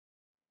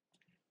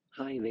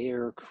Hi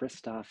there,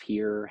 Christoph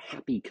here.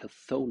 Happy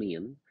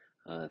CTHONIAN.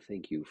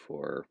 Thank you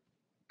for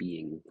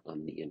being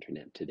on the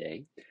internet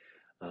today.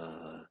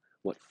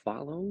 What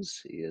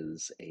follows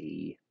is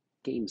a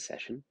game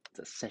session. It's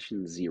a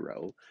session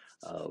 0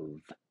 of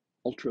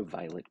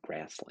Ultraviolet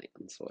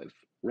Grasslands. So I've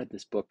read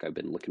this book. I've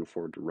been looking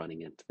forward to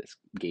running it, this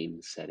game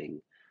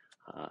setting,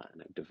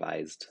 and I've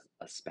devised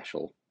a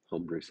special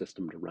homebrew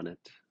system to run it.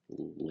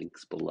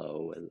 Links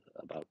below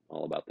about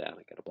all about that.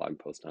 I got a blog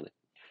post on it.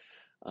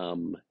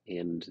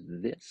 And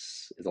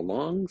this is a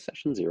long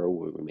session 0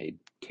 where we made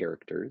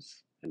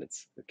characters, and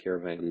it's a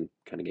Caravan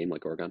kind of game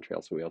like Oregon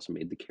Trail. So we also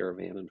made the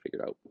Caravan and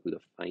figured out who the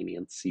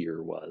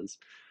Financier was.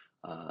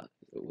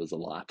 It was a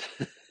lot.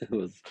 It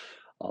was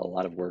a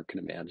lot of work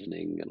and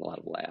imagining and a lot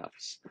of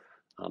laughs.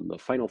 The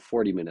final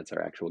 40 minutes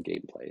are actual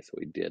gameplay. So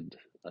we did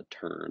a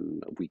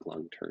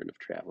week-long turn of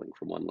traveling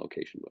from one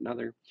location to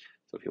another.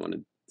 So if you want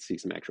to see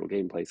some actual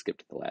gameplay, skip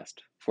to the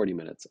last 40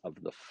 minutes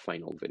of the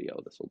final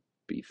video. This will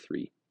be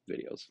 3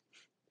 videos.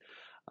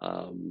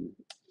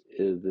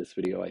 This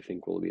video, I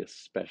think, will be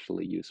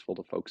especially useful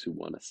to folks who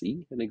want to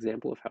see an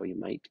example of how you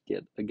might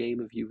get a game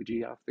of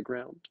UVG off the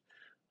ground,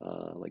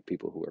 like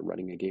people who are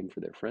running a game for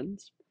their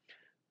friends.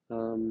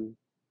 And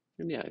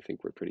yeah, I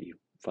think we're pretty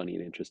funny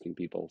and interesting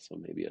people, so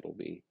maybe it'll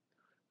be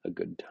a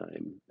good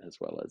time as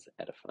well as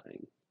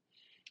edifying.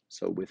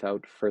 So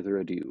without further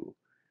ado,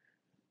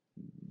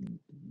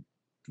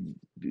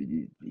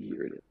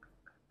 here it is.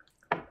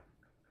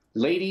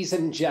 Ladies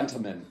and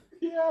gentlemen,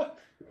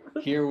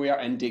 here we are,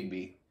 and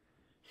Digby.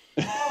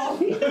 Yeah,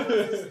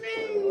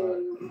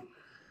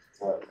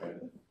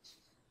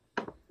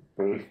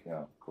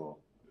 cool.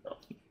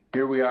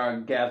 Here we are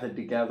gathered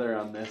together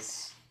on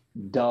this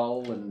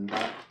dull and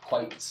not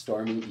quite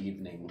stormy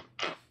evening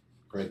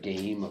for a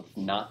game of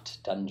not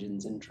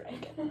Dungeons and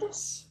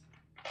Dragons.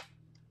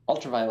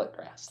 Ultraviolet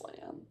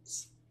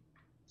Grasslands.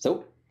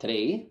 So,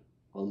 today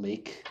we'll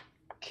make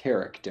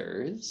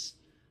characters.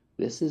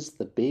 This is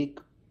the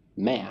big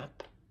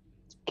map.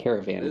 It's a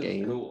Caravan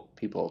game. Cool.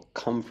 People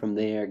come from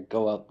there,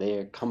 go out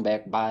there, come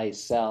back, buy,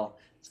 sell.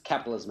 It's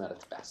capitalism at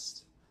its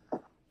best.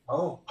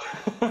 Oh.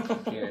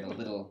 Here, a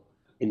little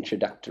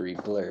introductory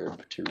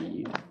blurb to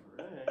read.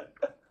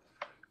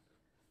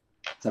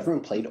 Has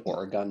everyone played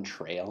Oregon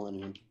Trail?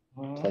 Anyone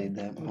played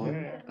that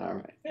before? All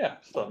right. Yeah,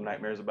 still have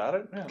nightmares about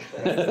it. Yeah. I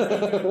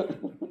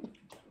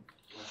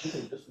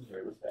think this is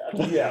very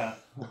bad. Yeah.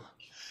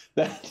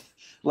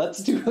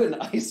 Let's do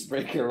an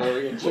icebreaker where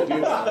we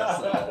introduce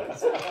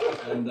ourselves.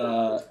 And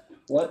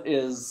what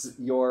is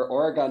your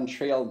Oregon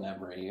Trail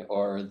memory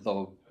or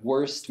the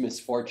worst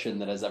misfortune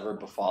that has ever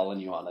befallen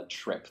you on a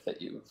trip that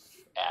you've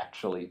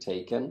actually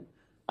taken?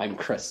 I'm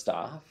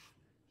Christoph.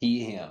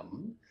 He,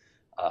 him.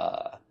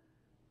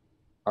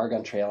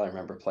 Oregon Trail, I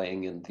remember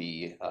playing in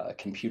the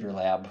computer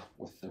lab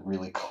with the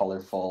really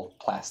colorful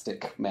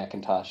plastic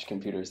Macintosh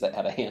computers that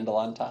had a handle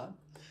on top.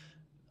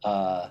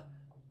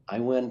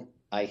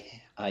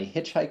 I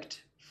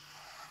hitchhiked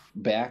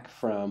back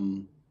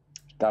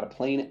got a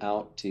plane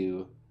out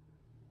to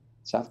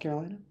South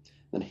Carolina,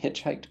 then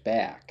hitchhiked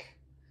back,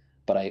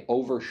 but I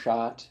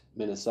overshot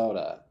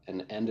Minnesota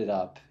and ended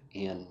up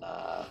in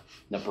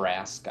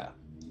Nebraska.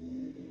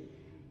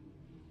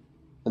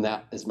 And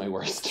that is my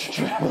worst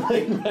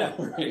traveling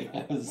memory.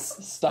 I was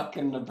stuck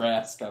in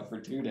Nebraska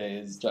for 2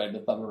 days trying to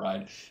thumb a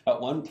ride.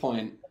 At one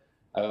point,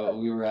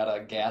 we were at a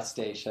gas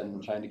station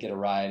trying to get a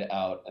ride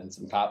out, and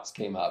some cops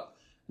came up,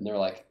 and they were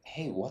like,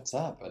 "Hey, what's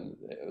up?" And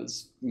it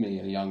was me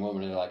and a young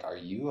woman, and they're like, "Are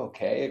you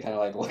okay?" Kind of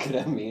like looking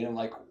at me, and I'm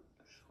like,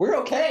 "We're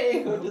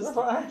okay. We're just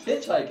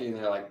hitchhiking." And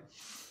they're like,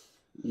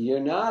 "You're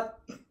not,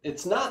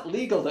 it's not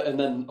legal to," and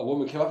then a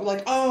woman came up and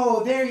like,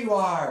 "Oh, there you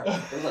are."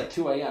 It was like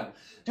 2 a.m.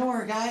 "Don't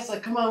worry, guys,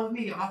 like, come on with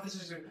me,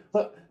 officers are,"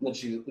 and then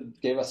she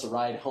gave us a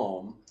ride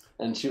home,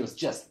 and she was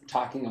just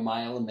talking a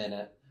mile a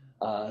minute.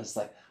 It's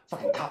like,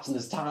 fucking cops in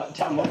this town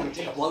want me to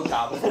take a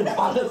blowjob, and then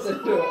got us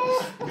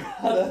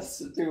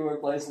to her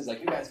place. He's like,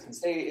 "You guys can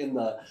stay in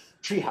the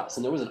treehouse,"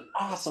 and there was an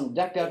awesome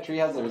decked out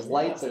treehouse. There was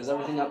lights, there was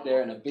everything up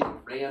there, and a big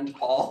Rand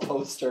Paul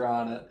poster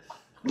on it.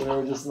 And we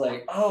were just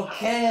like,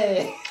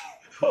 "Okay."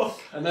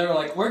 And they were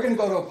like, "We're gonna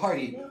go to a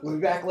party. We'll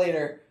be back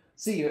later.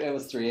 See you." It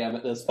was 3 a.m.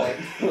 at this point.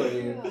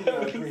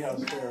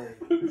 Treehouse story.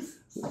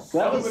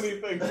 So many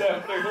things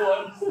happening at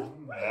once.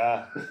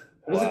 Yeah.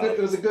 It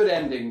was a good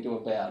ending to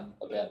a bad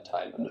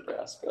time in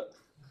Nebraska.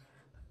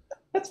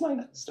 That's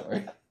my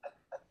story.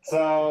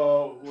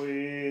 So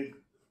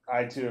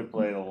I too have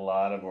played a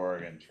lot of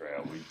Oregon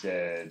Trail. We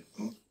did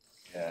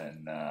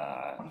in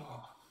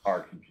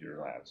our computer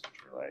labs,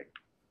 which were like,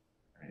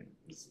 I mean,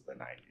 this is the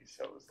 90s,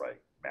 so it was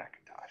like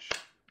Macintosh,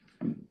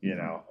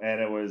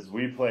 and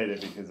we played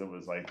it because it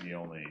was like the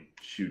only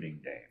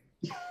shooting game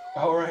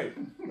Oh, right.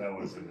 that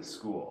was in the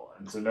school,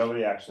 and so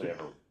nobody actually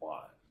ever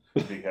won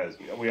because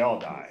we all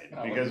died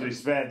because we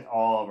spent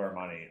all of our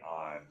money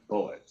on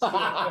bullets.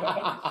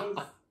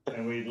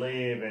 And we'd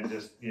leave and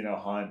just,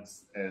 hunt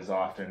as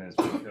often as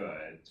we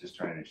could, just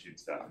trying to shoot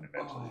stuff, and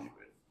eventually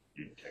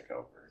you'd kick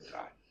over and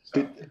die.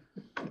 So.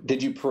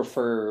 Did you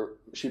prefer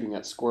shooting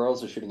at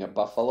squirrels or shooting at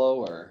buffalo,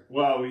 or?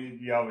 Well,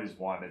 you always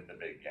wanted the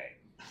big game.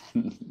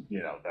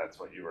 That's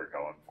what you were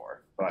going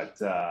for. But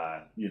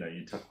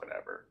you took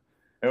whatever.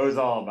 It was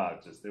all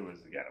about it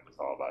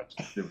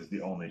was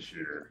the only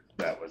shooter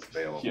that was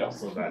available. Yeah.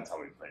 So that's how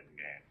we played the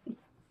game.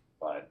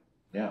 But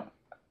yeah.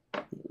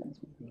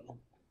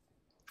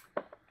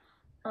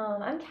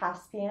 I'm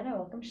Caspian. I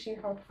welcome she,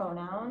 her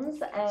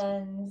pronouns.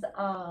 And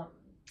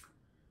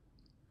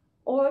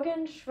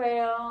Oregon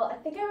Trail, I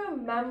think I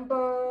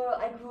remember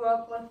I grew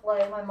up with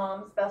like my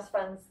mom's best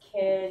friend's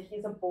kid.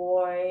 He's a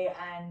boy,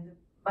 and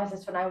my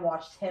sister and I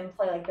watched him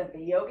play like the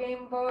video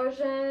game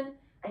version,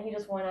 and he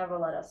just wouldn't ever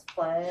let us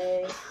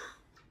play.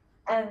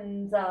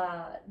 And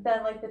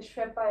then like the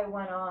trip I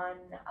went on,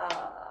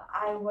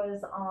 I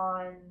was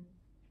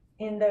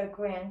in the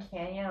Grand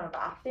Canyon on a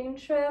rafting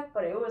trip,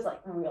 but it was like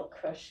real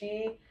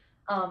cushy.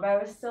 But I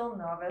was still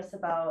nervous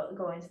about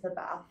going to the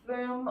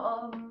bathroom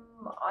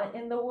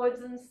in the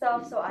woods and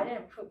stuff, so I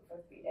didn't poop for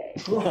 3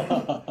 days.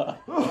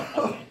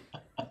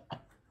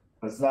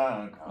 That's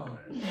not uncommon.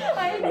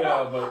 I know.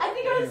 Yeah, but, I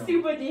think I was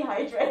super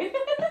dehydrated.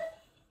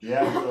 You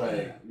have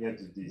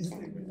to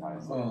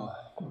destigmatize it.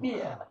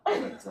 Yeah.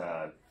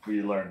 But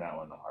we learned that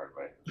one the hard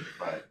way.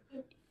 But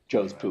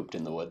Joe's pooped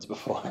in the woods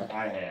before.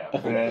 I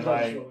have. And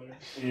like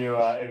you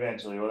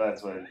eventually,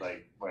 that's what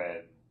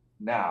when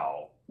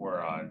now we're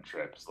on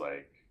trips,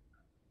 like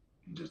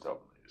you just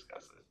openly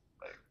discuss it.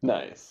 Like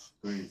Nice.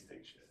 please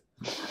take shit.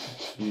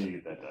 You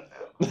get that done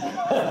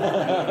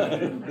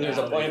now. There's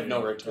a point of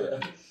no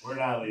return. We're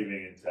not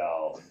leaving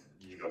until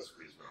you go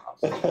squeeze for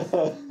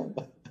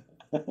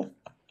opposite.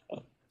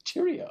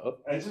 Cheerio.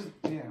 It just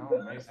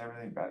it makes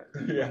everything better.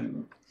 Yeah.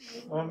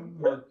 I'm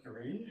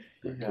Mercury.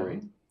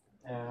 Mercury.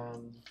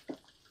 And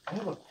I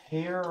have a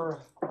pair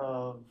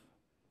of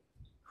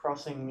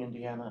crossing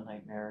Indiana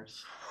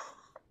nightmares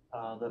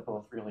that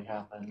both really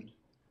happened.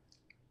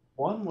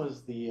 One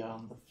was the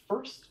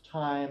first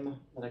time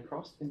that I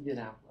crossed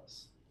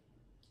Indianapolis.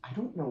 I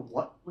don't know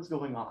what was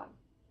going on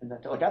in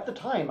that. Like at the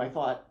time, I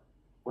thought,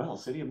 well,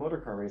 city of motor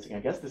car racing. I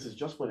guess this is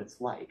just what it's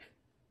like.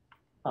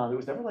 It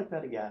was never like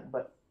that again.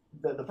 But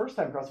the first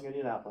time crossing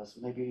Indianapolis,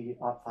 maybe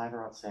out 5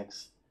 or out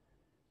 6,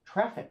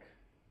 traffic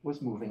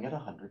was moving at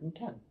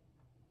 110.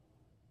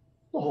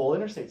 The whole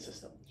interstate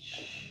system.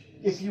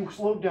 If you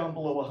slowed down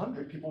below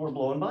 100, people were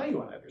blowing by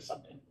you on either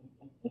side.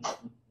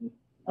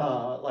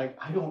 Like,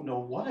 I don't know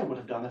what I would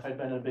have done if I'd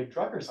been in a big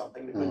truck or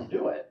something that couldn't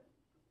do it.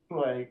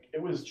 Like,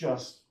 it was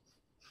just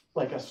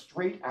like a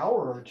straight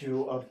hour or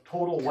two of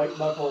total white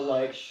knuckle,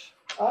 like,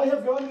 I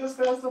have gone this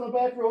fast on a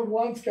back road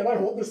once, can I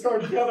hold this car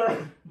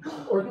together?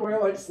 Or do I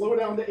like slow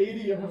down to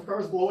 80 and have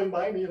cars blowing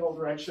by me in all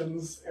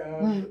directions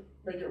and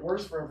make it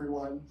worse for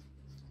everyone?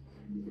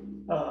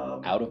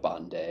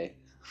 Out-of-bond day.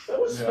 That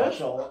was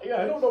special.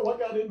 Yeah, I don't know what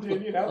got into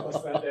Indianapolis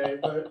that day,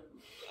 but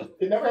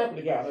it never happened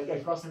again. Like, I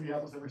crossed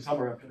Indianapolis every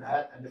summer after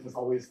that, and it was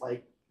always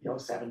like,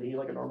 70,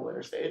 like a normal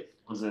interstate.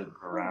 Was it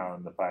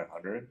around the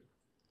 500?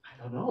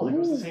 I don't know. Like, it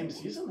was the same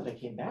season that I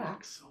came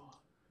back, so.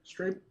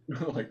 Straight,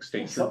 like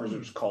state troopers are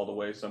just called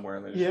away somewhere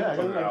and they just Yeah, I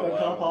put got it out like a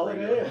loud comp on the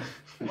radio.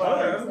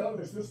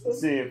 holiday.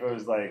 See if it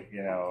was like,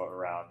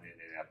 around the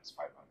Indianapolis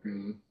 500.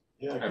 Mm.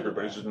 Yeah,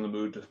 Everybody's just in the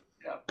mood to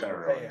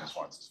Everyone just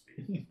wants to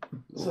speak.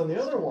 So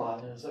the other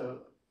one is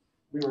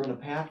we were in a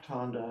packed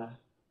Honda,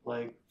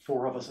 like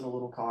 4 of us in a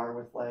little car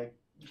with like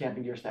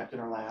camping gear stacked in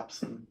our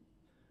laps, and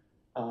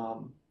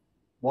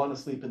one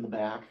asleep in the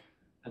back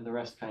and the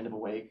rest kind of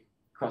awake,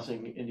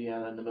 crossing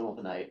Indiana in the middle of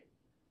the night,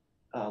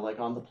 like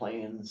on the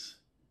plains,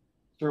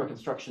 through a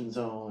construction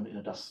zone in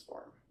a dust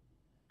storm.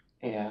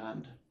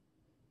 And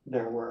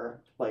there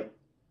were like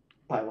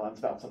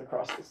pylons bouncing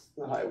across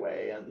the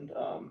highway, and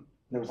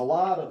there was a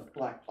lot of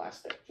black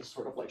plastic just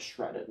sort of like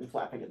shredded and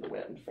flapping in the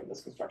wind from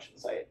this construction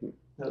site. It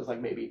was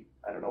like maybe,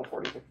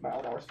 40, 50 mile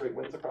an hour straight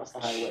winds across the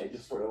highway,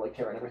 just sort of like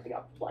tearing everything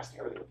up, blasting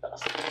everything with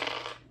dust.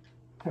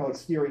 Kind of like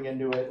steering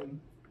into it and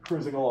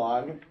cruising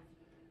along.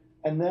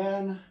 And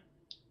then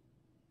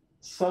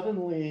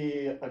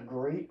suddenly a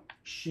great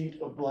sheet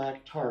of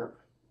black tarp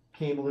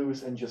came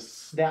loose and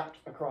just snapped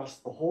across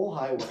the whole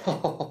highway.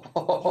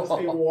 Just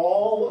a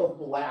wall of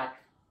black,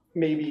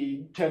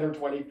 maybe 10 or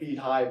 20 feet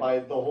high by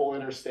the whole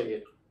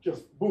interstate.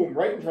 Just boom,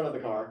 right in front of the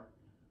car.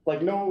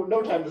 Like no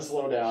time to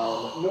slow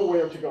down,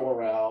 nowhere to go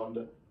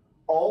around.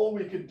 All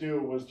we could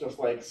do was just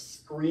like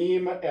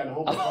scream and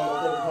hope it went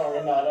over the car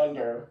and not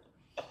under.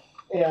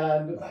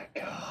 And Oh my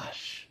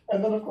gosh.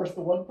 And then, of course,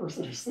 the one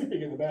person who's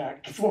sleeping in the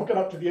back gets woken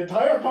up to the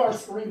entire car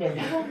screaming.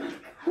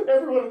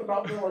 Everyone in the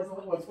mountain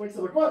was wakes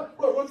up like,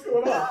 what's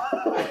going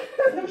on?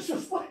 And it's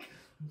just like,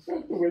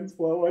 the wind's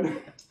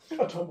blowing,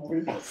 a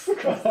tumbleweed goes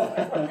across the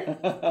highway.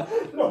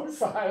 No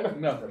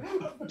sign. Nothing.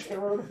 The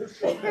terror of this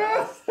show.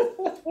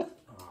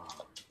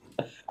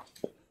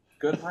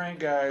 Good prank,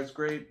 guys.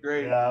 Great.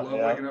 Yeah, Love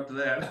yeah. waking up to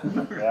that.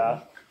 Yeah.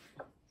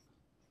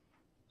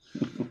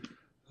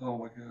 Oh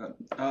my god.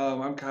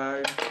 I'm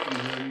Kai.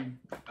 I'm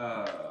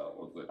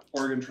doing,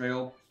 Oregon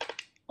Trail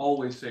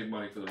always save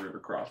money for the river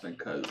crossing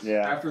because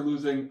Yeah. after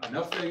losing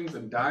enough things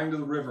and dying to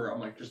the river, I'm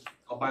like,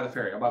 I'll buy the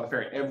ferry. I'll buy the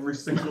ferry every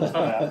single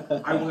time.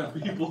 I will have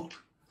people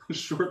with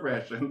short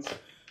rations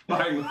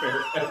buying the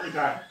ferry every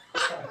time.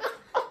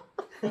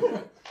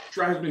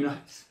 Drives me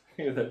nuts.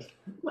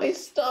 My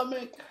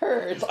stomach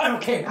hurts. I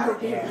don't care. I don't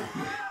care.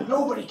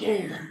 Nobody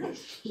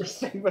cares. We're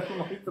saving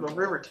money for the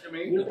river,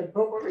 Timmy. You can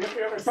put what we hit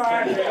the other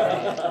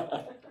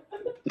side.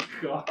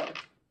 God.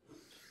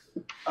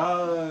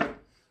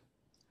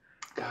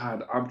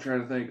 God, I'm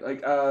trying to think.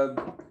 Like,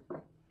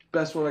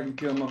 best one I can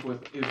come up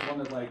with is one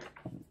that, like,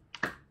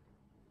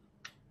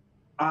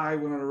 I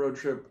went on a road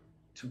trip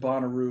to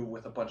Bonnaroo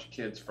with a bunch of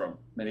kids from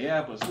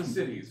Minneapolis, the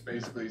cities,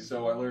 basically.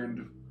 So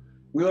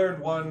we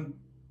learned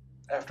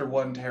after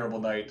one terrible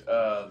night,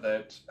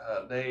 that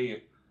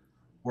they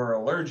were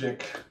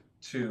allergic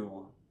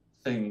to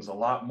things a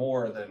lot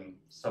more than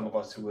some of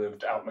us who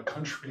lived out in the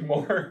country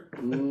more.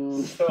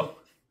 So,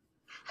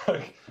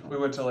 like, we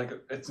went to, like,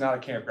 it's not a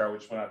campground. We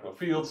just went out to a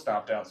field,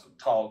 stomped down some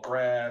tall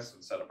grass,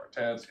 and set up our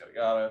tents, yada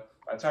yada.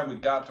 By the time we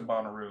got to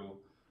Bonnaroo,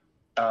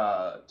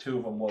 two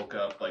of them woke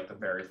up, like, the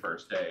very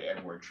first day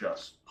and were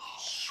just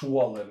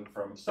swollen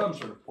from some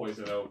sort of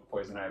poison oak,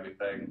 poison ivy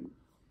thing.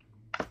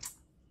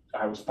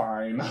 I was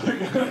fine.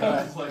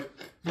 I was like,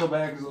 feel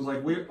bad because it was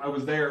like I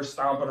was there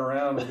stomping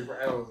around on the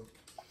ground.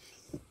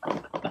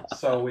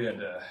 So we had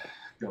to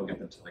go get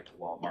them to like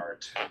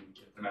Walmart and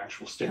get them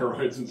actual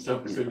steroids and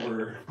stuff because they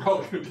were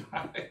probably going to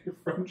die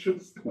from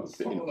just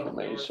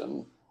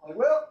Inflammation. Like,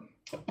 well,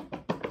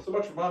 so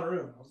much for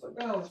Bonnaroo. I was like,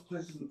 well, this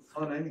place isn't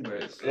fun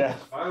anyways. So Yeah.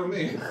 it's fine with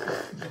me.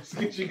 Let's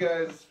get you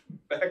guys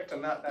back to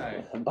not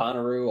dying.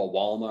 Bonnaroo, a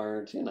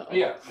Walmart, you know.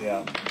 Yeah.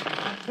 Yeah.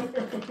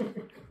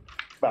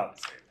 About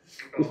the same.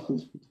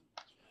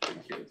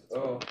 Kids.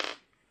 Oh.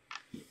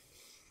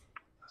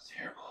 That's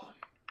terrible.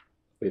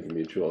 We have a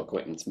mutual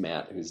acquaintance,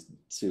 Matt, who's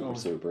super, Oh.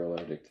 super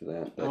allergic to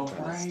that Oh, kind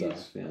right. of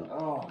stuff. Yeah.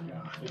 Oh,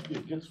 God.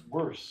 It gets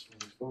worse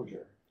with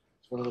exposure.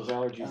 It's one of those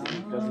allergies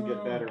that doesn't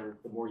get better.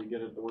 The more you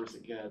get it, the worse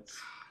it gets.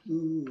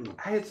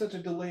 I had such a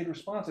delayed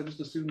response. I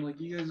just assumed, like,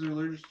 you guys are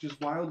allergic to just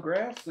wild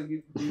grass? Like,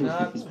 you do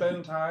not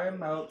spend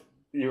time out.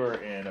 You were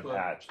in a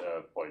patch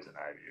of poison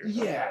ivy or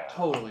something. Yeah,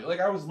 totally. Like,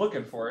 I was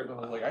looking for it, and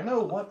I was like, I know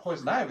what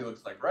poison ivy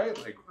looks like, right?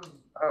 Like,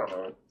 I don't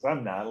know. So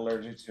I'm not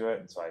allergic to it,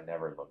 and so I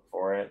never look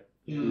for it.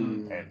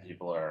 Mm. And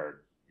people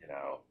are,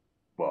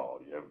 well,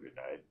 you have a good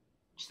night.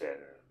 Standing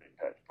in a big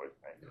patch of poison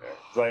ivy there.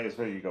 It's like, it's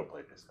where you go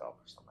play disc golf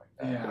or something like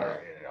that. Yeah.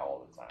 They're in it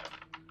all the time.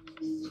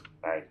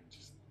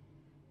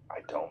 I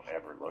don't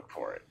ever look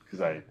for it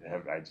because I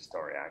just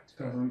don't react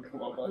to it. Doesn't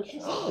come up much.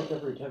 It's just like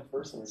every 10th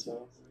person or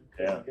so.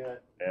 Yeah.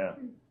 Get. Yeah.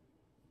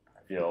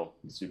 I feel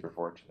super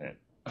fortunate,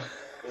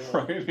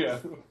 Right, yeah.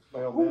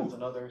 My old man's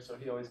another, so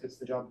he always gets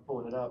the job of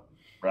pulling it up.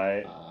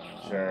 right?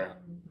 Sure.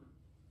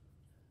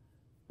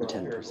 The Put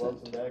on a pair of 10%.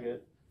 gloves and bag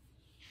it.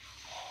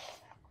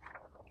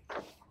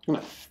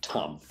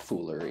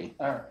 Tomfoolery.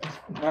 All right.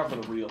 Now for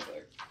the real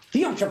thing.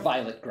 The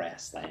Ultraviolet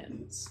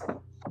Grasslands.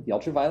 The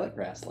Ultraviolet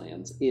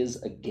Grasslands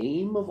is a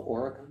game of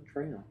Oregon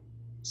Trail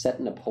set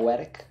in a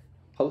poetic,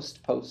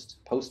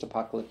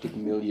 post-apocalyptic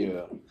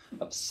milieu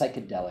of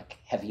psychedelic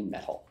heavy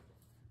metal.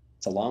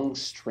 It's a long,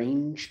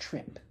 strange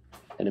trip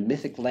in a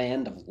mythic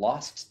land of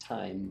lost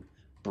time,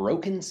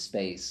 broken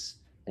space,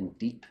 and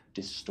deep,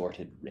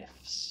 distorted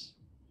rifts.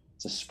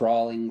 It's a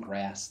sprawling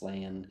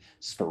grassland,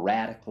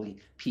 sporadically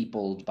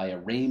peopled by a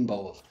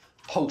rainbow of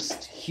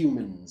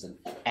post-humans and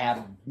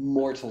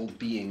abmortal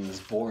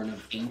beings born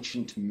of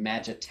ancient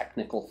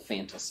magitechnical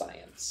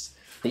fantascience.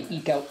 They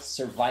eke out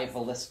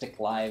survivalistic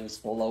lives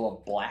below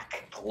a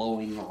black,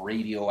 glowing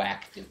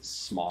radioactive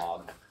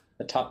smog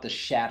atop the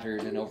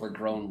shattered and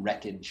overgrown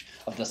wreckage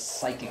of the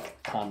psychic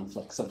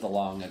conflicts of the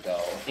long ago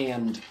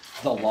and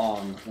the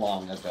long,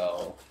 long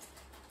ago.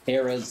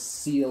 Eras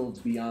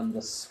sealed beyond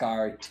the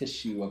scar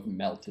tissue of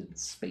melted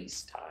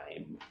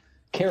space-time.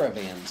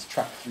 Caravans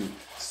truck through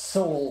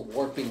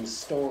soul-warping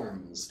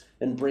storms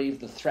and brave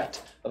the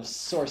threat of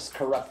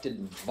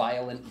source-corrupted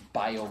violent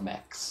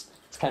biomechs.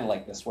 It's kind of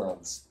like this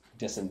world's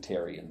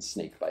dysentery and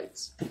snake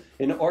bites.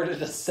 In order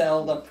to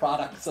sell the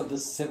products of the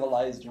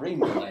civilized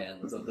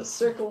rainbow-lands of the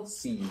Circle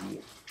C.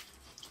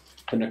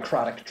 The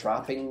necrotic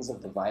droppings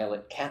of the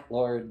violet cat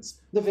lords,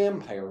 the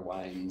vampire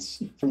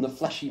wines from the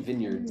fleshy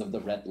vineyards of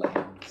the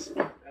Redlands.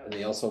 And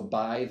they also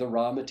buy the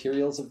raw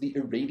materials of the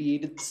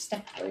irradiated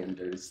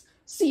Steplanders,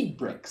 seed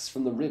bricks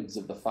from the ribs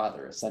of the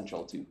father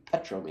essential to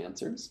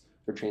petromancers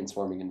for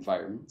transforming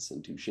environments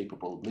into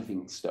shapeable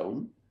living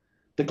stone,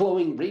 the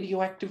glowing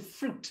radioactive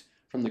fruit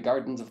from the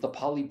gardens of the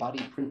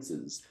polybody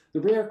princes, the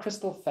rare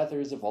crystal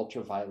feathers of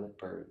ultraviolet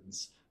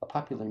birds, a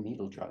popular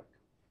needle drug.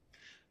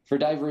 For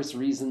diverse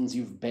reasons,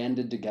 you've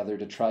banded together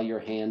to try your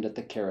hand at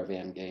the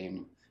Caravan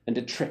game and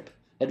to trip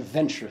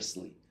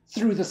adventurously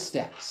through the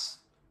steps.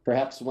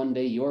 Perhaps one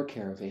day your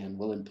caravan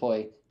will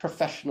employ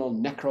professional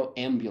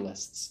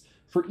necroambulists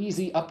for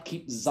easy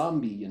upkeep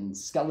zombie and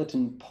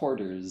skeleton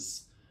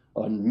porters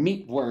on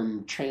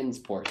meatworm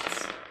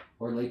transports,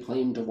 or lay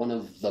claim to one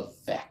of the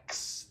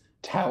Vex,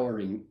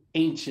 towering,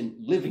 ancient,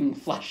 living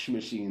flesh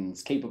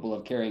machines capable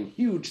of carrying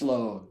huge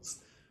loads.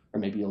 Or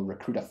maybe you'll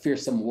recruit a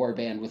fearsome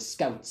warband with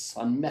scouts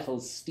on metal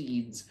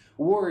steeds,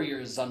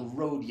 warriors on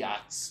road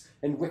yachts,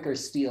 and wicker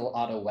steel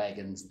auto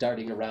wagons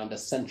darting around a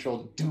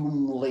central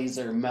doom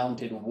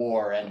laser-mounted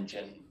war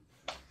engine.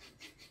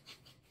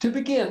 To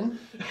begin,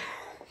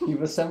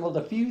 you've assembled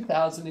a few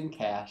thousand in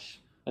cash,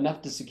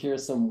 enough to secure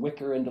some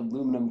wicker and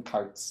aluminum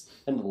carts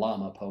and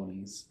llama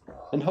ponies,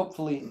 and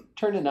hopefully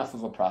turn enough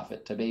of a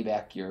profit to pay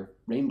back your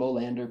Rainbow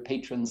Lander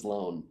patron's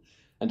loan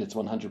and its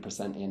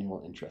 100%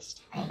 annual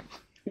interest.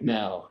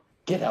 Now,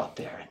 get out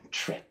there and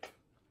trick.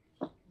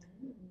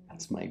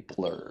 That's my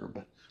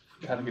blurb.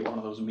 Gotta get one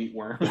of those meat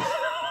worms.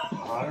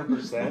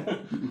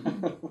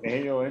 100%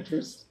 annual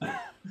interest.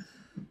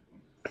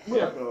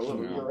 Yeah,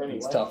 anyway.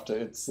 It's tough to.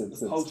 It's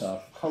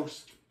tough.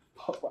 Post?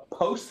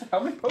 How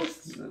many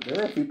posts? There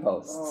are a few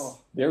posts.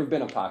 Oh. There have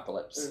been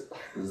apocalypse.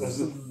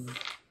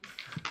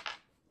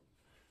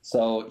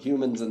 So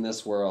humans in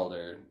this world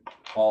are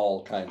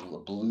all kinds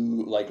of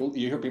blue. Like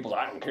you hear people,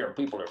 I don't care if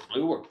people are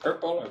blue or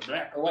purple or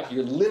black or white.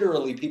 You're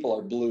literally people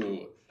are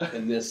blue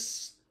in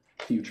this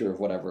future of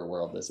whatever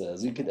world this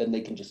is. And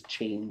they can just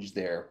change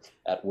there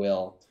at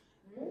will.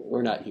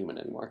 We're not human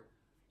anymore.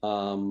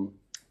 To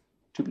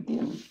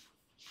begin,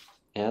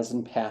 as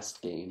in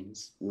past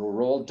games, you will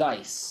roll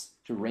dice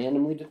to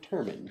randomly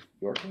determine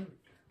your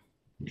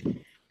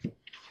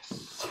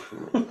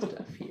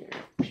stuff here.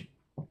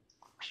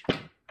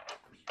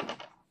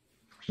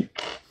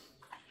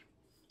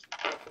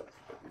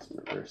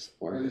 Reverse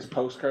Are order. these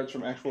postcards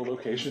from actual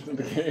locations in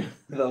the game?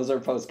 Those are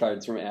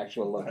postcards from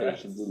actual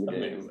locations in the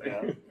game.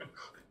 Amazing.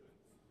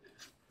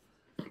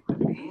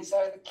 These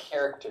are the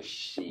character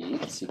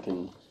sheets. You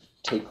can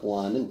take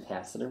one and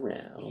pass it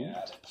around.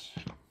 Yeah.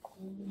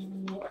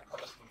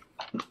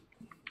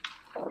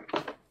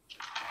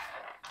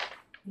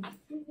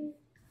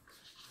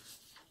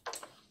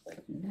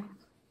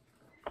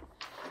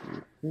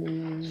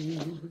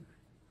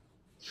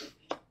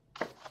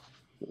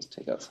 Let's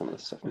take out some of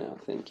the stuff now.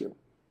 Thank you.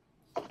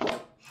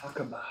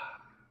 Hakaba.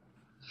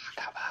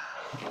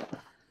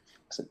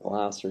 It's a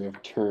glossary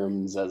of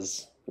terms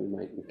as we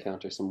might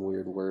encounter some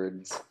weird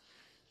words.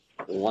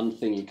 The one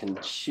thing you can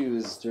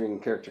choose during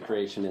character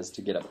creation is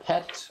to get a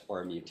pet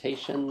or a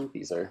mutation.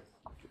 These are,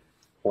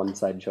 one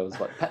side shows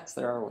what pets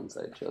there are, one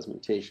side shows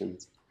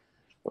mutations.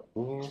 But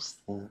where's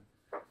the...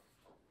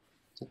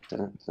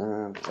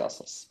 There's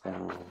also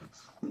spells.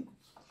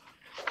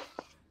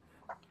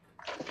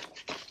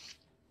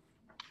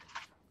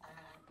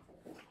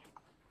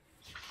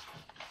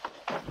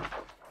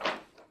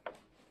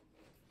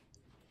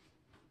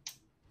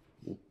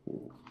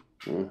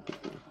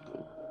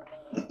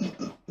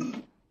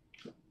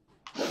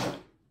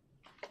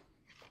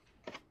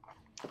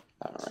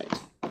 All right,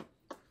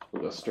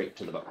 we'll go straight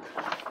to the book.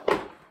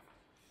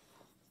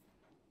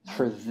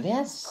 For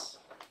this,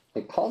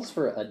 it calls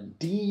for a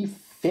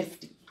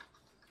D50.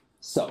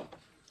 So,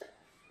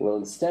 we'll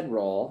instead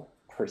roll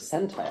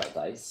percentile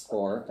dice,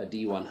 or a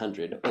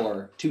D100,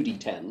 or two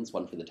D10s,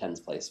 one for the tens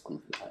place, one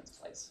for the tens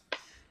place.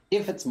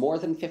 If it's more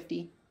than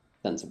 50,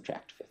 then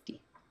subtract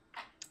 50.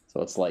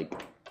 So it's like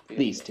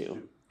these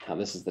two. Now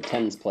this is the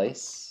tens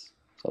place,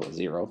 so a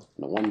 0,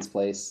 and a ones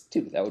place,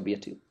 2. That would be a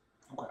 2.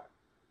 Okay.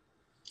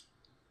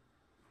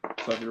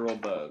 So if you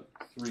rolled the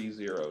 3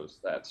 zeros,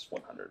 that's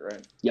 100,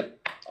 right?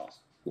 Yep.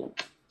 Awesome. Yep.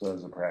 So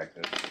as a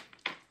practice,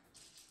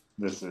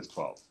 this is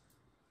 12.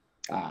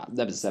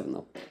 That is 7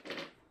 though.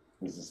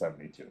 This is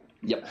 72.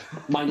 Yep.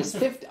 Minus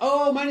 50.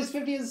 Oh, minus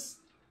 50 is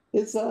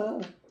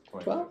 12?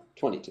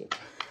 22.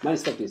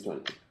 Minus 50 is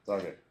 22. It's all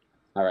good.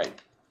 All right.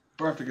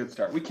 We're off to a good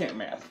start. We can't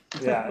math.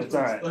 Yeah, it's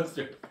all right. Let's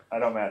do it. I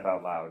don't math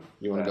out loud.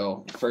 You want to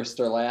go first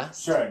or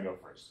last? Sure, I can go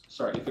first.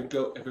 Sorry, if it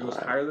goes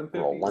higher than 50,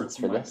 Roll or once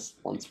for minus. this,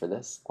 once for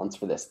this, once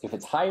for this. If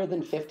it's higher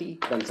than 50,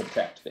 then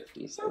subtract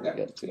 50. So we Okay.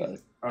 get to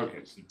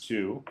Okay, so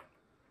 2,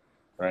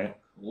 right?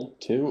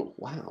 2.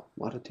 Wow,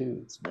 a lot of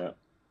 2s. Yeah.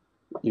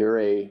 You're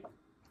a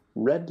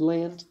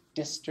Redland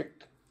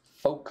District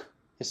folk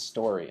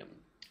historian.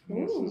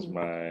 This is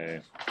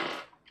my...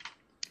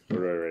 Where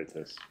do I write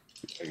this?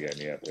 Again,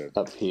 you have to...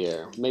 Up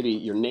here. Maybe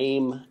your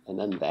name and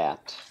then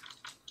that.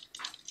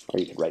 Or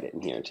you could write it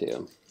in here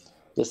too.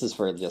 This is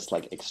for just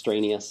like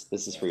extraneous.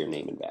 This is for your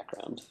name and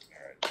background. All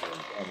right, so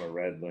I'm a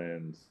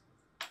Redland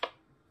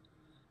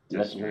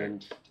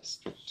Redland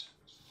District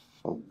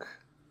folk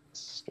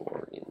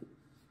historian.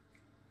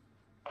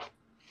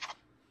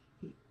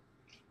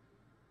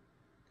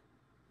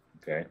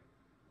 Okay.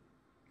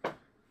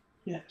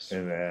 Yes.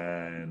 And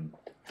then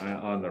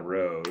on the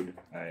road,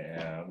 I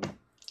am...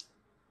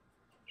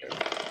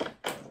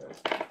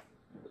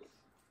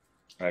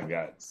 I've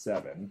got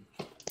 7,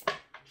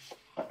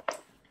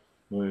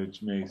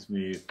 which makes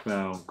me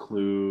found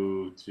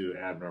clue to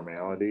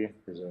abnormality.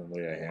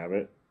 Presumably I have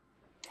it.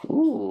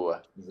 Ooh,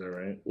 Is that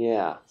right?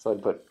 yeah. So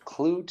I'd put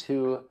clue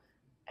to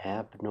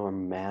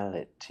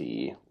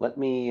abnormality. Let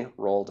me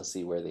roll to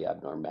see where the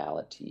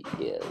abnormality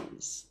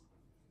is.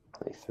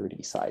 A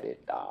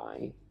 30-sided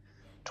die.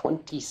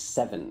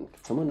 27.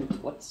 Someone,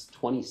 what's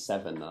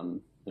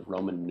 27? the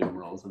Roman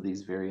numerals of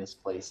these various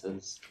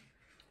places.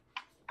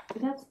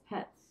 But that's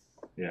pets.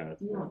 Yeah.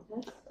 That's You want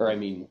pets? Or I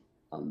mean,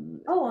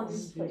 Oh, on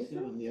these places?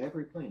 The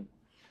Ivory Plain.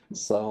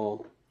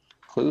 so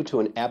clue to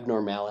an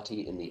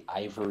abnormality in the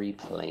Ivory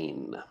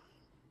Plain.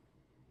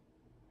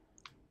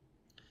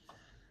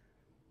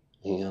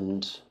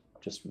 And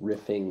just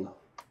riffing,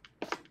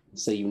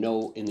 so you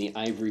know in the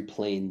Ivory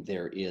Plain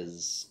there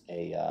is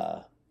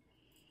a,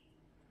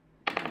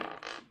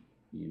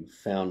 you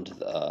found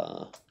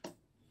the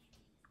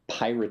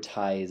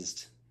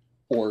pyritized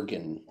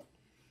organ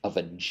of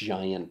a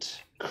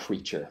giant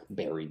creature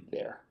buried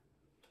there.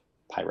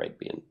 Pyrite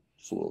being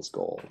fool's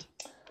gold.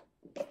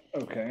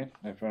 Okay,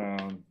 I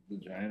found the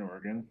giant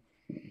organ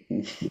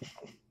of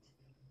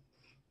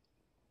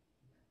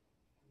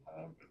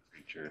a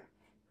creature.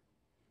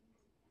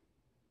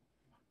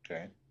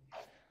 Okay.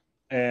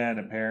 And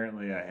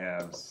apparently I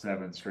have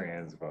 7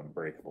 strands of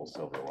unbreakable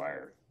silver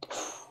wire.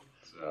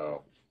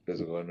 So,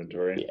 physical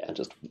inventory. Yeah,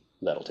 just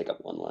that'll take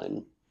up 1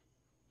 line.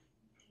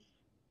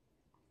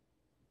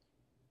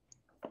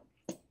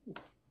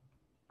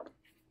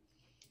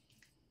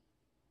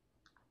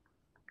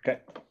 Okay.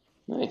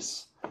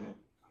 Nice.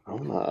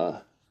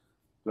 Do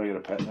I get a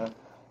pet now?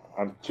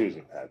 I'm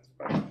choosing pets,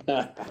 but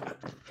Yep.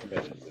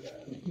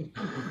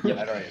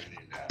 I don't even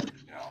need that.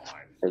 No,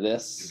 For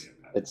this,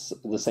 it's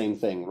the same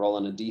thing.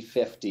 Rolling a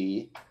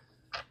d50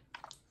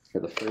 for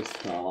the first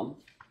column.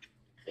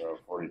 So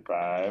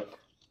 45.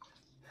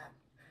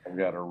 I've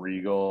got a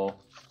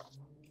regal.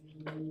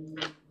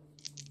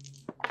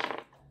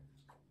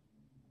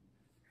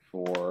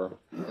 4.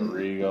 A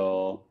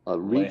regal. A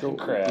regal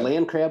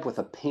land crab with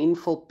a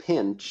painful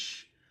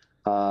pinch.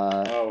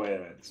 Oh, wait a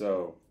minute.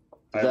 So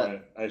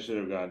That- I should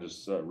have gone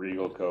just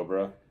regal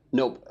cobra.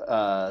 Nope.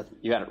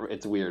 You got it.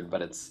 It's weird,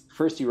 but it's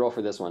first you roll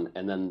for this one,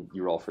 and then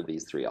you roll for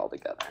these 3 all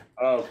together.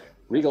 Okay.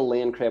 Regal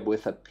land crab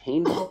with a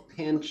painful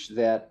pinch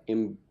that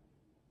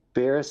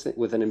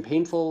with an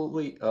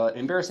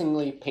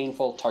embarrassingly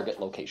painful target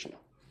location.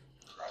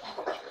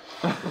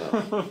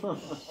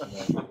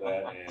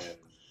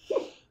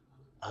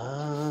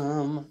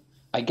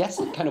 I guess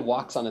it kind of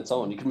walks on its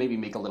own. You can maybe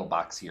make a little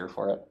box here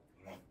for it,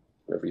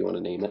 whatever you want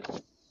to name it.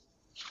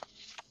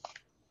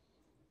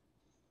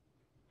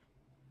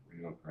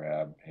 Regal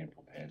crab,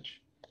 painful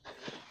pinch.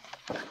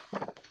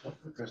 That's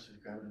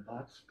progressive grabbing a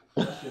box.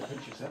 Especially if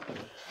pinches up with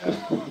it.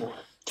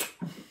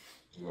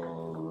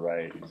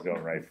 Right, he's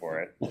going right for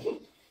it.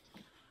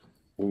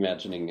 I'm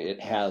imagining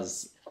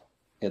it's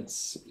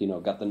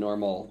got the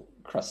normal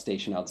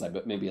crustacean outside,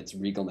 but maybe its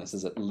regalness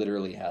is it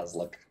literally has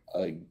like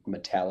a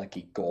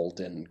metallic-y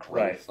golden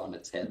growth on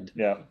its head.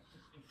 Yeah,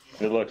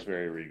 it looks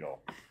very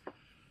regal.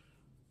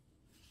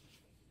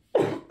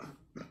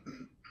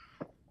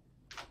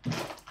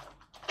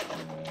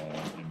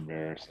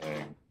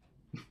 Embarrassing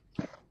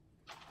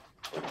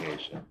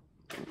location.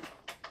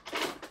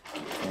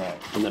 All right.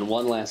 And then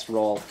one last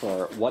roll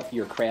for what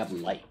your crab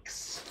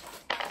likes.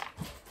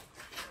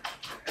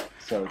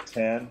 So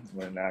 10, I'm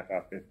going to knock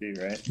off 50,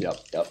 right? Yep.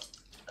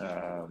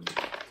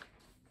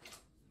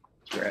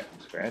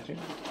 Scratching.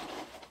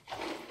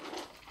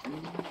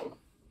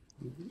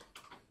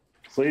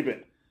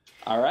 Sleeping.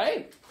 All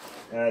right.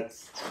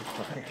 That's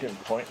fucking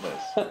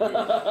pointless.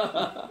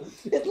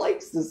 It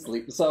likes to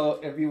sleep. So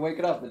if you wake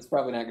it up, it's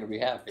probably not going to be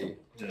happy.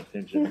 Just a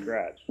pinch and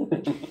scratch.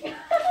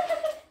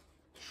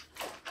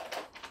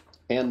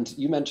 And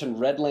you mentioned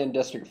Redland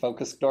District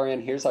Focus,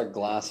 Dorian. Here's our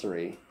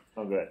glossary.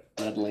 Oh, good.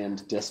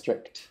 Redland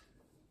District.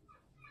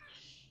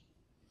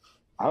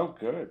 Oh,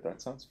 good.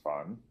 That sounds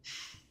fun.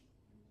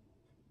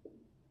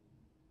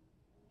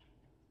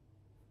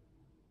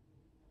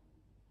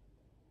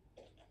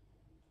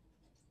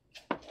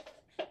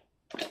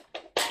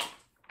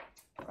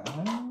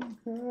 Oh,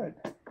 good.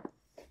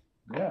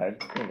 Yeah, I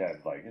think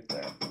I'd like it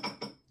then.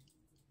 Am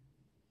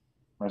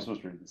I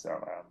supposed to read this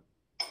out loud?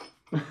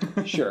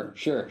 Sure.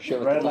 With the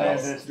Redland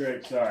class.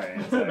 District, sorry.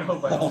 It's No,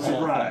 but a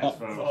surprise, it's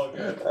folks. all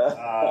good.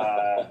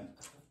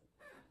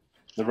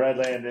 The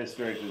Redland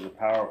District is a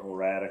powerful,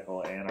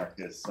 radical,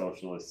 anarchist,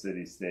 socialist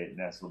city-state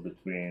nestled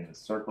between the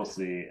Circle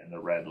C and the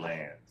Red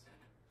Land.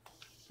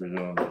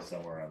 Presumably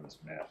somewhere on this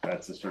map.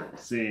 That's the Circle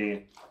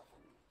C,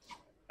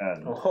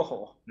 and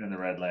in the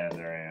Red Land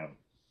there I am.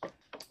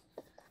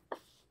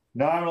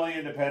 Nominally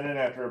independent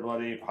after a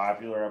bloody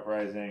popular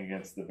uprising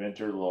against the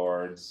Winter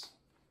Lords,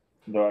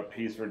 though at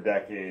peace for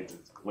decades,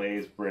 its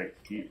glazed brick,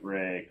 heat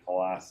ray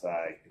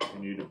colossi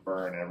continue to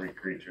burn every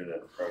creature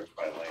that approached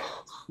by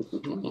land.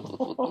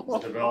 It's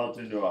developed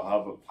into a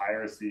hub of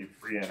piracy,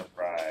 free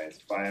enterprise,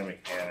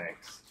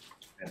 biomechanics,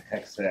 and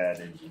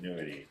hexad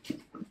ingenuity,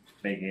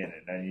 making it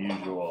an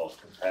unusual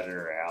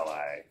competitor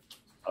ally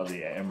of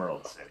the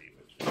Emerald City,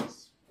 which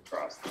is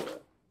across the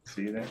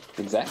sea there.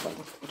 Exactly.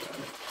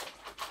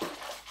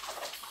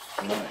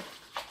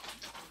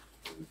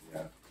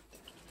 Yeah.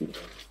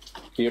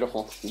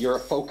 Beautiful. You're a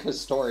folk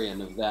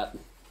historian of that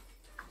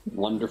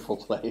wonderful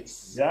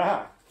place.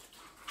 Yeah.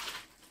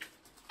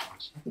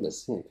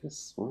 Let's see.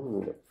 This one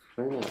would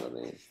print out of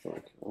these.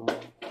 Like,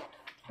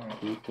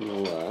 you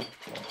can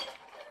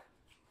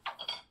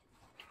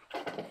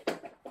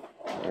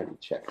already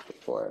checked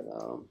before,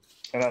 though.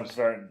 And I'm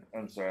sorry,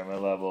 my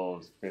level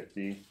is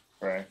 50,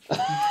 right?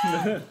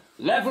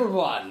 Level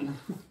 1!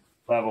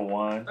 Level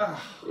 1?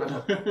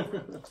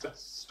 To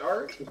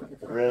start?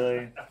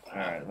 Really?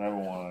 Alright,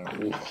 level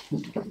 1.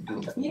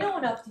 You know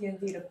enough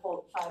D&D to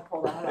try to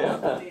pull that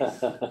off, at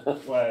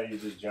least. Well, you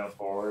just jump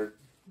forward.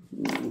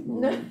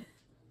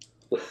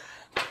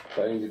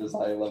 Trying to get as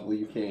high a level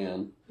you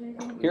can.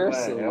 Here are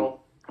some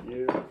Help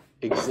you.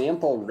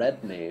 example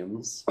red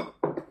names.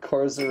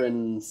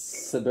 Corzarin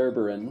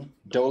Siberberin,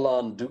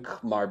 Dolan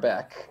Duke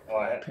Marbeck,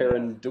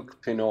 Perrin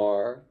Duke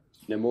Pinor,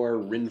 Nemor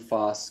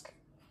Rinfosk,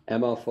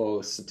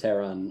 Emofo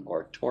Sateran,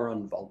 or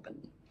Toron Vulpin.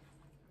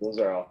 Those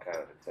are all kind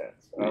of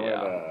intense.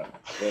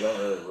 They don't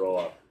really roll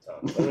off the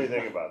tongue. What do you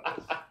think about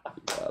this?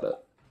 Got it.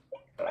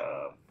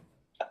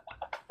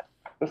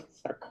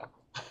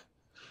 I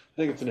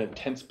think it's an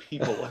intense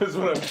people, is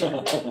what I'm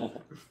saying.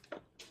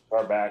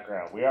 Our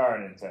background, we are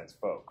an intense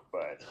folk,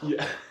 but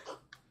Yeah.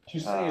 Did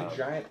you say a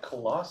giant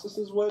colossus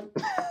is what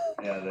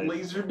yeah,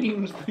 laser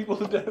beams people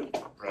to death?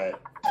 right.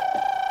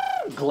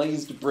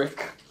 Glazed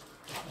brick.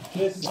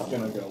 This is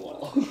gonna go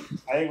well.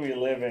 I think we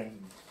live in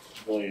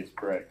glazed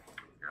brick.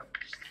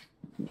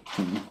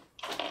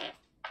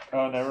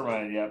 Oh, never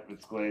mind. Yep,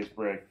 it's glazed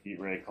brick, heat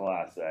ray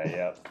colossi.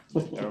 Yep,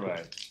 never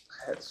mind.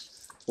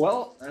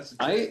 Well, That's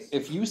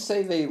if you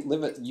say they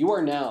live at, you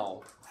are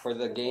now, for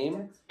the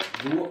game,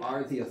 you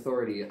are the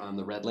authority on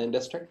the Redland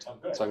District. Oh,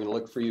 good. So I'm going to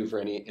look for you for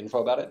any info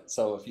about it.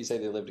 So if you say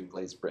they lived in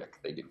glazed brick,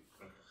 they do.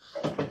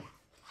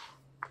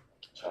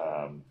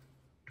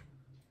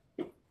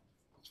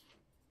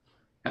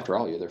 After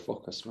all, you're their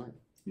focus, right?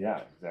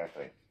 Yeah,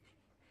 exactly.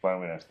 Why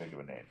don't we have to think of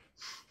a name?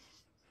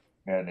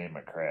 I gotta name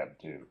my crab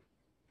too.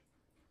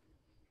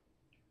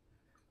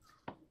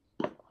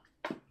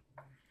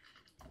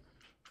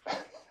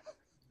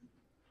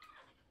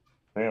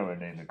 I think I'm gonna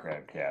name the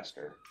crab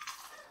Caster.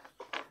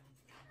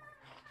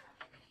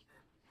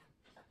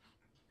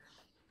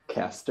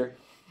 Castor.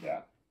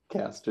 Yeah.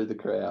 Castor the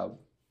crab.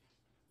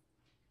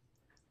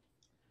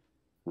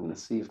 I'm going to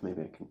see if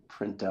maybe I can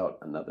print out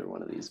another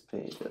one of these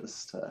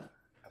pages to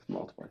have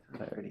multiple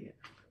clarity.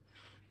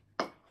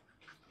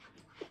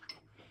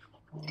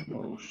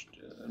 Almost.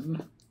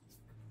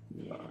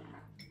 Yeah.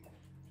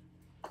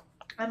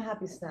 I'm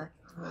happy snack.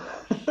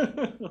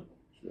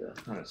 Yeah.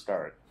 I'm gonna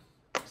start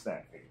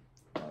snacking.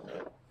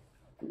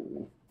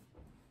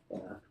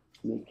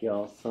 Make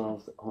y'all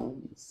selves at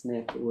home and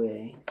snack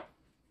away.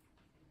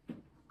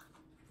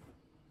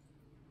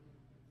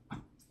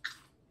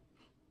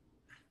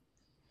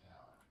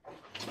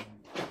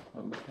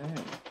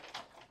 Okay.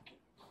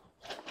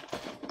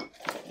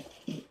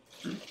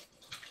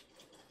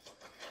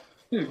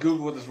 You need to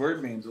Google what this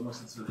word means,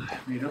 unless it's a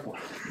made up one.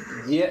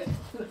 Yeah.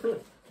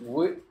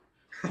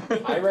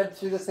 I read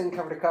through this thing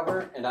cover to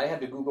cover, and I had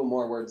to Google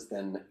more words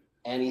than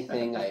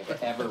anything I've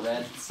ever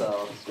read.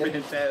 So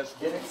Fantastic.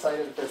 get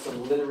excited for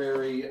some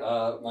literary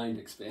mind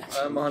expansion.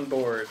 I'm on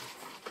board.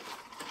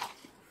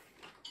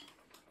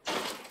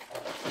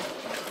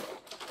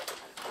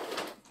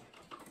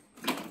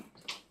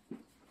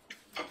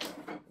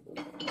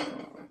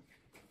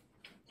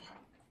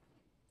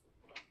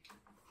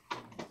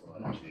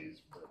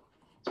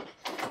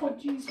 What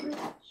cheese?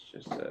 It's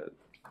just a.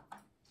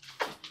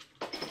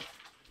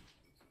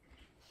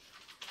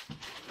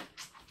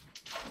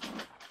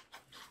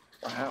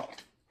 Wow.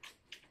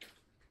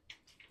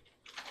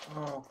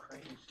 Oh,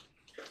 crazy.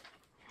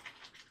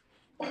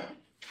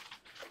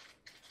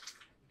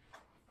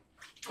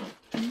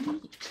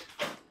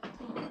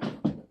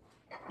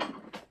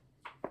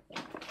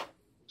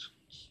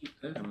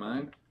 Keep that in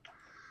mind.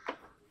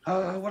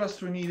 What else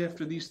do we need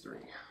after these three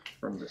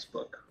from this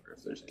book? Or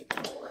if there's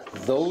anything more.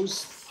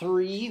 Those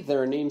three,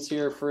 there are names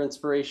here for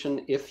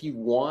inspiration. If you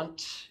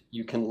want,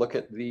 you can look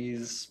at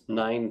these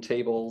 9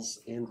 tables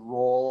and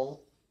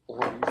roll, or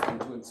use them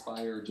to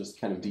inspire just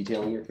kind of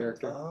detailing your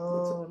character.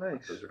 Oh,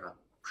 nice. Those are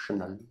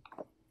optional.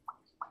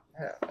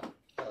 Yeah.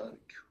 Cool.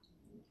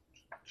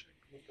 Check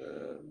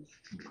the...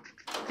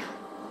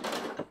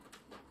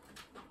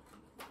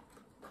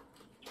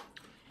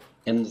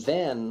 And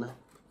then,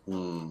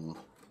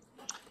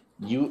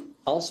 you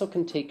also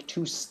can take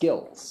 2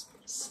 skills.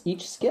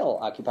 Each skill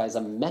occupies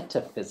a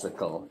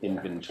metaphysical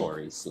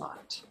inventory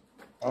slot,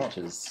 which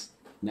is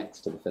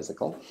next to the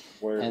physical.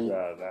 Where's And-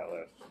 that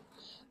list?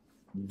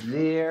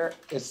 There,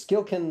 a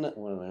skill can,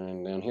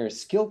 down here,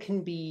 skill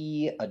can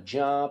be a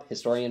job,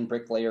 historian,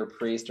 bricklayer,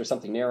 priest, or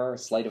something narrower,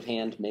 sleight of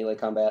hand, melee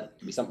combat. It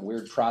can be something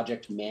weird,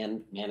 project,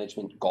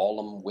 management,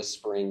 golem,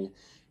 whispering.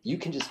 You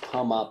can just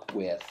come up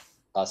with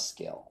a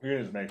skill.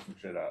 You're gonna just make some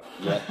shit up.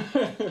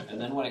 And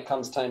then when it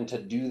comes time to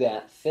do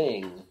that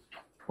thing,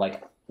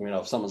 like,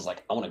 if someone's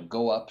like, I want to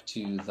go up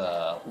to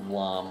the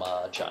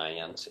llama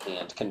giant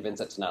and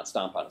convince it to not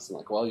stomp on us, I'm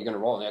like, well, you're going to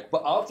roll. And they're like,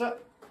 but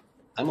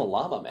I'm a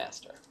llama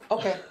master.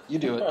 Okay, you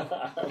do it.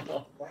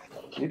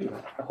 You do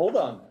it. Hold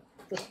on.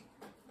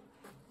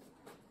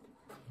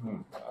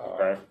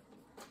 Okay.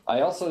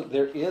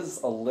 There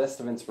is a list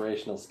of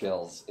inspirational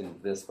skills in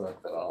this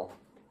book that I'll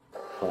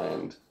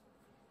find.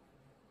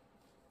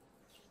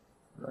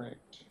 Right.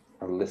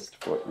 A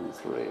list for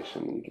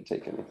inspiration. You can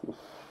take anything.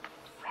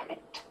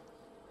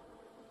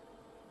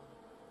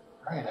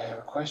 Alright, I have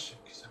a question,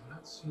 because I'm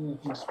not seeing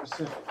anything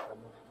specific.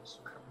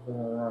 I'm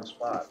in the wrong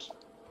spot.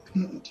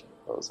 Take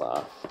those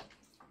off.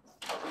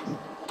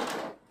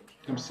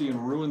 I'm seeing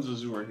Ruins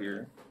Azure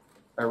here.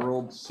 I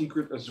rolled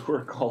Secret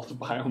Azure called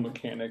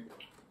Biomechanic.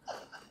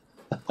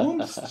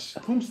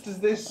 Whomst is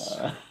this?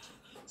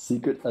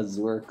 Secret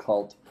Azure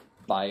Cult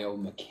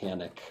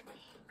Biomechanic.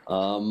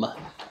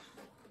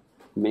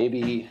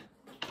 Maybe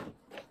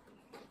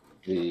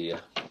the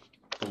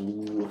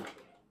blue.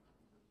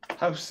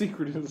 How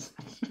secret is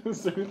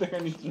there anything I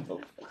need to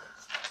know?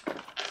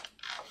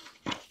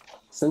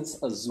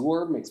 Since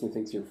Azure makes me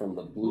think you're from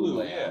the blue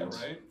land,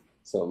 yeah, right?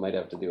 so it might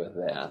have to do with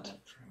that.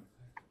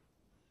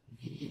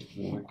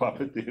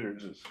 Puppet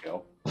theater's a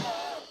skill.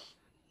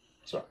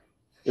 Sorry.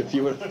 If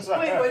you would, Wait,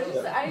 what'd you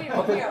say? I didn't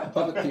even hear.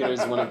 puppet theater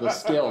is one of the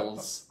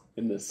skills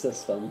in this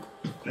system.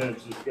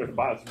 It's as good a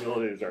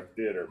possibility as our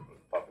theater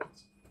with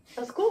puppets.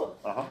 That's cool.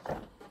 Uh-huh.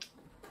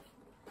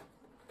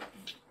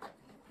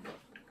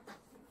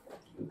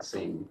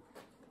 Same.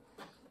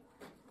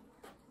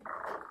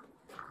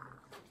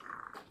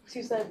 So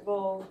you said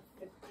roll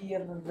 50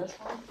 and then this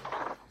one?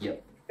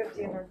 Yep.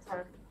 50 and then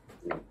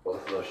 10.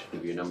 Both of those should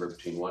give you a number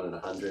between 1 and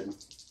 100. If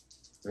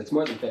it's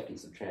more than 50,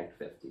 subtract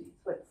 50.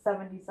 So it's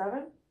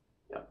 77?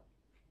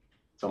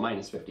 So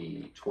minus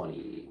 50,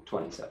 20,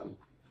 27.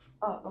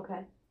 Oh,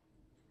 okay.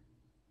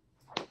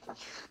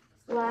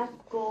 Black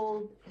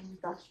gold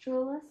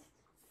industrialist.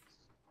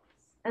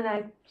 And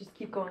I just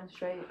keep going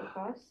straight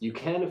across? You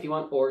can if you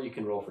want, or you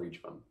can roll for each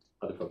of them.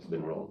 Other folks have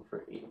been rolling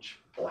for each.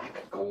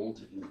 Black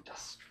gold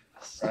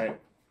industrialist. Right.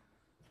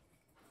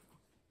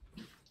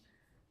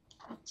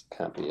 It's a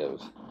copy of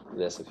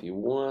this if you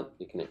want.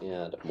 You can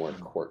add more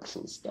quirks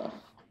and stuff.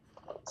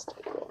 Let's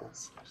take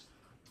those.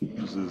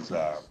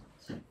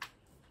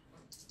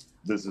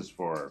 This is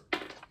for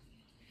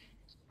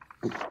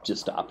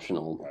Just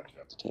optional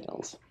gotcha.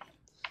 details.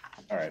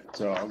 All right,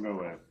 so I'll go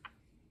with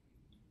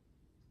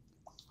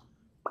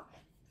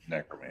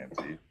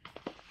necromancy.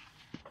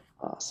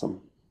 Awesome.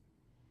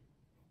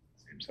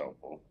 Seems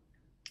helpful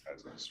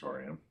as a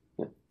historian.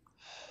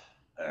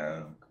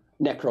 Yeah.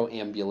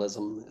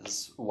 Necroambulism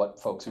is what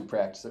folks who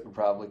practice it would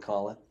probably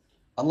call it.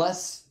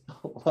 Unless,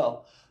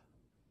 well,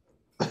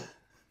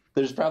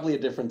 there's probably a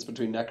difference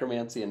between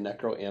necromancy and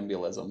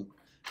necroambulism.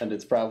 And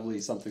it's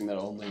probably something that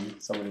only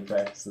someone who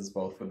practices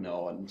both would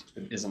know, and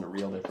it isn't a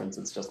real difference.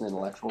 It's just an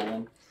intellectual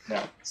one.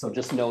 Yeah. So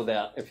just know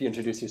that if you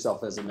introduce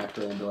yourself as a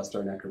necroambulist or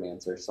a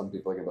necromancer, some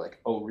people are going to be like,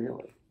 oh,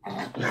 really?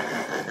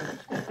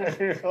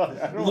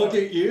 Look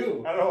at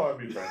you. I don't want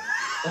to be friends.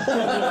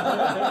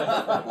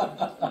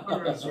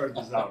 We're going to sort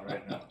this out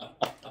right now.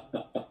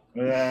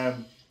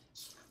 And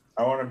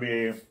I want to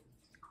be.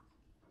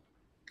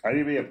 I need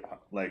to be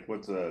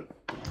what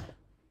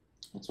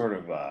sort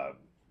of a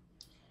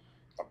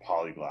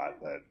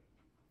polyglot that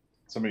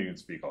somebody who can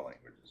speak all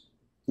languages,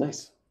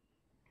 Nice.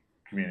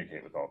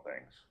 communicate with all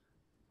things.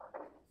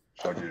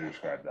 How would you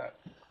describe that?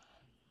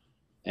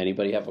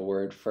 Anybody have a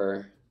word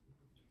for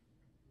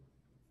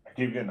I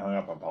keep getting hung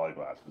up on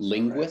polyglots.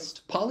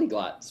 linguist?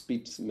 Polyglot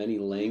speaks many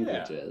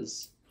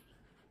languages.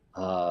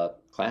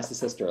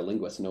 Classicist or a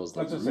linguist knows the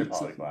Let's just say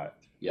roots of- polyglot.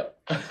 Yep.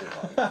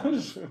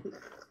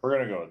 We're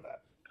gonna go with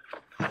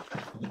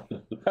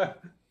that.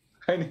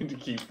 I need to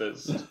keep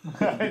this.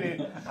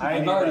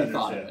 I've already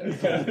thought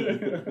of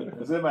it.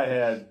 It's in my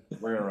head.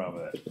 We're gonna run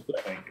with it.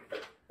 Thank you.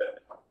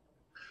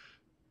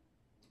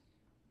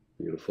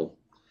 Beautiful.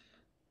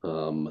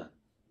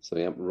 So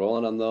yeah,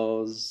 rolling on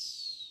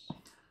those.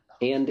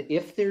 And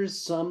if there's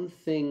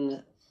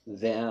something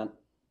that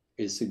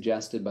is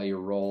suggested by your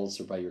rolls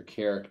or by your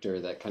character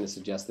that kind of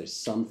suggests there's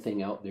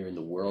something out there in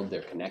the world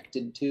they're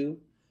connected to,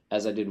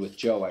 as I did with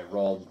Joe, I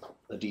rolled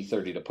a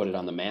d30 to put it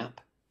on the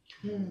map.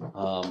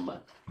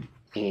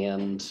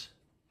 And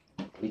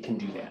we can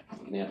do that.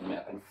 We can add the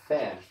map. In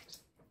fact,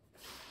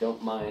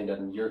 don't mind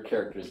on your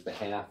character's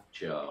behalf,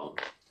 Joe,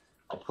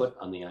 I'll put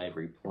on the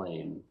ivory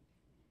plane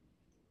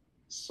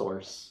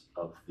source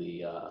of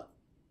the,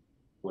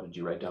 what did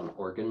you write down,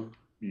 organ?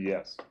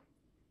 Yes.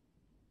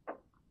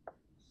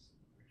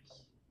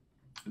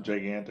 A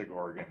gigantic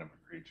organ of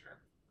a creature.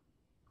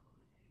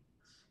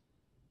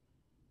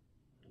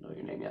 I don't know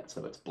your name yet,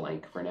 so it's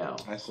blank for now.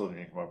 I still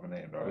need to come up with a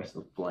name, don't I? Source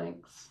of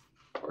blanks,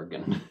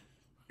 organ.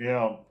 You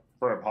know,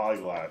 for a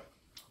polyglot,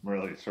 I'm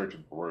really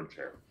searching for words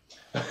here.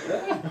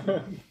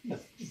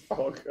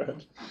 Oh,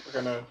 good. We're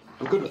gonna.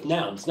 I'm good with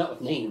nouns, not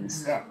with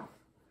names. Yeah.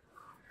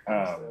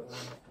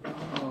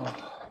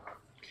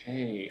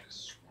 Okay,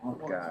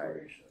 swamp guy.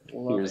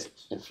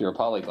 If you're a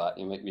polyglot,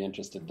 you might be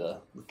interested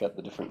to look at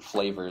the different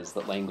flavors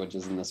that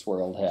languages in this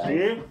world have.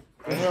 See?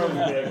 I know it's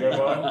gonna be a good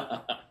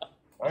one.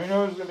 I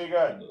know it's gonna be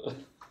good.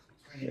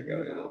 Check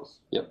out those.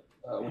 Yep.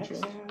 Which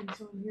one?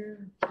 Hexads on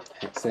here.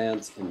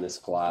 Hexads in this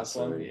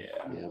glossary.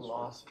 Yeah.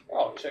 Lost.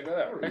 Oh, check that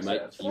out.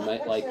 You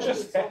might like Hexads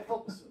this. is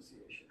self-help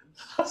association.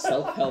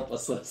 Self-help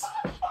association.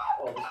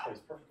 Oh,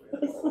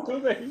 this plays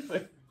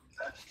perfectly.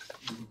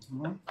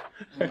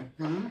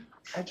 Amazing.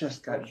 I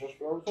just got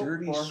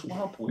dirty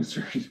swamp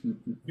wizard.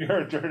 You're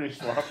a dirty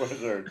swamp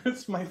wizard.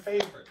 It's my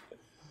favorite.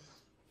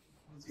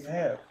 What does he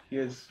have? He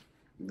has.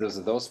 There's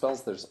those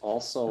spells. There's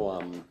also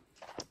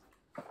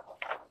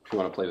if you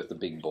want to play with the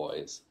big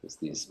boys, there's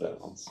these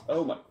spells.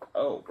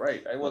 Oh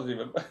right. I wasn't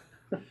even.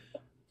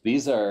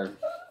 These are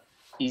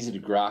easy to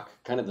grok,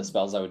 kind of the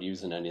spells I would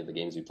use in any of the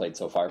games we played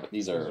so far, but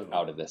these are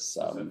out of this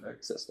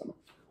system.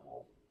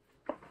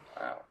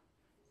 Wow.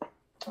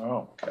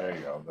 Oh, there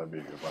you go. That'd be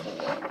a good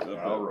one.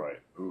 All right.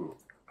 Ooh,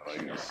 I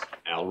like this.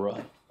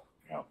 Alra.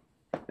 Yeah.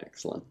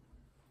 Excellent.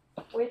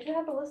 Wait, do you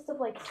have a list of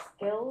like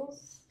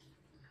skills?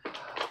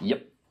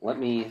 Yep.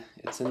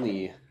 It's in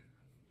the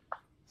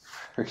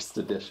first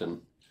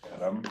edition.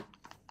 And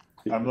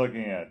I'm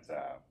looking at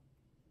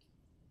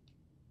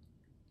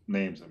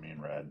names. I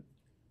mean, red.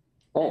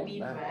 Oh,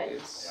 mean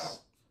red. Yeah.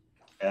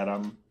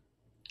 Adam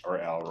or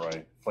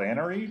Alroy.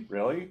 Flannery?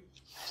 Really?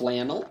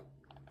 flannel.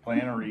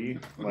 Flannery,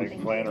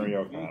 like Flannery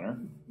O'Connor.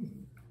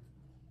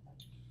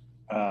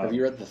 Have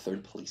you read The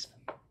Third Policeman?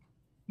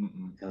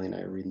 Mm-mm. Ellie and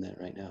I are reading that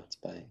right now. It's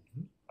by...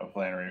 A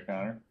Flannery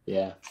O'Connor?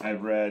 Yeah.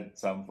 I've read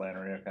some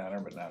Flannery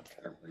O'Connor, but not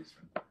Third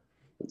Policeman.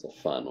 It's a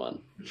fun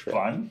one. Sure.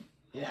 Fun?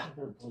 Yeah.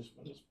 Third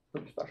policeman is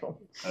pretty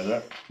special. Is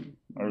it?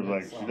 I was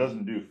like, she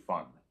doesn't do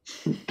fun.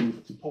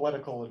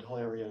 Poetical and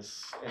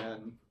hilarious,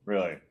 and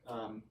Really?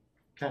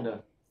 kind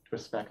of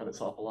twists back on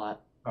itself a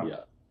lot. Huh. Yeah.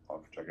 I'll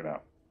have to check it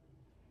out.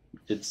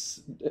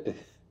 It's...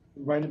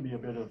 Reminded me a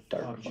bit of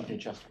Dark G.K. fun.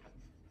 Chesterton.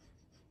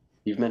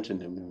 You've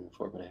mentioned him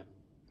before, but I haven't.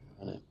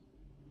 On it.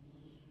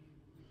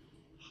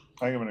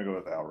 I think I'm going to go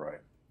with Alroy.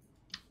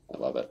 I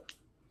love it.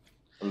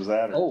 Was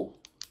that? Oh,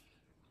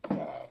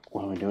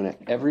 while we're doing it,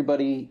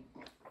 everybody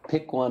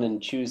pick one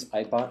and choose.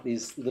 I bought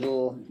these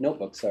little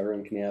notebooks so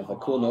everyone can have a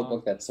cool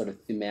notebook that sort of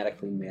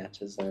thematically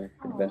matches our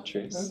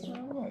adventures. That's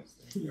really nice.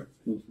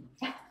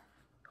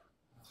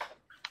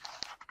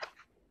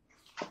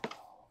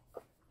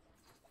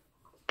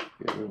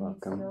 You're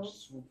welcome.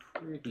 So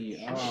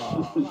pretty.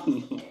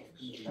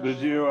 Did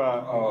you?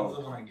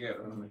 When I get,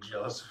 I'm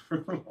jealous of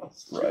everyone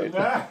else. Right.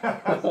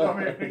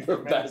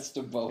 The best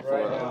of both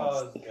Right.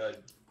 worlds. that's good.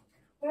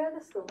 Where are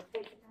the schools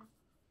taken?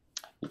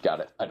 You got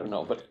it. I don't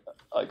know, but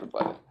I could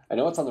find it. I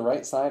know it's on the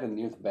right side and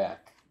near the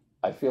back.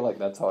 I feel like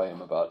that's how I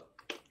am about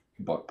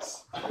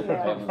books. I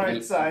Yeah. have a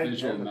Right side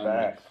visual and the memory.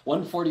 back.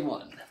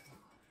 141.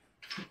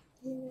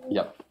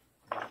 Yep.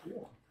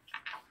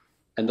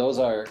 And those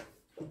are,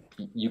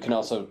 you can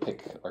also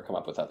pick or come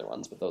up with other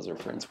ones, but those are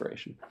for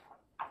inspiration.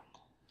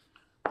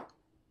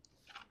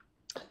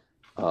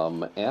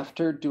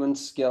 After doing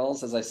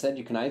skills, as I said,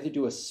 you can either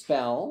do a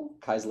spell.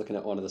 Kai's looking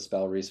at one of the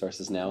spell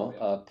resources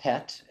now.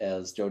 Pet,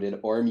 as Joe did,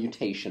 or a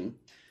mutation,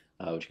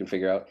 which you can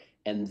figure out.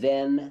 And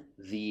then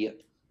the...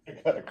 I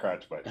got a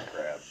crotch bite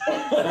crab.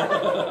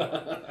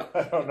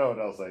 I don't know what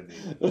else I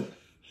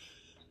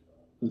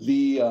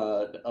need.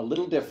 A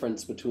little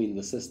difference between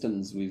the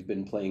systems we've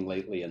been playing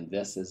lately and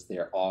this is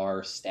there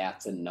are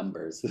stats and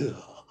numbers.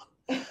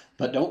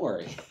 But don't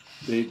worry.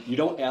 You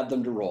don't add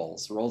them to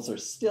rolls. Rolls are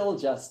still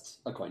just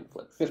a coin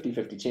flip.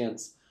 50-50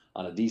 chance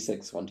on a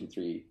d6, 1, 2,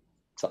 3.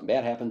 Something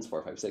bad happens,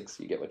 4, 5, 6,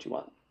 you get what you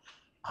want.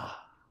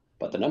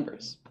 But the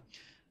numbers.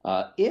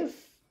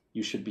 If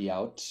you should be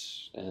out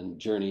and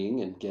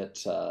journeying and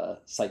get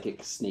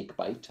psychic snake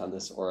bite on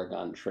this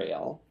Oregon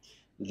trail,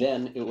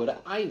 then it would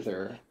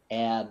either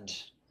add,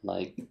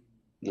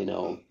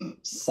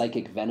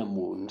 psychic venom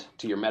wound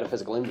to your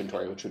metaphysical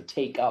inventory, which would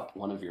take up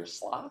one of your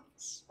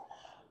slots.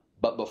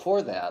 But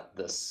before that,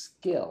 the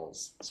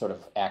skills sort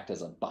of act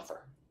as a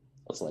buffer.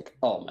 It's like,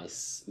 oh,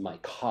 my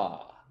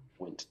Ka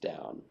went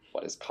down.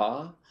 What is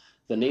Ka?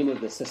 The name of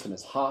the system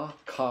is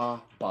Hakaba.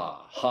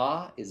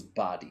 Ha is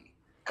body.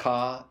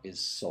 Ka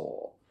is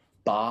soul.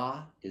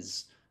 Ba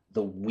is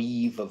the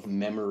weave of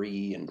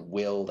memory and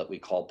will that we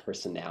call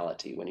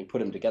personality. When you put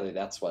them together,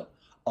 that's what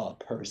a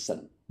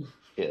person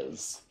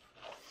is.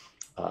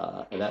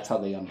 And that's how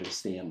they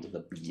understand the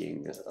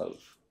being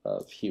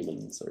of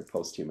humans or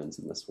post-humans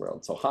in this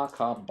world. So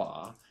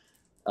Hakaba,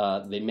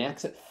 they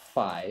max at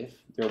 5.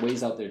 There are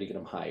ways out there to get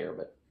them higher,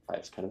 but 5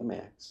 is kind of the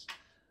max.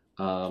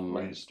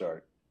 Where do you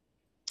start?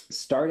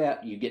 Start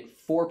at, you get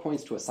 4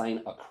 points to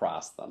assign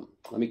across them.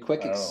 Let me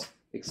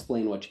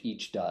explain what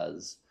each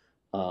does.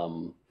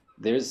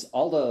 There's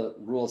all the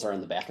rules are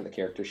in the back of the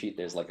character sheet.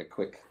 There's like a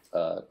quick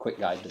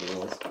guide to the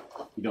rules.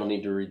 You don't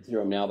need to read through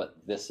them now, but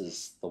this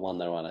is the one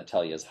that I want to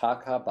tell you is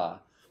Hakaba.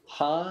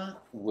 Ha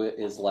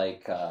is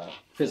like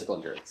physical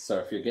endurance. So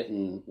if you're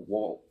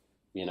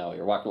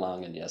you're walking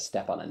along and you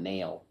step on a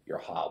nail, your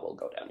ha will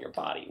go down, your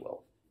body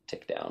will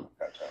tick down.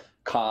 Gotcha.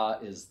 Ka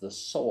is the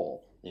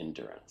soul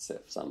endurance.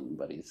 If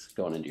somebody's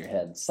going into your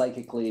head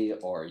psychically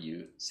or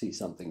you see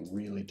something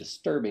really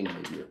disturbing,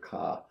 maybe your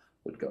Ka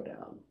would go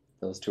down.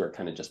 Those two are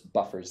kind of just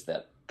buffers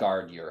that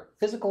guard your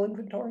physical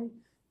inventory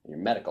and your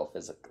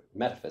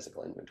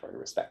metaphysical inventory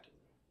respectively.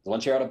 So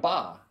once you're out of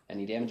Ba,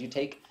 any damage you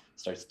take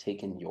starts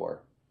taking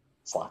your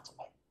slots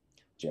away.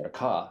 Once you're out of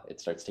Ka, it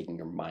starts taking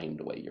your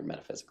mind away, your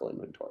metaphysical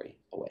inventory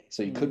away.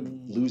 So you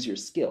could lose your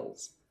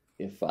skills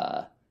if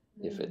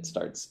if it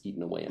starts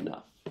eating away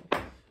enough.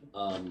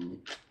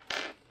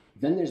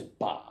 Then there's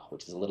Ba,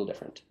 which is a little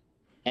different.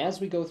 As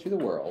we go through the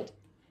world,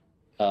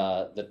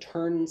 the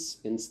turns,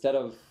 instead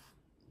of,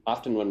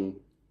 often when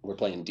we're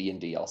playing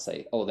D&D, I'll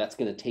say, oh, that's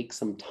going to take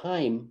some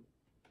time,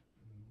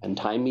 and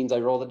time means I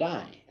roll the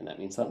die, and that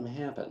means something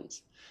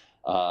happens.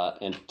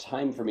 And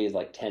time for me is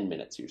like 10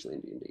 minutes usually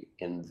in D&D.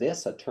 In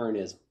this, a turn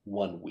is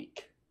 1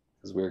 week,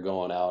 because we're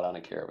going out on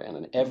a caravan,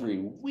 and every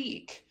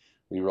week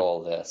we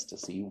roll this to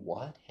see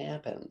what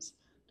happens.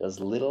 Does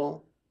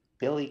little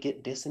Billy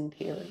get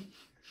dysentery?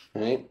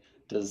 Right?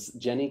 Does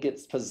Jenny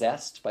get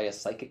possessed by a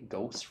psychic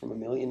ghost from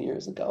 1,000,000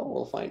 years ago?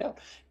 We'll find out.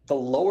 The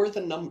lower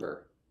the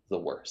number, the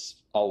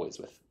worse, always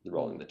with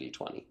rolling the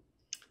d20.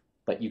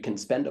 But you can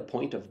spend a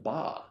point of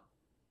Ba,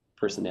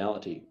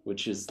 personality,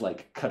 which is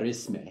like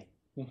charisma,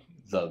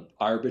 the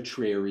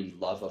arbitrary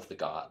love of the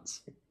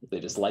gods. They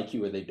just like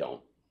you or they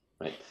don't,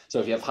 right? So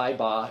if you have high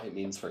Ba, it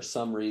means for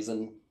some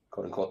reason,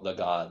 quote unquote, the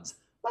gods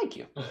like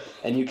you.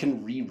 And you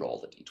can re-roll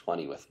the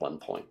d20 with 1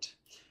 point.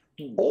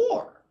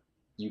 Or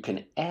you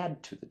can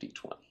add to the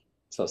d20.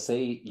 So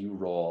say you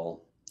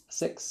roll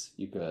 6,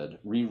 you could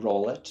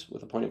re-roll it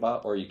with a point of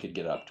Ba, or you could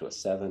get it up to a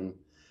 7.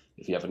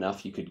 If you have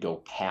enough, you could go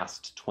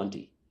past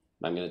 20.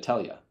 And I'm going to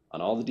tell you,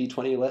 on all the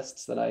d20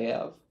 lists that I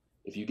have,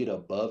 if you get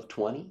above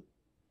 20,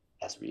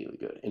 that's really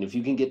good. And if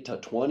you can get to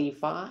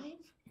 25,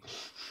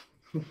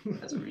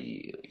 that's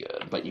really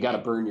good. But you got to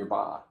burn your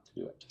Ba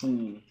to do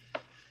it.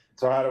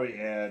 So how do we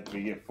add?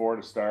 We get 4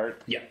 to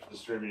start. Yeah.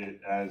 Distribute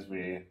it as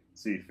we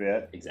see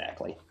fit.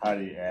 Exactly. How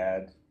do you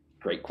add?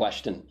 Great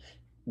question.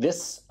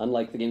 This,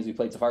 unlike the games we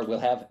played so far, will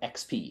have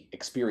XP,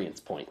 experience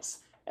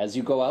points. As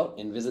you go out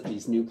and visit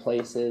these new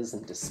places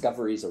and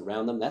discoveries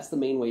around them, that's the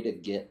main way to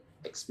get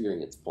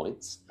experience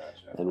points.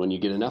 Gotcha. And when you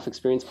get enough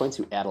experience points,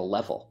 you add a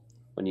level.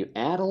 When you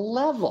add a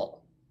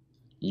level,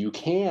 you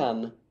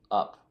can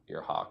up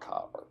your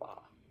Hakaba or Ba.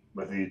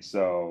 With each,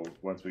 so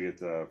once we get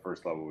to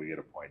first level, we get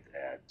a point to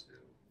add to.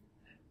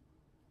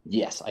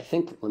 Yes, I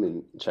think, let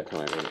me check how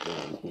I write it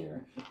down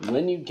here.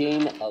 When you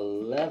gain a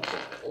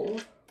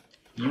level,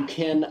 you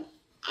can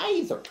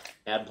either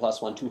add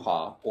 +1 to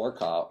Ha, or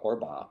Ka, or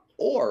Ba,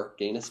 or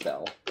gain a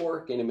spell,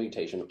 or gain a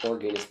mutation, or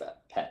gain a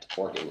pet,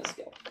 or gain a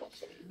skill.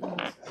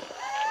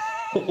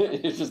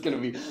 It's just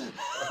going to be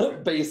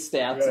base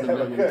stats and a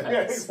million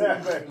pets.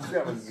 Exactly.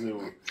 Have a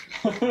zoo.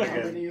 How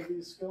many of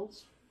these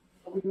skills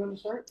are we doing to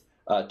start?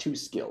 2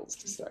 skills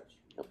to start.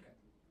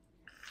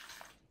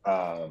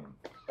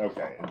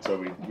 Okay, and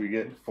so we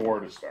get 4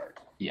 to start.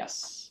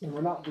 Yes. And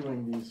we're not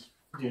doing these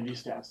D&D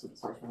stats that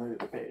starts from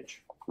the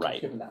page. Right.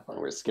 Skipping that part.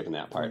 We're skipping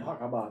that part.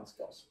 Hakaba and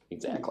skills.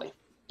 Exactly.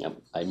 Yep.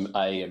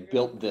 I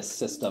built this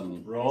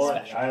system Roll it.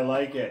 special. I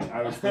like it.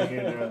 I was thinking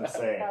of doing the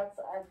same. That's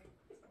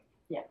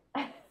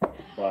yeah.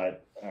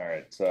 But,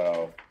 alright,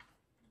 so.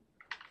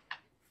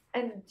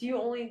 And do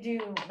you only do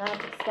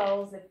magic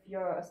spells if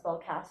you're a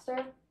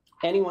spellcaster?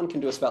 Anyone can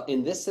do a spell.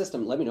 In this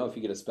system, let me know if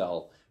you get a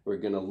spell. We're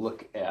going to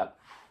look at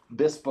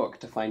this book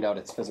to find out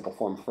its physical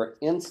form. For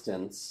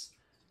instance,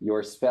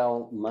 your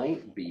spell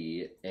might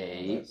be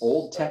a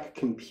old tech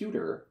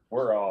computer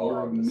We're all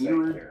or on the same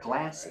mirrored character,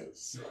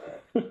 glasses.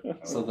 right?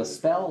 So the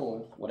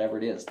spell, whatever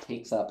it is,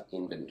 takes up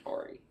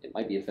inventory. It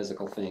might be a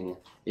physical thing.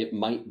 It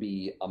might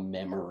be a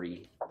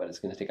memory, but it's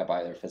going to take up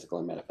either physical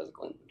and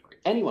metaphysical inventory.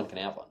 Anyone can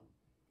have one.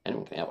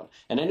 Anyone can have one.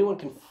 And anyone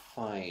can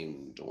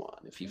find one.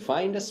 If you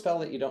find a spell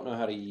that you don't know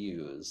how to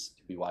use,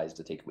 it'd be wise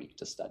to take a week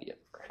to study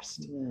it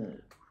first.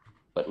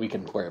 But we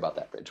can worry about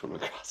that bridge when we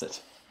cross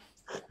it.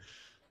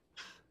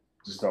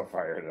 Just don't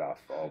fire it off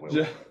all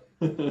will.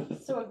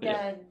 So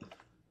again,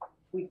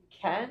 we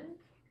can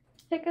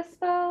pick a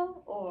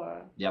spell,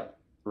 or Yep.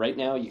 Right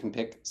now, you can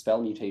pick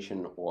spell,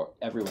 mutation, or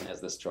everyone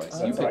has this choice.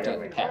 Oh, You that's picked like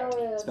a a pet.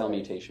 Oh, yeah, Spell, right.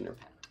 mutation, or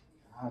pet.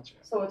 Gotcha.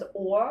 so it's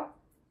or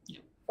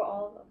Yeah. for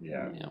all of them.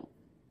 Yeah.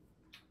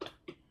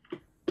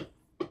 Yeah.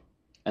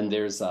 And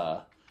there's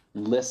a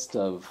list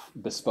of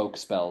bespoke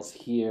spells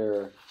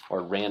here,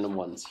 or random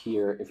ones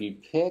here. If you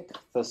pick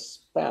the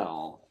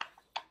spell,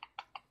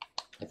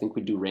 I think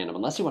we do random,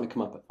 unless you want to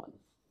come up with one.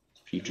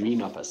 If you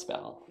dream up a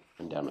spell,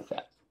 I'm down with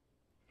that.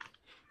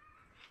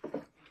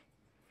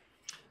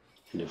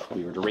 And if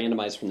we were to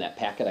randomize from that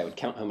packet, I would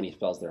count how many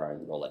spells there are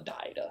and roll a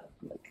die to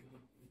like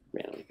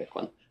randomly pick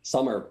one.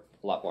 Some are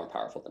a lot more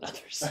powerful than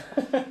others.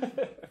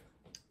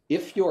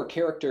 If your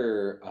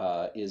character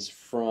is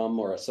from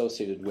or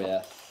associated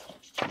with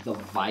the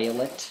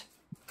Violet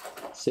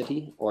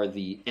City or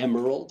the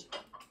Emerald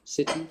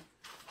City,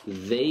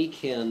 they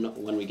can,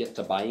 when we get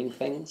to buying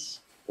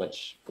things,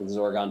 which is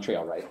Oregon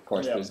Trail, right? Of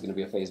course, Yeah. there's going to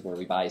be a phase where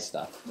we buy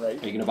stuff.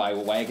 Right. Are you going to buy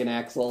wagon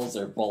axles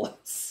or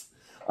bullets?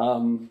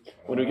 When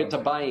we get to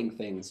buying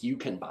things, you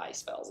can buy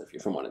spells if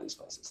you're from one of these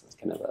places. That's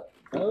kind of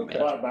a Okay.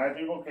 But bad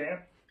people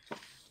can't?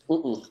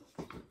 Mm-mm.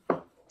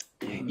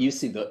 You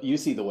see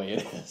the way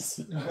it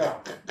is. Yeah.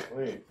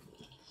 Wait.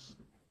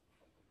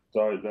 It's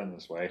always been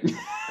this way.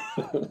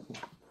 All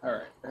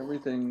right.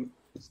 Everything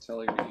is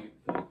telling me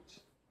that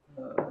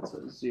it's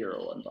a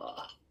 0 on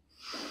Ba.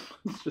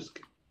 It's just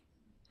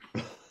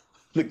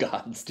The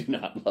gods do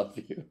not love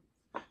you.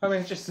 I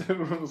mean, just it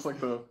was like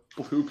the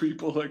blue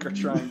people like are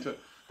trying to.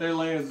 Their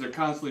lands are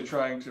constantly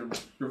trying to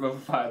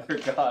revivify their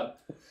god.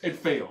 It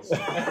fails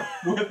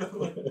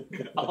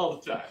all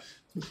the time.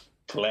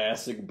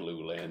 Classic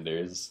Blue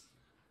Landers.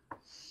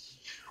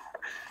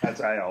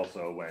 That's I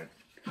also went.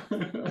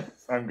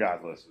 I'm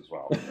godless as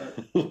well.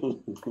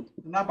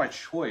 Not by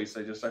choice.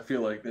 I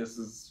feel like this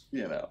is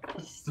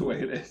this is the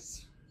way it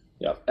is.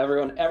 Yep.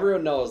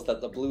 Everyone knows that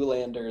the Blue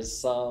Landers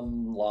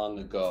some long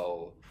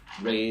ago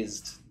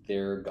raised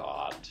their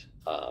god,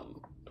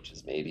 which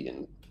is maybe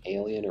an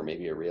alien or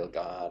maybe a real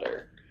god,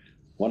 or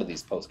one of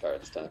these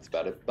postcards talks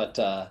about it. But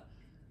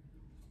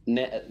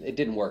it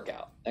didn't work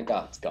out. That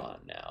god's gone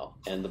now,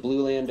 and the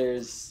Blue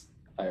Landers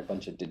are a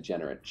bunch of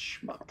degenerate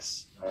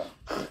schmucks.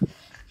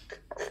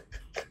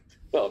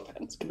 No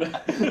offense.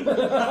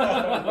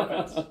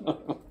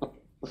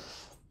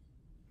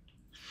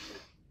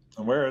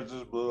 And where is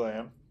this blue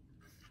land?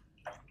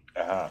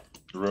 The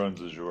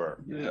ruins Azure.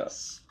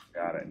 Yes.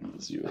 Got it.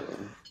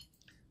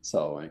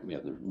 So we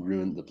have the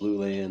blue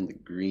land, the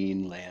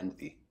green land,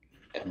 the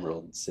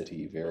emerald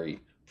city,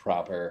 very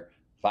proper.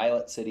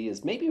 Violet city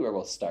is maybe where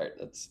we'll start.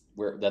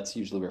 That's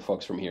usually where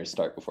folks from here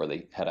start before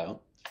they head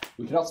out.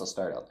 We could also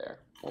start out there.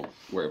 We'll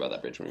worry about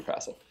that bridge when we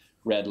cross it.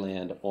 Red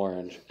land,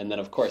 orange, and then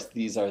of course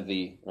these are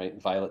the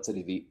Violet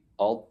city, the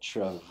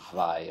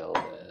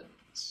ultraviolet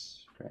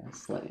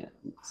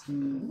grasslands.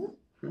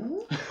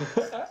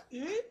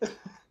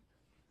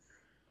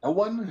 A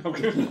one?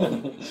 Okay.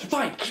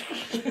 Fine.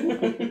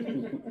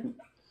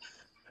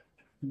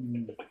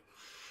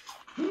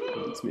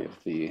 Reminds me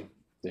of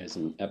there's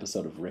an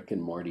episode of Rick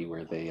and Morty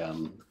where they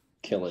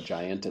kill a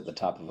giant at the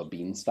top of a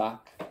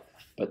beanstalk,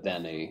 but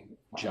then a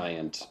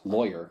giant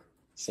lawyer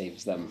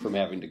saves them from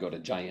having to go to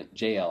giant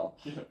jail.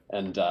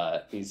 And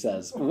he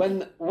says,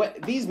 when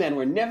these men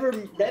were never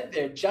read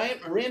their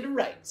giant Miranda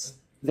rights,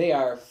 they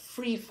are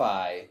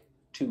free-fi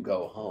to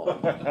go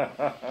home.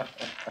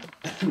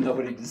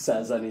 Nobody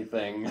says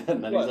anything,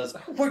 and then he says,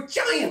 "We're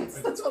giants.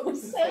 That's what we're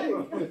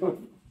saying."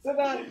 So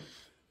that,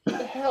 what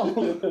the hell?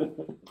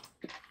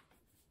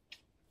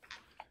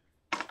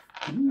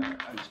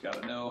 I just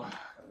gotta know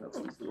about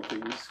these little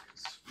things.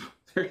 'Cause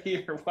they're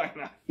here. Why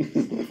not?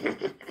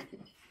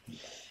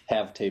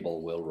 Have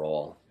table will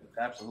roll.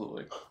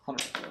 Absolutely,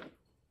 100%.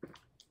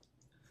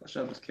 Flesh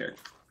out this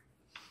character.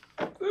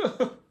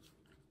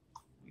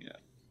 Yeah.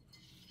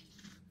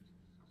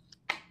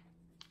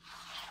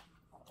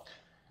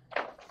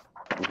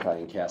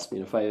 Okay, and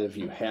Caspian, if any of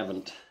you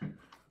haven't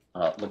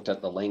looked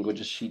at the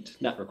languages sheet,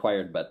 not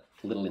required, but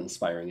a little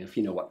inspiring. If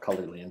you know what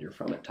color land you're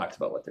from, it talks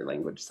about what their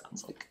language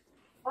sounds like.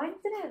 Mine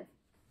didn't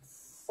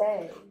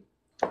say.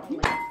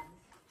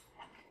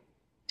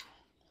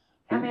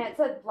 I mean, it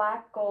said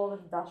black gold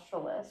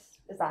industrialist.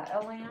 Is that a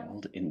land?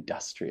 Gold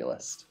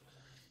industrialist.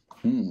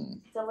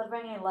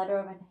 Delivering a letter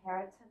of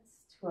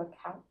inheritance to a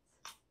count.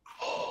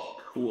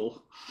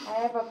 Cool. I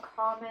have a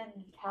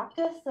common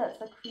cactus that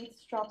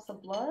secretes drops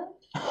of blood.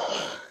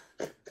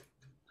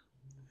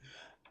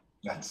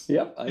 That's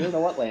Yep, I don't know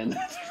what land.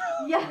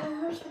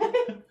 Yeah.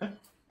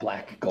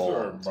 Black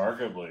gold.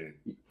 remarkably.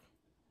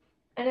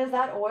 And is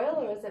that oil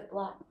or is it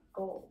black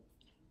gold?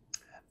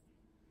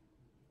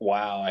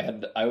 Wow,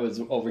 I was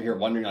over here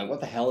wondering like, what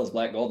the hell is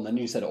black gold? And then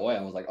you said oil.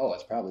 I was like, oh,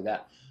 it's probably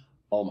that.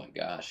 Oh my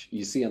gosh!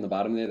 You see on the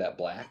bottom there that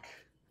black?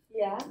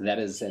 Yeah. That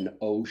is an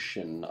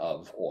ocean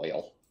of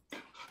oil.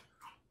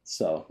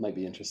 So might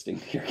be interesting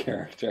to your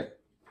character.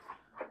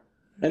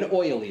 An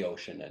oily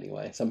ocean,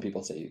 anyway. Some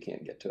people say you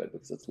can't get to it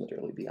because it's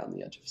literally beyond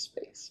the edge of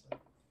space.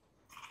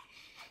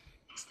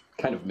 It's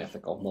kind of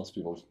mythical. Most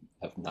people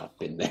have not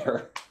been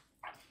there.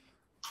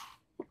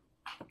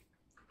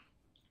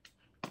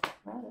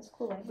 Wow, that's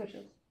cool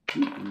languages.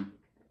 Mm-hmm.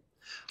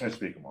 I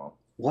speak them all.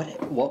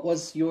 What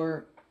was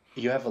your?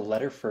 You have a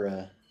letter for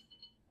a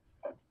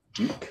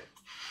duke?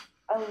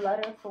 A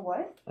letter for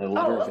what? A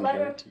letter of a letter-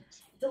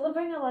 inheritance.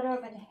 Delivering a letter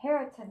of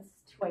inheritance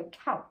to a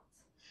count.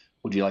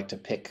 Would you like to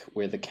pick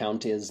where the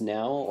count is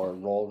now or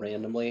roll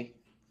randomly?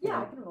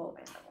 Yeah, I can roll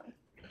randomly.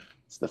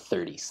 It's the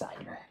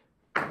 30-sider.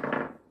 Is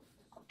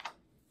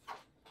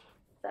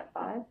that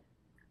 5?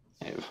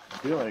 I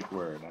feel like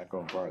we're not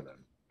going far then.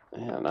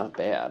 Yeah, not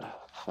bad.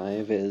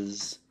 5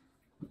 is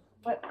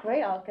What?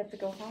 Great, I'll get to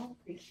go home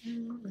pretty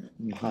soon.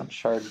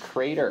 Potshard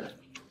Crater.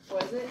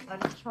 What is it?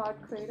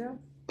 Untrod crater?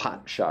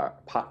 Potshard.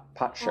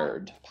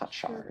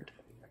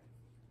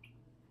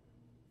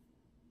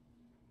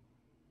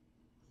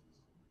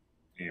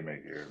 You can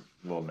make your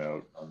little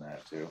note on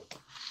that too.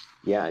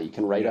 Yeah, you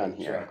can write Yeah, on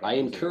here. check I on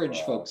encourage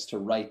to, folks to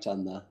write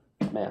on the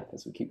map.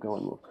 As we keep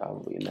going, we'll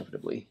probably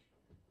inevitably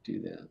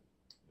do that.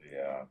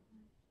 Yeah,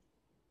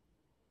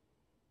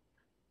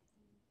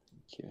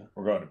 Thank you.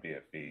 we're going to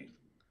BFB.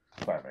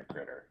 Climate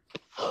critter.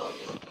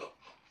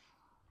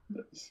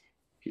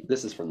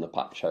 This is from the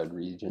Potshard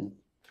region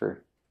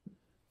for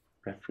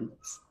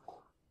reference.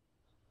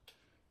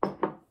 I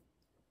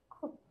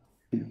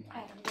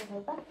don't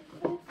know that.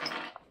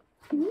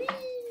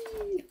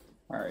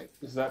 Alright,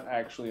 is that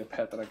actually a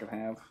pet that I could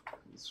have?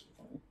 It's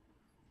funny.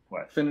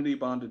 What? Affinity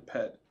bonded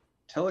pet.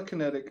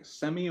 telekinetic,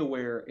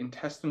 semi-aware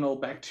intestinal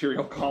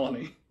bacterial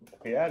colony.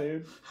 Yeah,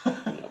 dude.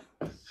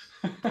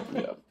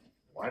 Yeah.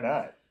 Why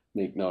not?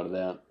 Make note of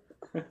that.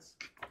 I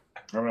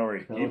don't know where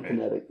you keep it.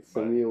 Telekinetic, but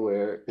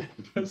semi-aware,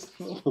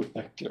 Intestinal.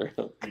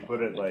 bacterial. You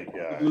put it like,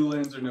 Blue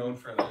Lands are known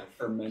for their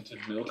fermented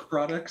milk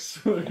products,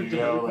 you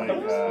go like,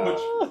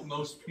 which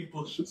most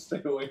people should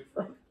stay away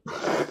from.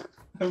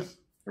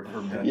 for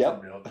fermented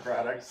Yep. milk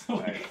products.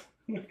 Nice.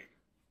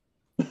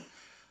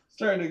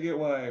 Starting to get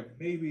why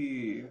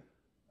maybe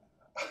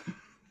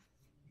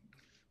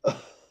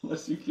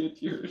unless you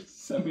get your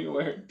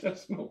semi-aware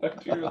intestinal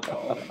bacterial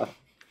colony.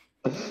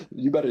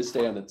 You better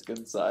stay on its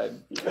good side.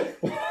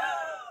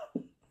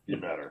 You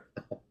better.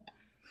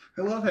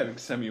 I love having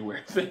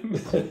semi-aware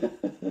things.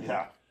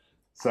 Yeah.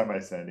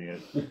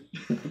 Semi-sentient. Okay,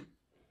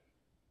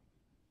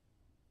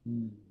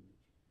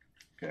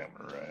 I'm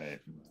right.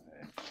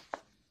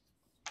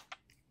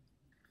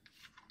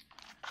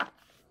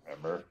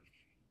 Remember?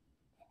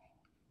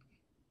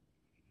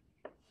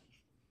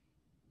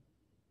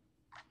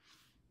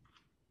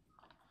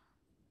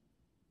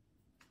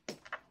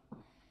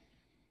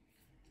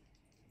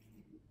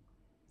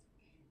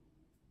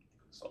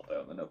 Salt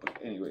out in the notebook.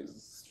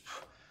 Anyways,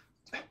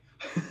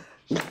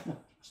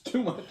 it's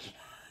too much.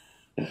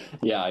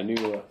 Yeah, I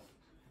knew.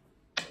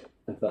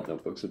 I thought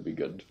notebooks would be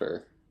good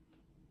for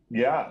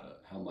Yeah.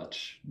 how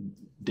much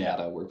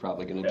data we're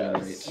probably going to Yeah,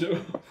 generate.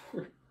 So,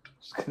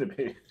 It's going to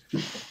be.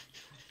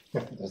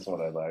 That's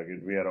what I like.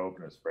 We had to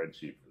open a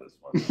spreadsheet for this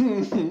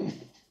one.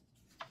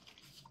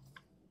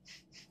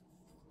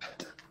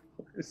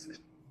 Where is it?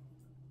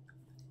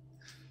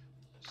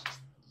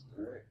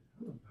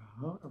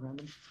 A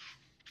random.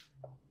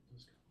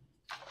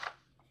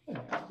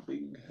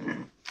 big.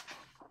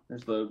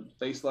 There's the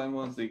baseline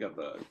ones. They got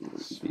the.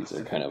 These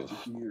are kind of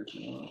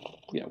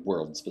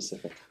world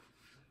specific.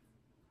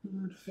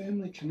 Good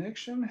family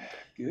connection.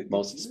 Good.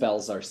 Most good.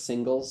 spells are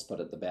singles, but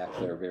at the back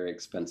there are very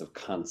expensive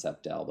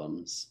concept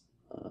albums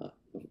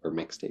or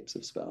mixtapes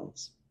of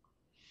spells.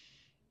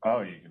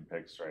 Oh, you can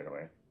pick straight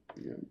away.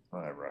 Yeah.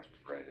 Well, I rushed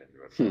right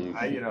into it.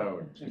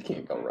 You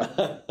can't go wrong.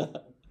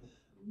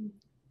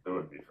 That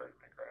would be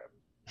freaking crap.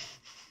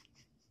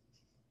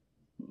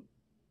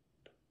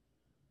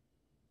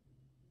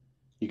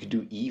 You could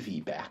do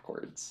Eevee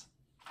backwards.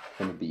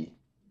 And it'd be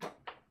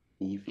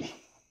Eevee.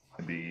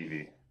 It'd be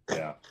Eevee.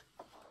 Yeah.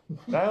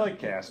 I like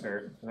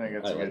Caster. I think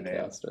it's a good name.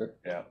 Caster.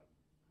 Yeah.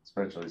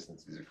 Especially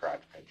since he's a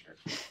crotch pincher.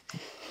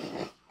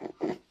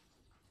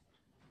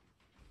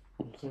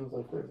 It seems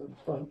like there's a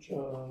bunch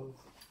of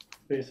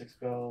basic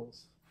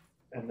spells,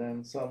 and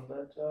then some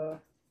that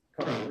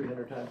cost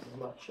 300 times as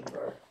much and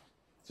are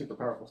super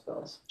powerful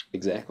spells.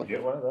 Exactly.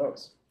 Get one of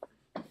those.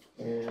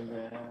 And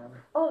then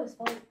Oh,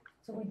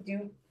 so we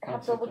do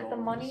have to look at the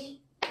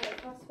money for the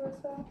cost for a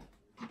spell?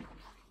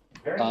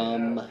 Apparently not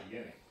at the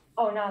beginning.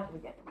 Oh, not at the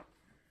beginning.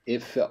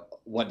 If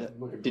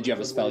did you have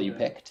a spell you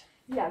picked?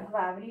 Yeah,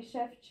 gravity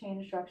shift,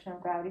 change direction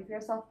of gravity for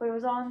yourself, but it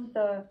was on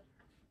the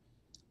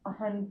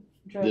 100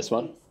 This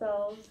one?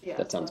 spells. Yeah.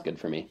 That sounds good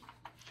for me.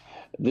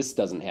 This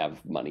doesn't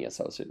have money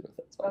associated with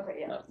it, so Okay,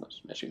 yeah. not much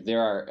of an issue.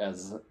 There are,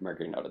 as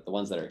Mercury noted, the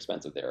ones that are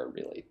expensive there are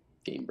really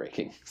game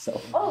breaking. So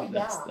Oh,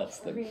 that's, yeah. that's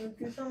the Reading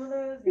through some of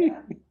those,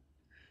 yeah.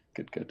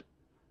 good.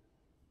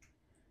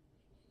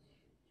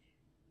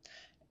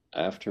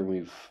 After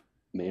we've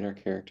made our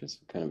characters,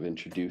 kind of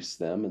introduce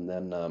them, and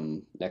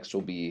then next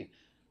we'll be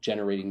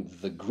generating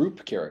the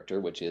group character,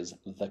 which is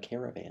the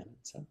Caravan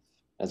itself,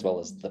 as well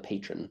as the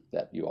patron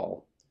that you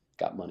all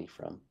got money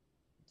from.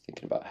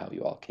 Thinking about how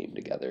you all came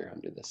together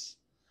under this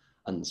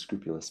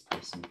unscrupulous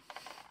person.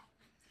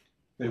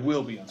 They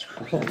will be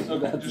unscrupulous.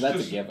 Okay,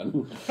 That's a given.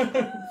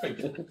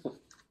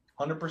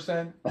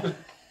 100%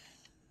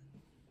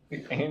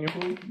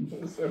 annually.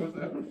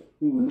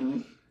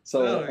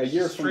 So No, a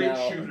year from straight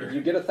now, shooter.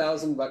 you get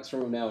 $1,000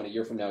 from him now, and a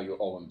year from now you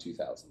owe him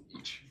 2,000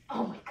 each.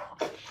 Oh my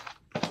god.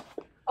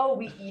 Oh,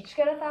 we each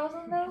get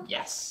 1,000 though?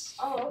 Yes.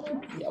 Oh, okay.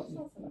 Yep. That's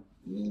enough.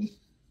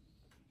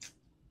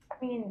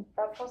 I mean,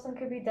 that person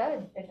could be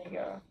dead in a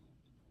year.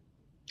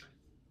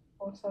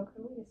 Or so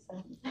could we,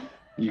 so.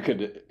 You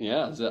could,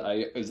 yeah.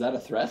 Is that a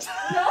threat?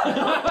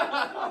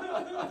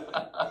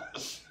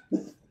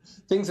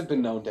 Things have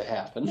been known to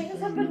happen. Things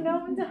have been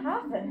known to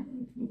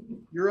happen.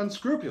 You're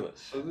unscrupulous.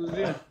 So,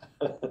 yeah.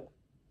 You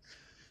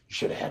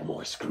should have had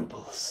more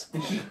scruples.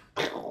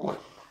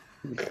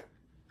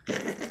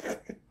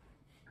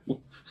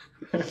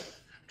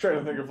 Trying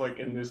to think of, like,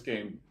 in this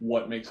game,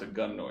 what makes a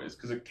gun noise,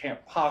 because it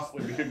can't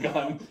possibly be a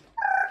gun.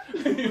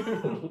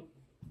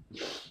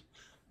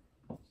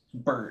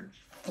 Bird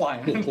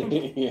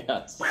flying.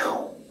 Yes.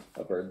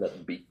 A bird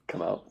that beak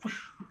come out.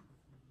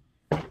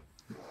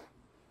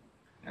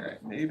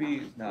 Alright,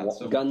 maybe not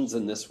so Guns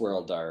in this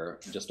world are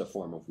just a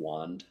form of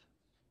wand.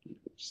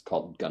 It's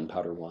called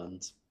gunpowder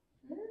wands.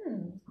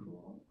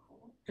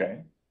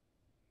 Okay.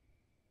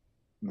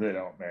 They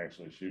don't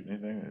actually shoot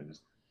anything. They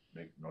just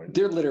make noises.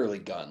 They're literally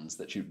guns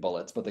that shoot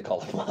bullets, but they call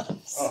them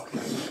wands. Oh.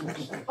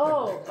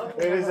 Oh,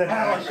 okay. It is an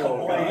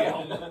actual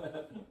Wow. gun.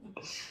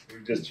 We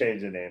We just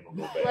changed the name a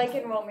little bit. Like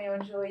in Romeo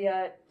and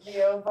Juliet,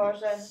 Leo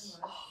version.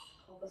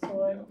 Hold the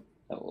sword.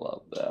 I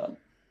love that.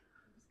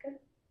 It's good.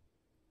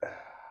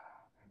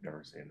 I've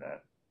never seen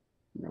that.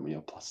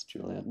 Romeo plus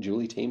Juliet.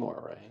 Julie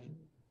Taymor, right?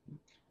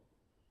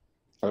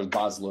 Or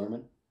Baz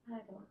Luhrmann? I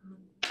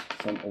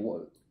don't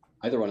know.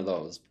 Either one of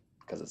those,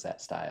 because it's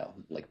that style,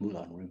 like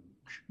Moulin Rouge.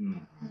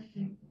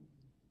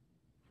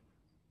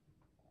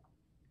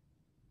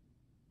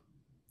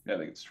 Yeah, I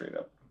think it's straight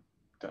up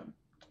done.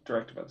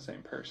 Directed by the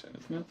same person,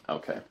 isn't it?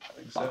 Okay. I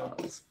think so.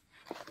 Baz.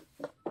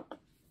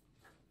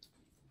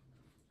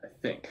 I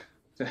think.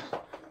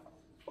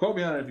 Quote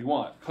me on it if you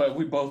want, but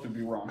we both would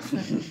be wrong.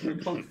 We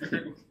both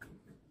agree.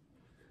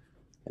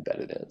 I bet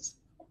it is.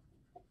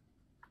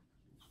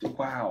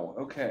 Wow,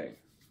 okay.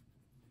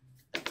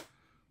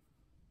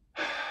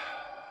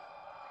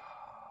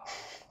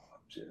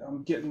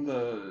 I'm getting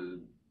the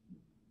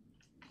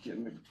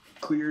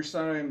clear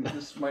sign that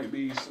this might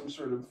be some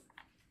sort of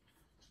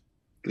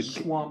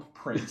swamp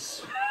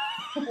prince.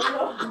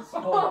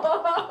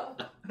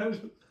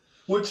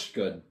 Which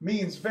Good.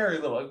 means very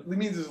little. It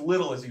means as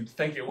little as you'd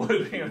think it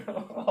would, you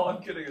know. All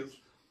I'm kidding is,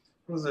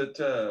 was it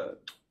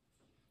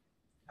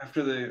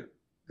after the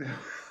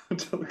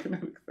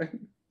telekinetic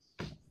thing?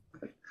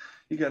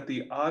 You got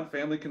the odd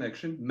family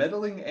connection,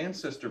 meddling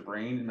ancestor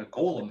brain in a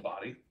golem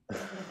body,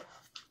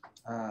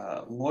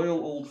 loyal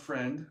old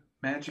friend,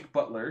 magic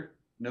butler,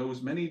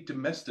 knows many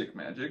domestic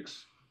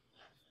magics,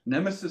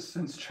 nemesis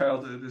since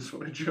childhood is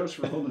what I just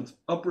rolled. It's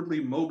upwardly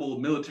mobile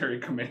military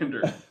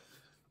commander.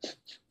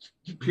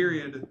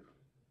 Period.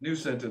 New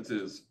sentence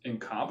is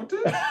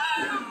incompetent?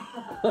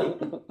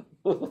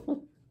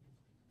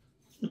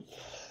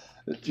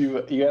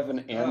 You have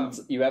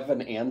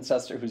an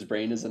ancestor whose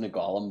brain is in a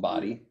golem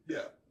body?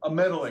 Yeah. A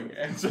meddling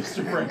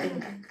ancestor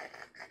brain.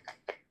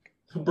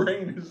 The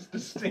brain is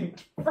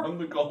distinct from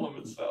the golem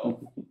itself.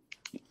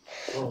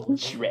 Oh,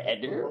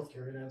 Shredder. Both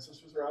carried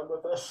ancestors around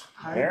with us.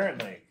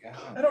 Apparently.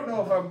 I don't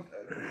know if I'm...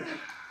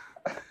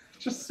 It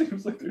just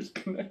seems like there's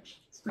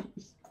connections.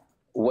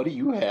 What do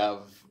you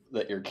have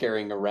that you're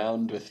carrying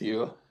around with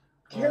you?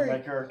 My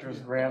character's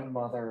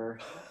grandmother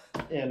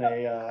in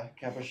a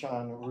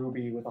capuchon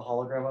ruby with a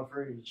hologram of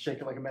her. He's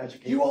shaking like a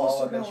magic eight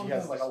ball, and then she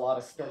has like a lot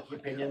of snarky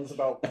opinions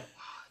about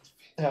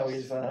how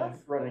he's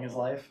running his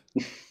life.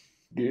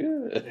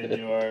 Good.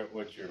 And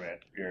what's your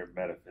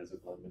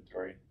metaphysical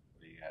inventory?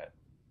 What do you got?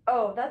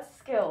 Oh, that's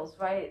skills,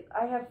 right?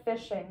 I have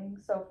fishing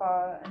so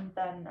far, and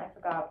then I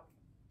forgot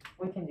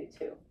we can do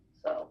 2.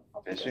 So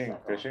I'll figure Fishing. that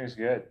out. Fishing's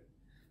good.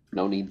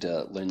 No need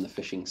to learn the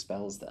fishing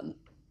spells then.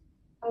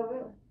 Oh,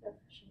 really? The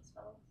fishing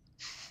spells.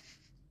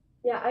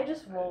 Yeah, I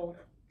just rolled.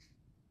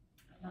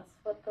 And that's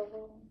what the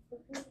roll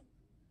is.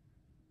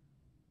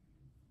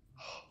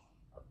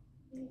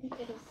 Maybe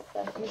get a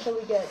sec.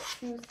 Usually get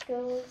 2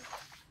 skills.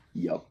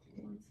 Yep.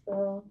 1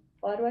 skill.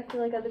 Why do I feel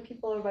like other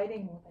people are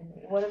writing more than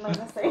me? What am I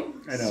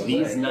missing? I know.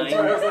 These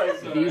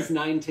right? these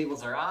 9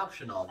 tables are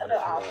optional. But They're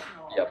if you-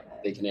 optional. Yep, Okay.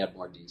 they can add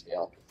more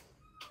detail.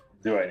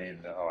 Do I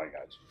need to? Oh, I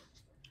got you.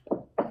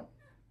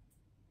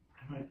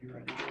 I might be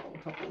ready to roll a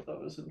couple of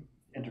those and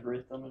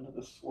integrate them into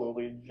this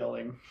slowly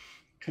gelling,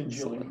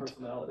 congealing Excellent.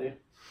 personality.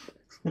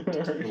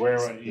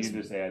 Where you can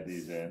just add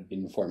these in.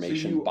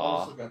 Information so you bar.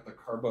 also got the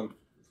carbon...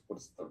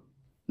 What's the...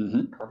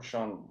 Mm-hmm.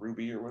 Cabochon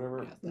ruby or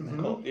whatever?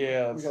 Mhm.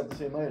 Yeah. We got the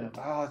same item.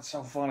 Oh, it's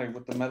so funny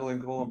with the meddling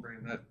golem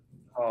brain.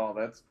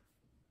 That's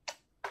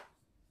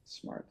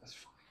smart. That's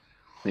funny.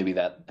 Maybe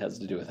that has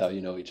to do with how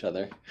you know each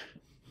other.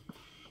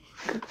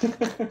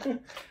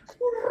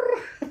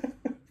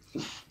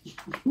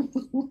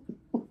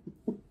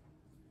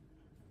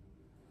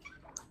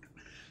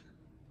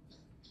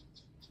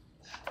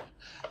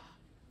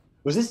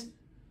 Was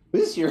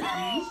this your? Here,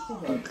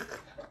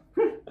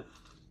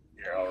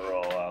 I'll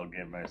roll. I'll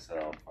give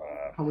myself.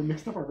 How we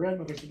mixed up our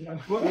grandmothers again.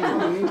 I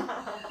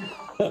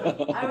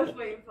was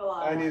waiting for a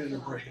lot. I needed a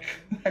break.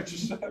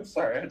 I'm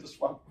sorry. I just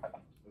swapped. I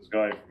was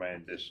going for my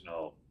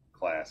additional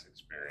class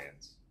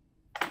experience.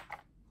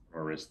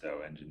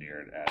 Aristo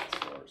engineered at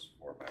source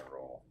for my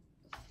role.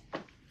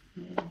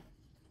 Can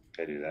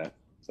I do that?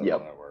 Is that how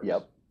that works?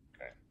 Yep.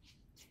 Okay.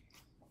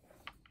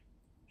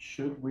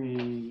 Should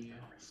we?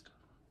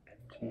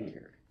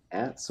 Engineer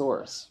at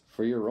source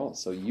for your role.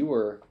 So you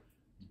were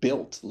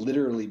built,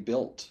 literally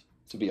built,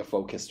 to be a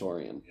folk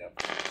historian.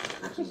 Yep.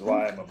 Which is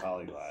why I'm a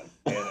polyglot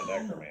and a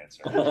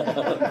necromancer.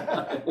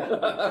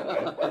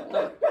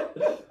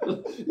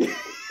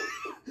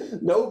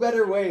 No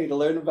better way to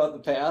learn about the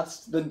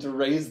past than to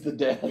raise the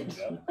dead.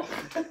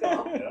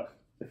 Yep.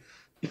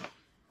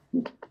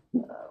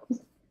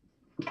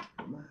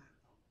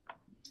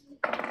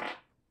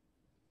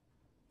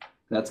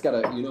 That's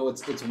gotta,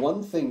 it's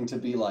one thing to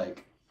be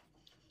like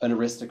an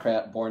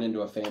aristocrat born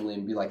into a family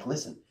and be like,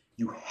 listen,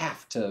 you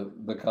have to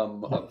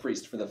become a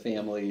priest for the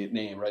family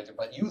name, right?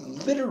 But you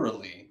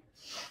literally,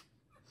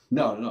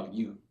 no,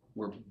 you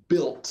were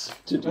built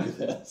to do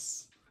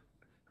this.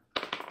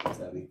 What's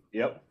that mean?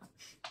 Yep.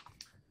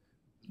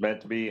 It's meant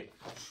to be.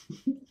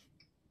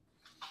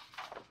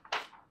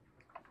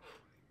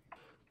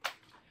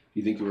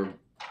 You think you were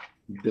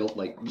built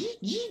like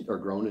or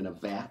grown in a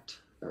vat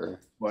or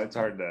Well, it's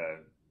hard to,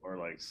 or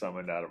like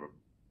summoned out of a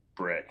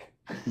brick.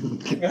 What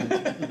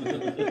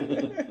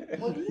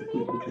do you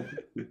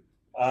mean?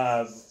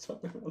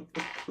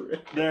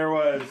 There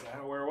was,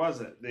 where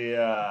was it?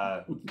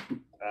 The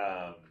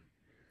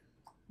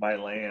my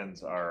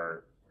lands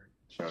are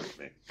shows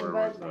me. Where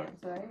was it?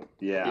 Redlands, right?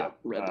 Yeah, Yeah,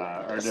 red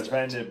are district.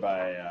 defended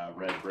by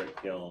red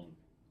brick kiln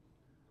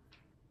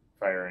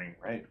firing.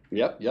 Right,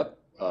 Yep.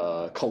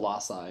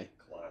 Colossi.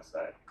 Colossi.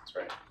 That's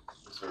right.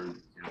 Sort of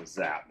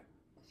zap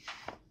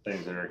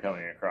things that are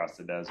coming across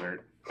the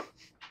desert.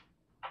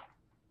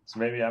 So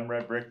maybe I'm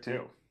red brick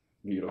too.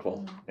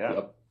 Beautiful. Yeah.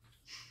 Yep.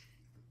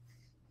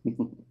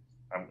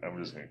 I'm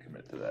just gonna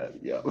commit to that.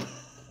 Yep.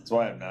 That's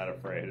why I'm not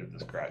afraid of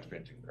this crotch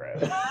pinching crab.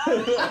 Go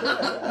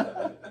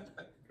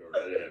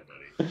right ahead,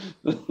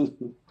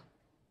 buddy.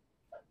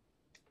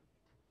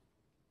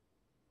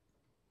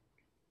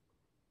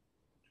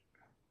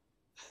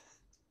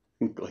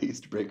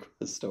 Glazed brick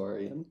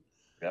historian.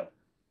 Yep.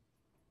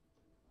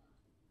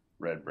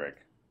 Red brick.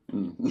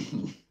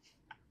 None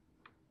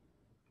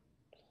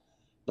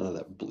of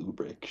that blue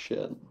brick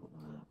shit.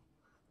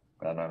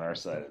 Not on our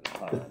side of the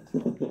pond.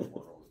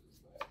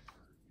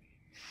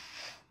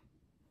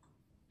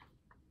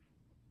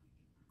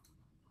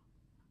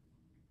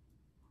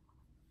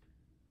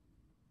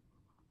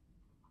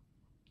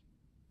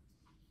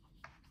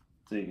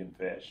 So you can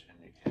fish and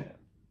you can.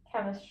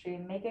 Chemistry,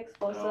 make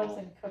explosives No.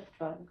 and cook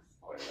drugs.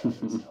 Boy,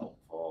 that is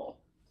helpful.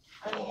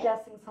 I'm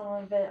guessing some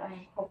of it I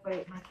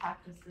incorporate my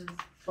cactus's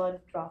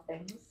blood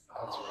droppings.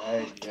 That's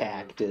right.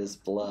 Cactus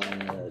blood.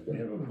 We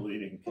have a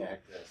bleeding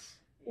cactus.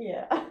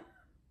 Yeah.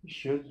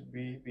 Should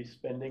we be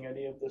spending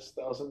any of this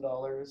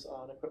 $1,000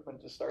 on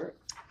equipment to start?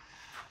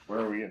 Where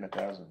are we getting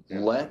 1,000?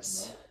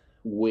 Let's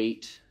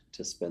wait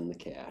to spend the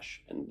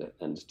cash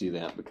and do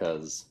that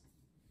because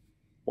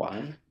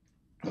why?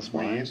 Because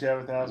we each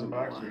have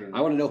 $1,000.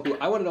 I want to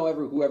know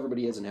who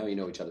everybody is and how you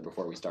know each other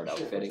before we start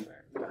outfitting.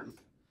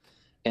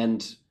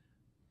 And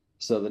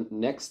so the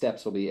next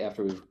steps will be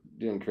after we've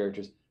done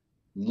characters,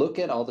 look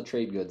at all the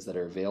trade goods that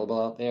are available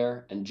out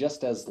there, and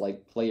just as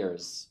like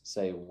players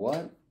say,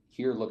 what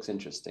here looks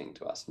interesting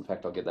to us. In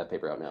fact, I'll get that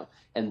paper out now.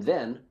 And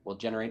then we'll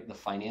generate the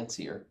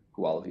financier,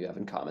 who all of you have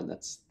in common.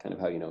 That's kind of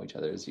how you know each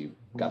other, is you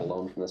got a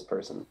loan from this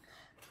person.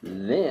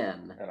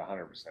 Then At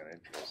 100%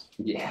 interest.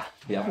 yeah.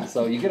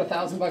 So you get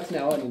 $1,000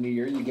 now, and in a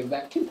year you give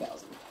back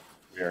 2,000.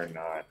 We are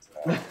not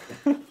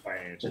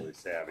financially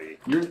savvy.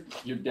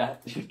 You're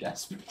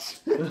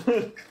desperate.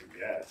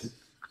 Yes.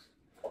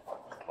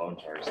 Loan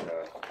shark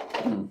stuff.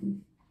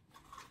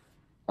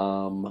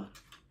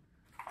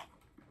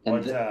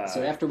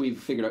 So after we've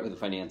figured out who the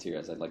financier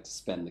is, I'd like to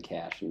spend the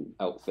cash and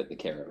outfit the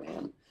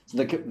caravan. So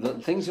the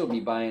things you'll be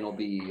buying will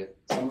be,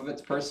 some of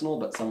it's personal,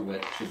 but some of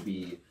it should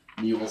be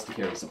mules to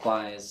carry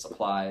supplies,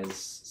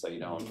 so you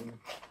don't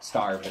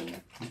starve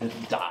and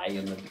die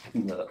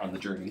on the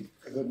journey.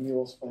 A good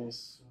mule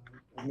spice.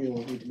 A mule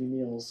will need to be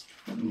meals.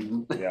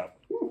 Yeah.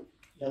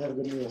 Gotta have a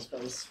good mule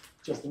spice,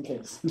 just in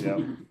case. Yep.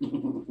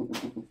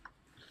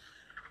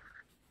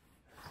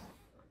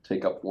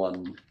 Take up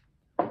one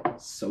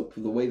soap.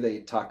 The way they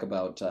talk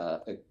about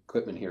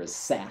equipment here is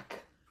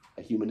sack.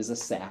 A human is a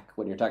sack.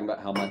 When you're talking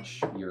about how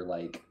much your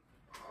like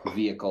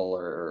vehicle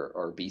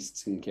or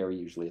beasts can carry,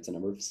 usually it's a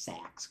number of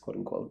sacks, quote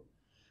unquote,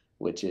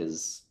 which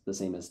is the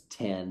same as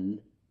 10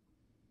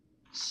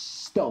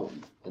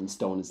 stone. And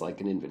stone is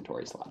like an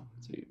inventory slot.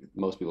 So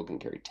most people can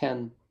carry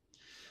 10.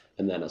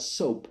 And then a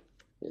soap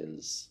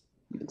is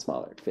even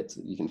smaller.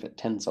 You can fit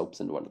 10 soaps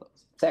into one of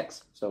those.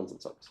 Sacks, stones,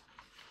 and soaps.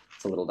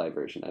 It's a little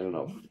diversion. I don't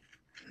know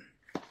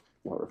if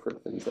we'll refer to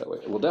things that way.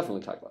 We'll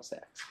definitely talk about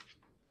sacks.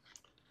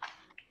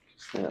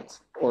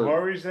 What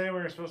were you saying we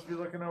were supposed to be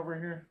looking over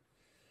here?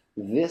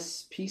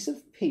 This piece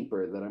of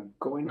paper that I'm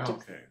going to...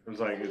 Okay. It was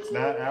like, it's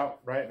not out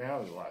right now.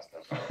 It was the last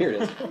time. Here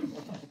it is.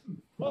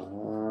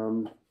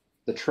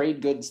 The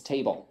trade goods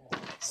table.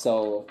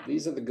 So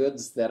these are the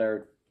goods that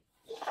are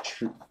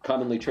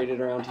commonly traded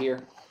around here.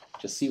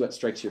 Just see what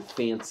strikes your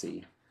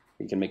fancy.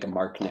 You can make a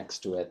mark next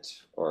to it,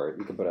 or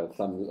you can put a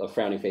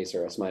frowny face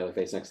or a smiley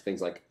face next to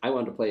things like, I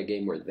want to play a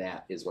game where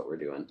that is what we're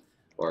doing.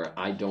 Or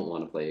I don't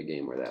want to play a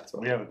game where that's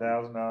what We have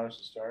 $1,000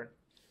 to start?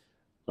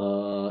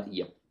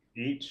 Yep.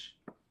 Each?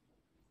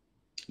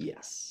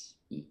 Yes,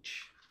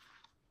 each.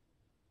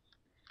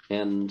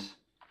 And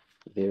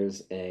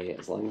there's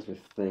as long as we're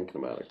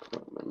thinking about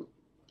equipment.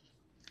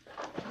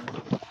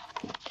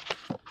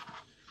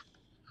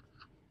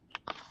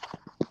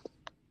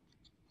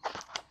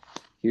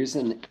 Here's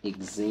an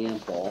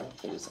example.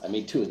 I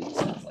made two of these.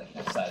 It's like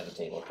each side of the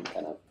table can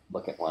kind of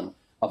look at one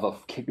of a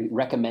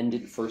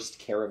recommended first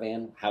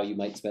caravan. How you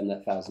might spend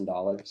that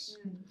 $1,000.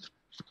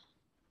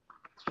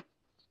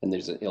 And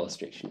there's an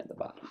illustration at the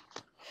bottom.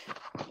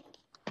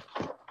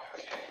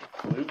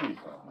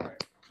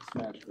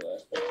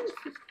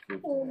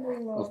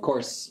 Of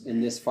course,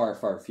 in this far,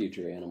 far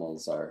future,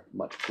 animals are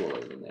much cooler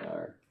than they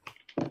are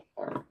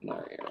in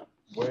our era.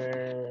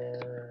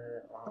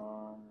 Where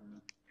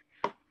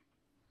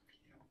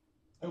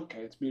Okay,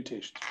 it's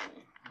mutations for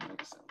me. That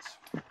makes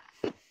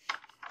sense.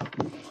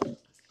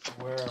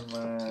 Where am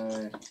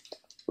I?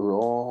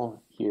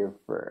 Roll here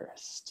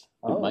first.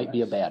 It Oh, might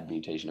be a nice. bad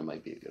mutation. It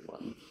might be a good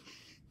one.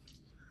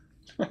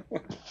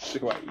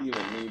 Do I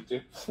even need to?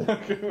 Is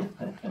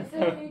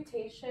it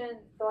mutation?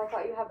 Though I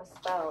thought you have a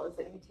spell. Is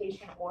it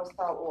mutation or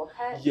spell or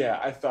pet? Yeah,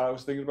 I thought I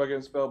was thinking about getting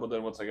a spell, but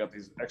then once I got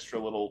these extra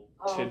little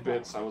Oh, okay.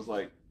 tidbits, I was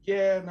like,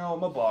 yeah, no,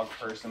 I'm a bog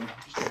person. I'm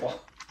just a bog.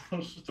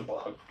 I'm just a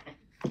bog.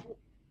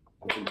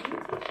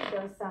 Mutation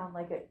does sound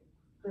like it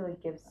really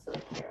gives to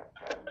the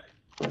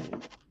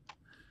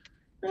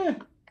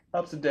character.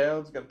 Ups and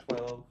downs, got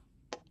 12.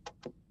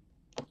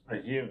 A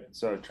human.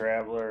 So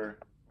traveler.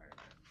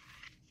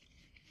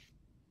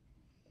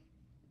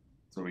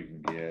 So we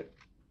can get.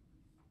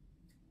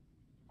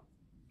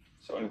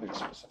 So anything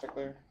specific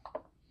there?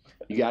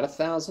 You got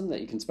 1,000 that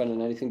you can spend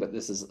on anything, but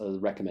this is a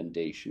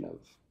recommendation of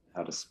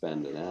how to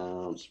spend it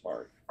out.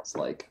 Smart. It's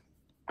like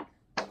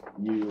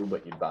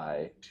but you'd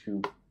buy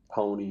 2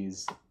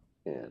 ponies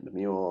and a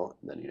mule,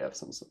 and then you'd have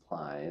some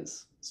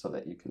supplies so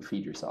that you can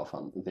feed yourself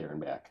on there and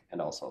back, and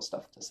also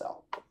stuff to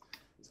sell.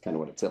 It's kind of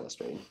what it's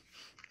illustrating,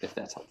 if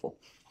that's helpful.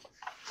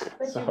 But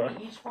do Sorry.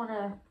 we each want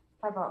to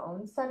have our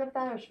own set of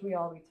that, or should we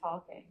all be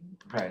talking?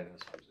 Right.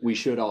 That's what We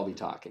should all be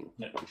talking.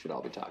 Yeah. We should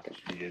all be talking.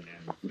 I'm getting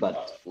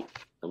But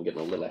I'm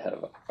getting a little ahead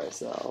of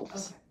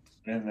ourselves.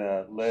 in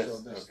the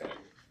list. So this Okay.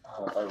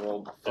 I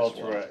rolled this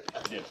Ultra. one.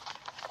 Yeah.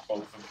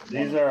 Both of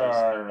them. These One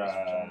are of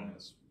our,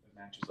 it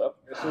matches up,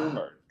 I assume,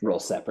 or Roll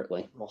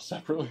separately. roll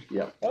separately.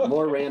 Yep. Okay.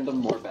 More random,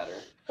 more better.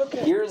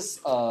 Okay. Here's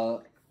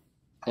because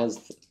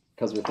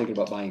we're thinking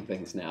about buying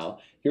things now.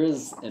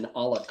 Here's an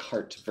a la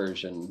carte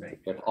version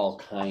with all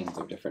kinds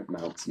of different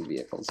mounts and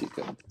vehicles you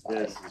could buy.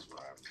 This is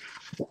what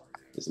I'm.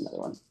 Here's another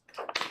one.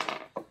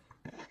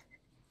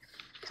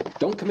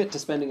 Don't commit to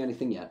spending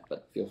anything yet,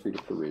 but feel free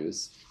to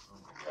peruse. Oh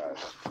my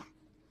gosh.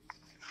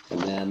 And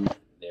then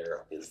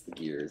there is the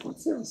gears and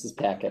services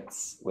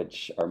packets,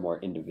 which are more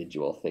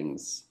individual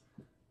things.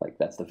 Like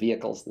that's the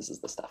vehicles, this is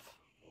the stuff.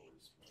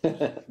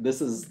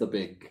 This is the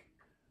big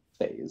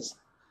phase.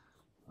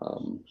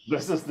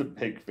 This is the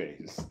big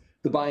phase.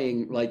 The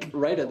buying, like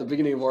right at the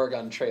beginning of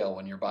Oregon Trail,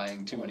 when you're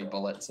buying too many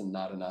bullets and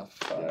not enough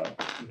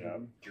Yeah.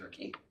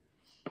 jerky.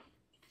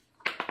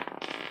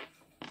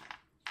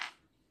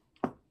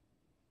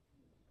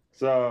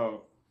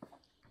 So,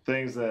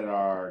 things that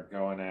are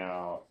going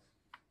out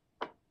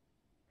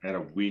at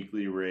a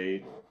weekly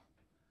rate,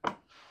 I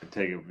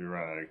take it if we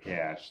run out of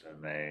cash, then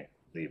they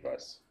leave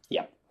us.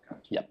 Yep.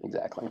 Yep,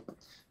 exactly.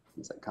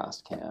 Things that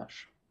cost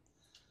cash.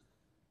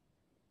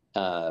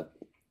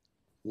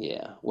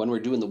 Yeah, when we're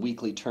doing the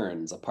weekly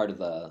turns, a part of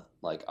the,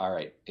 like, all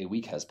right, a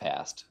week has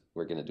passed,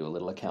 we're going to do a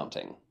little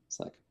accounting. It's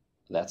like,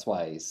 that's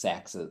why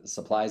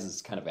supplies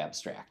is kind of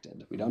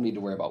abstracted. We don't need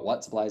to worry about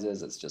what supplies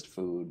is, it's just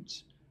food,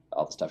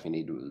 all the stuff you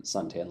need,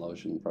 suntan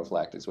lotion,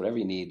 prophylactics, whatever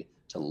you need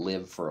to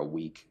live for a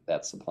week,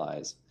 that's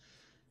supplies.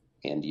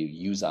 And you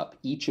use up,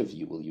 each of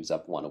you will use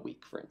up 1 a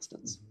week, for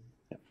instance.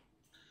 Yep.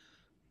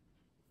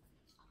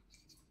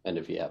 And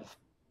if you have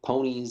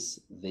ponies,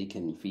 they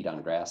can feed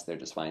on grass, they're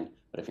just fine.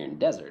 But if you're in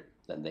desert,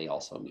 then they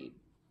also need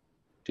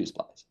 2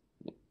 supplies.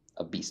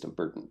 A beast of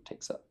burden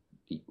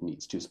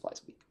needs 2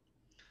 supplies a week.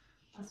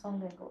 That's why I'm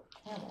gonna go with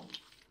camel.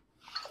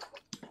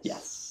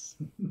 Yes.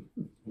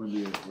 Where are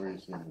you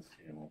seeing this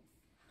camel?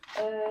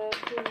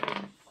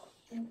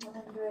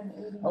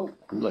 180. Oh.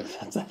 Look,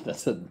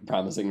 that's a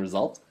promising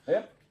result.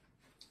 Yep.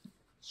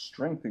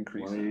 Strength One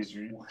of increases. these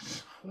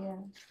Yeah.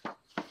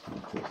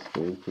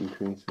 Strength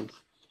increases.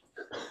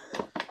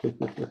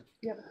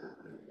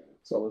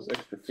 So those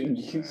extra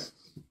fingies.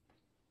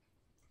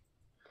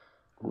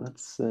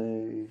 Let's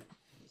say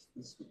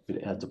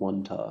it adds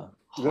 1 to.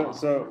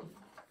 So,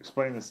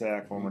 explain the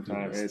sack one more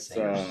time. It's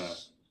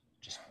just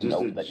just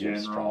note a that you're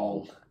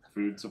general strong.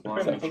 food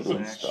supply sack.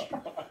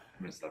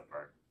 Missed that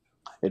part.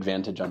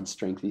 Advantage on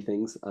strengthy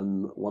things.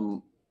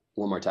 One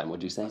more time.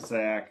 What'd you say? A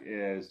sack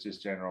is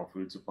just general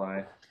food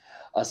supply.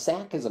 A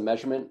sack is a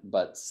measurement,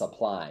 but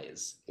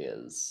supplies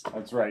is,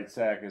 That's right.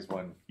 Sack is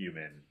 1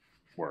 human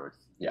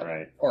worth. yeah,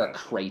 Right. or a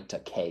crate, a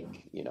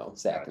keg.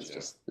 Sack is Gotcha.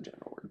 just the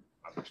general word.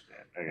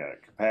 Understand. I got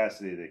it.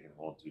 Capacity, they can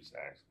hold 2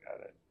 sacks. Got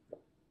it.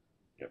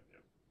 Yep.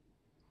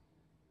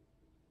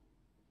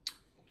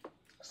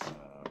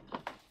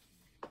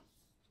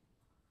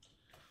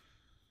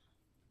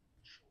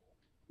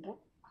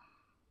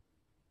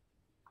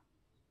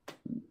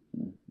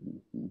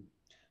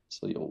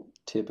 So you'll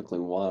typically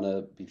want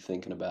to be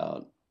thinking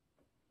about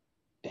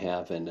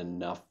having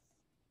enough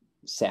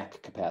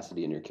sack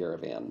capacity in your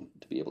caravan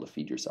to be able to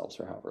feed yourselves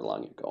for however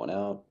long you're going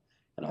out,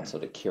 and also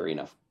to carry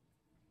enough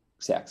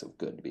sacks of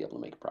good to be able to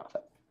make a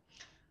profit.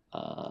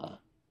 Oh,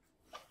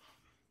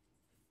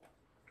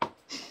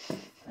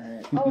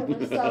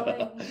 we're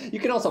selling.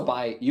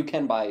 You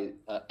can buy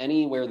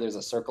anywhere there's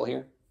a circle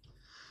here.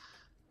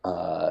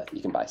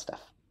 You can buy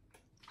stuff.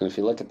 And if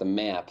you look at the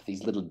map,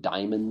 these little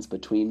diamonds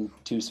between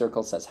 2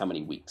 circles says how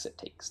many weeks it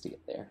takes to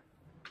get there.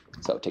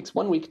 So it takes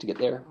 1 week to get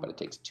there, but it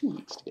takes 2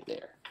 weeks to get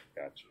there.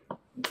 Gotcha.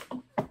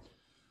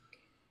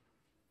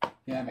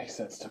 Yeah, it makes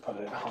sense to put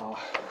it in hollow.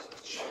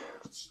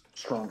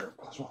 Stronger.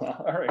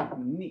 All right,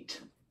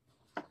 neat.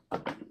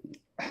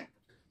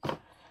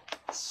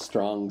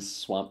 Strong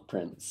swamp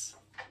prince.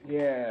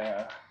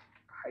 Yeah.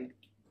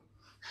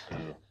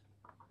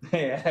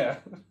 Yeah.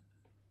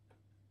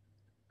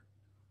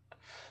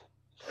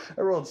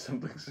 I rolled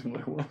something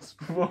similar once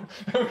before.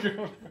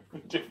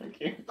 Different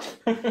game.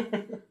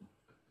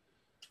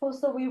 Oh,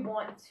 so we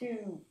want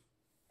to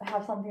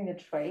have something to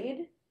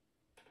trade?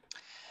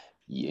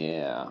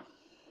 Yeah.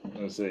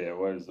 Let's see.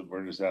 We're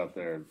just out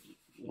there.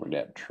 Where'd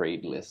that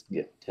trade list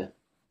get to?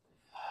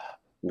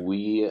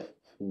 We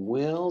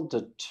will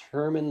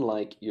determine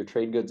like your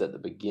trade goods at the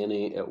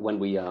beginning when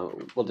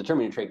we'll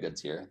determine your trade goods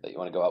here that you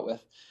want to go out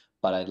with.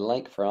 But I'd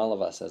like for all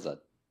of us as a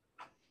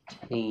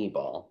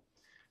table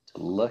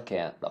to look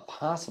at the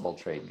possible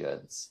trade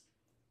goods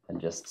and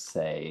just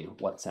say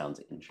what sounds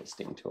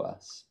interesting to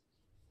us.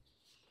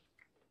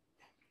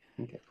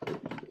 Okay.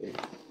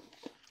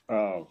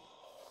 Oh,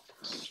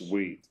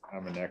 sweet.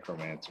 I'm a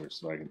necromancer,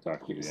 so I can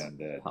talk to the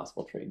undead.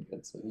 Possible trade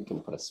goods. So you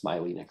can put a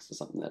smiley next to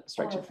something that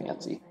strikes your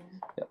fancy.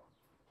 Yep.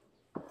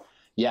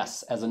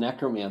 Yes, as a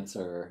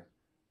necromancer,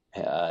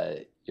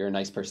 you're a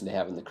nice person to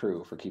have in the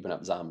crew for keeping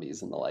up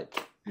zombies and the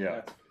like.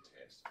 Yeah.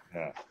 That's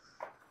fantastic.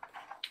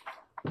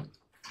 Yeah.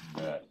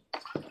 But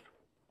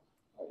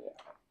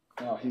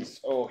Oh, he's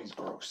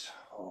gross.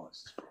 Oh,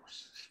 it's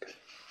gross.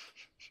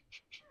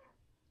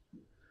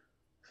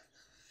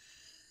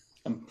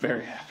 I'm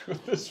very happy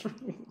with this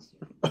room.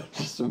 Just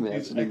These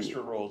imagining.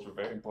 extra rolls were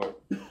very important.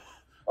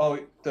 Oh,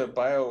 it was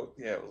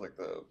like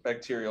the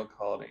bacterial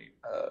colony.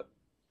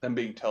 Them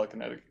being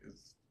telekinetic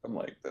I'm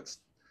like, that's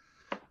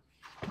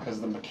because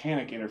the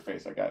mechanic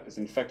interface I got is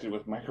infected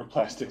with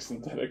microplastic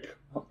synthetic.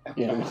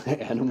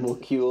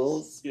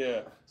 Animalcules.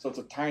 Yeah, so it's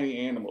a tiny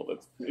animal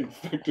that's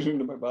infected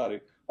into my body.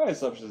 My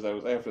assumption is I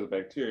was after the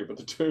bacteria, but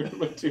the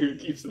bacteria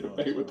keeps it at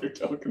bay with their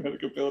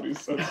telekinetic abilities,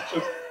 so it's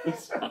just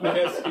this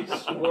nasty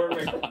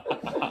swarming.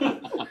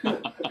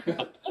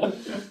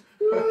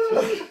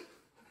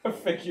 I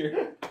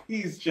figure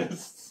he's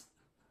just.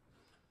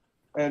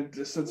 And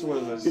since what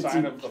is a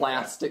sign of the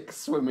plastic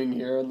swimming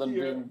here and then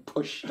being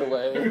pushed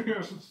away.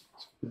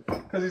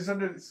 Because he's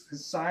under his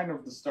sign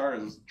of the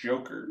stars is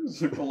Joker.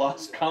 It's like the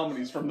lost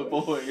comedies from the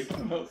void.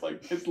 And I was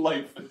like, his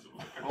life is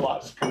a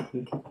lost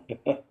comedy.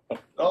 It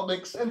all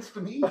makes sense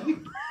to me.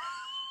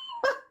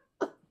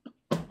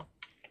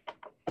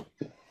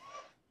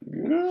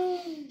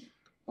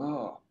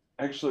 Oh,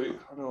 actually,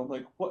 I don't know,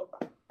 like, what?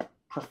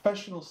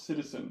 Professional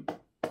citizen.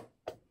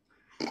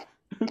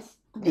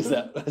 Is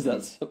that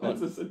That's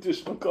this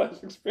additional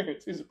class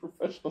experience. He's a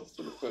professional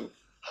citizen.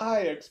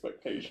 High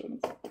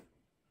expectations.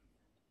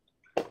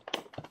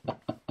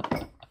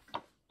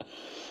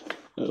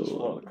 Just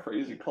one of the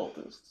crazy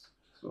cultists.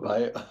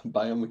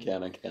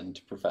 Biomechanic and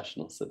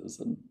professional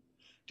citizen.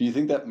 Do you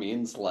think that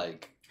means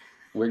like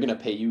we're gonna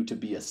pay you to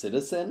be a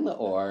citizen,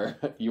 or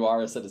you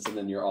are a citizen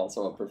and you're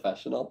also a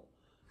professional?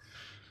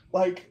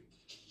 Like,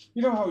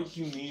 you know how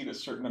you need a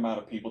certain amount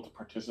of people to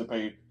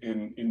participate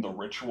in the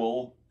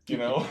ritual, you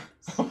know?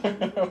 I'm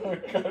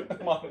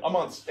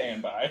on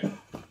standby.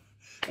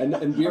 And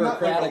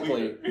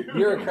bureaucratically,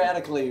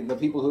 bureaucratically, the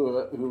people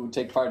who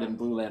take part in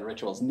Blue Land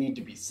rituals need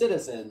to be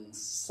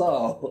citizens.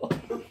 So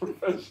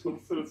Professional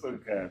citizen.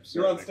 okay, I'm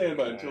You're on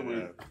certainly standby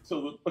gonna-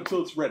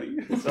 until it's ready.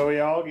 So we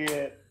all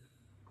get.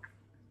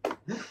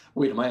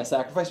 wait, am I a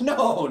sacrifice?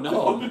 No.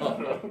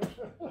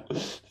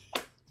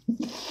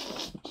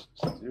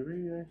 Do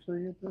we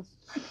actually get this?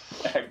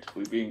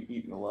 Actively being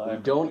eaten alive.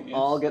 We don't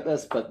all get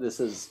this, but this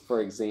is,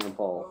 for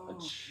example,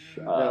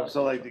 No,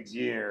 so like the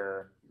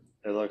gear,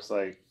 it looks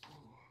like.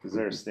 Is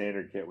there a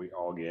standard kit we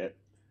all get?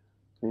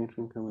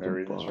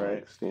 Everything's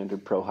right.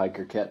 Standard pro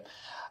hiker kit.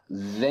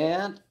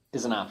 That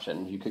is an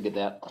option. You could get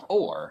that,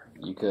 or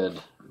you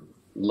could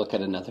look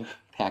at another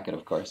packet,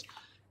 of course,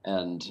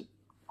 and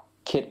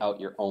kit out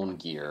your own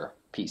gear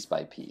piece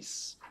by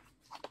piece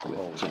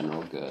with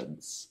general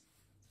goods,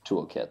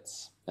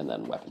 toolkits, and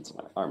then weapons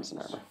and arms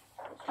and armor.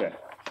 Okay.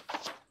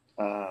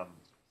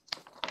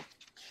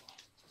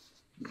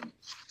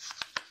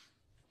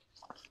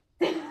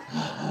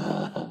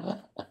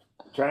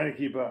 Trying to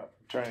keep up.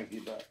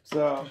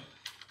 So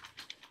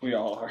We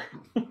all are.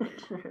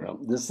 Well,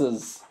 this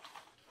is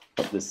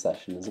what this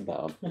session is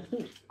about.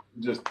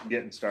 just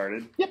getting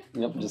started.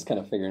 Yep. Just kind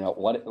of figuring out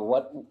what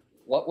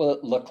will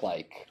it look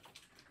like.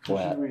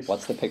 Should we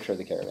What's the picture of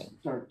the caravan?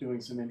 start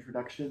doing some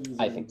introductions?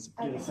 I and think so.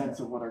 Get a sense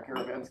of what our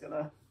caravan's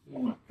gonna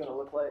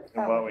look like.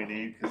 And what we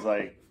need, because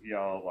like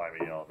y'all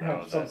know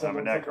Yeah, that I'm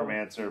a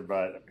necromancer,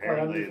 but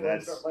apparently before we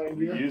that's start playing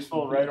gear.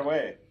 useful right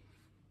away.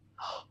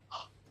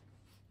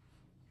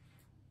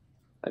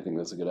 I think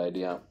that's a good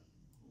idea.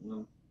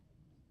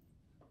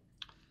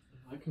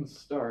 I can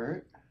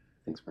start.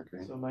 Thanks,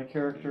 Mercury. So my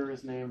character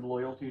is named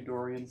Loyalty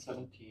Dorian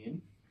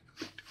 17.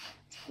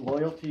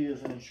 Loyalty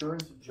is an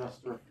insurance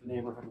adjuster for the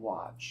Neighborhood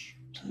Watch.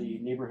 The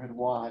Neighborhood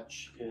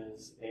Watch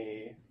is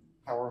a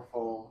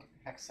powerful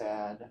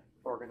hexad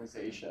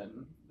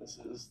organization. This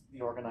is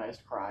the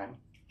organized crime.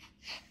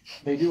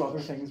 They do other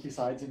things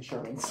besides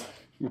insurance.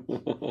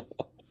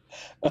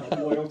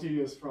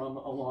 Loyalty is from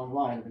a long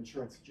line of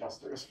insurance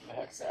adjusters for the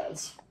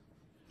Hexads.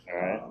 All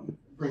right.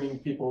 Bringing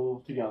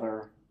people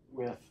together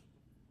with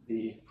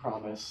the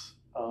promise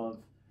of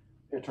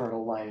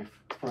eternal life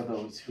for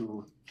those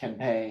who can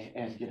pay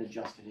and get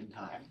adjusted in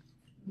time.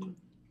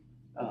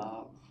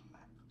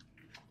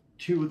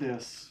 To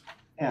this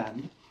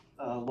end,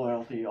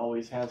 Loyalty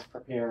always has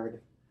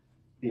prepared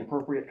the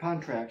appropriate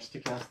contracts to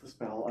cast the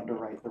spell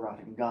Underwrite the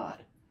Rotting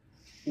God,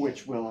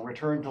 which will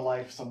return to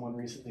life someone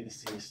recently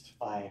deceased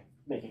by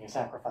making a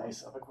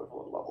sacrifice of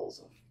equivalent levels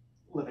of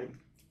living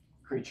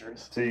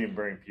creatures. So you can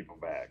bring people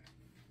back.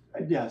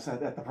 Yes,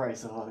 at the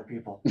price of other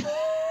people.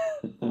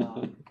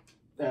 And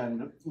Is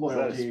that a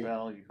loyalty.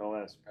 spell? You call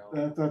that a spell?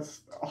 That's a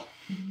spell.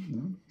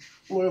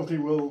 Loyalty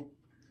will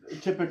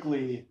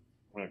typically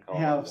I'm gonna call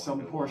have it some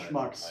one poor to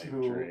one schmucks life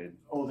who trade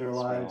owe their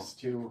spell. lives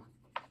to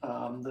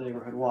the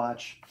neighborhood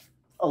watch,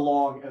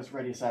 along as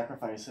ready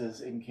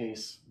sacrifices in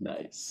case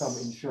Nice. some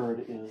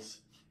insured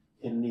is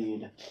in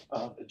need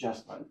of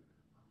adjustment.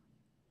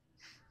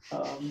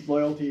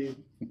 Loyalty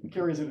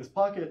carries in his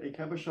pocket a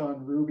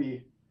cabochon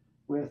ruby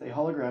with a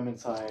hologram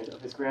inside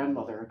of his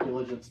grandmother,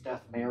 Diligence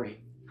Death Mary.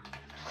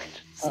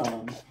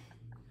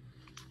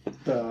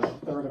 The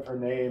third of her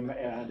name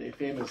and a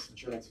famous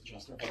insurance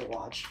adjuster for the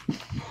watch.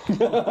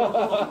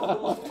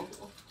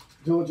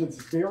 Diligence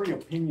is very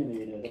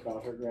opinionated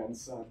about her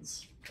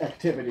grandson's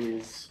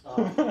activities,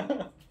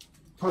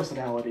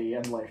 personality,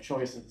 and life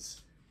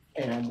choices.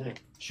 And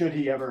should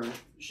he ever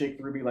shake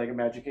the ruby like a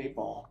magic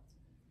 8-ball,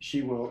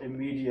 she will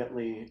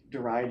immediately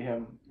deride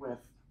him with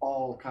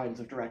all kinds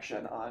of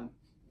direction on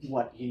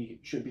what he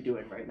should be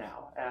doing right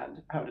now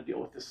and how to deal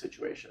with this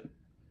situation.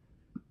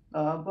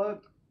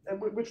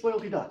 Which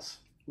Loyalty does.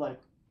 Like,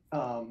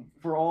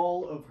 for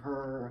all of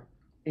her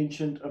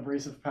ancient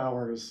abrasive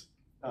powers,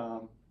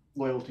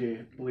 Loyalty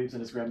believes in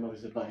his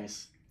grandmother's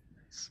advice.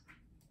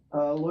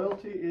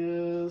 Loyalty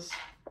is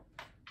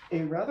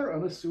a rather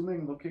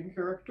unassuming looking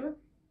character.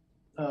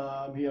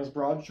 He has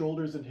broad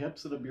shoulders and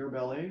hips and a beer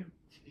belly.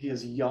 He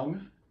is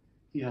young.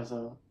 He has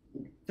a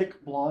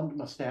thick blonde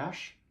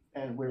mustache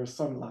and wears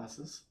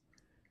sunglasses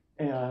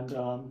and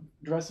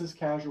dresses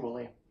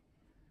casually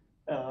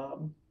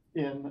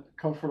in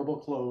comfortable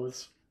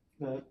clothes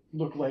that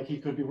look like he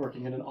could be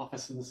working in an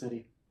office in the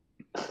city.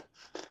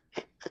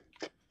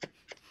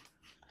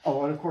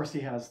 Oh, and of course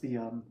he has the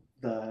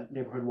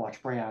Neighborhood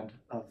Watch brand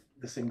of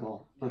the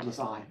single lidless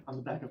eye on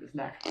the back of his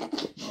neck.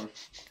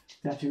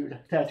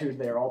 Tattooed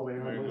there all the way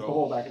There you over the go.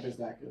 whole back of his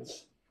neck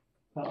is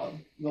the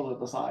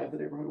lidless eye of the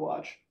Neighborhood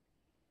Watch.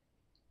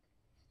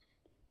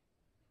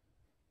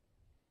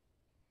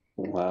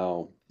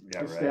 Wow.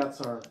 Yeah, His right.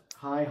 stats are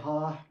high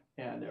ha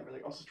and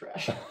everything else is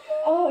trash.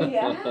 Oh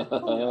yeah.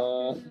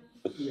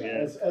 Yeah,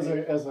 Yeah. as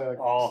a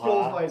All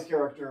skills ha. wise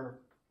character,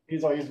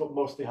 he's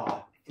mostly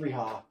ha. 3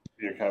 ha.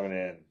 You're coming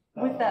in.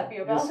 With that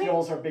beer His belly?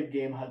 skills are big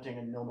game hunting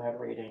and nomad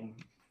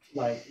raiding.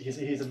 Like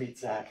he's a meat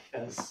sack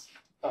as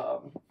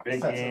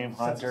Big sets game of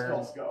hunter.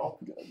 skills go.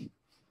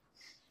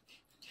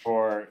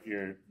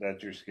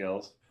 That's your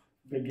skills.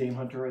 Big game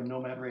hunter and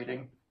nomad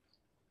raiding.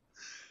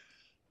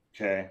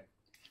 Okay.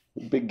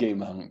 Big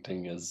game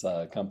hunting is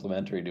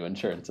complementary to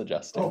insurance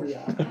adjusting. Oh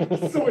yeah.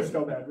 So is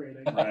nomad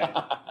raiding. Right.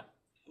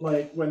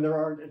 Like when there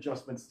are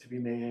adjustments to be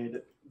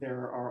made,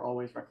 there are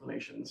always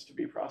reclamations to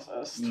be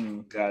processed.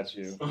 Got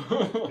you.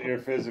 Your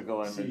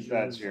physical image, Seizures.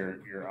 that's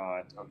your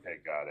aunt. Okay,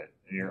 got it.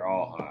 And you're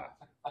all hot.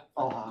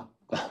 All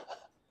ha.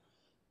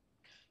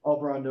 All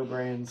brawn, no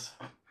brains.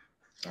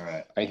 All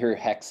right. I hear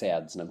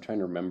hexads, and I'm trying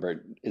to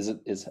remember.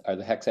 Are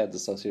the hexads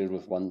associated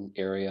with one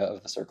area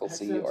of the Circle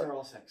C, Hexads or are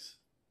all 6.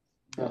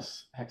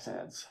 Yes,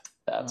 hexads.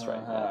 that's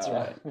right? That's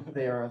right.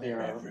 They are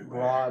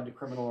broad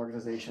criminal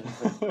organizations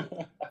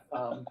that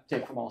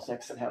take from all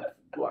 6 and have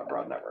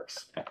broad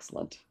networks.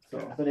 Excellent.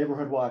 So the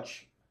Neighborhood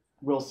Watch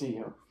will see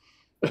you.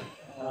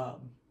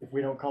 If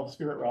we don't call the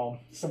spirit realm,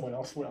 someone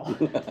else will.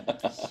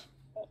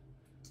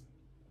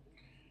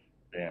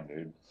 Damn,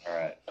 dude. All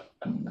right.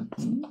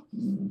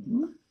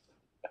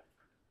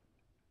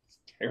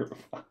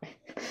 Terrifying.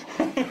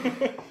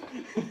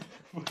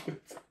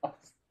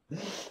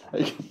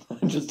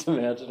 I'm just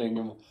imagining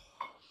him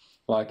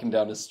walking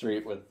down the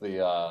street with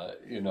the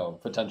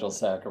potential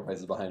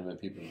sacrifices behind him, and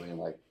people being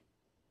like,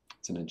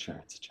 "It's an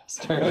insurance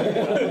adjuster."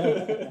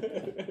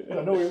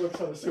 I know he looks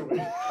unassuming.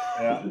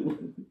 Yeah.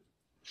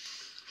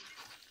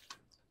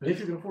 But if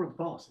you can afford the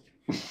policy.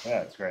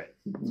 Yeah, it's great.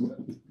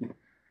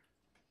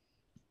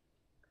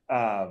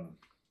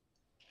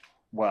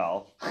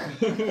 Well,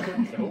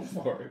 Go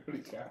for it. What do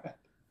you got?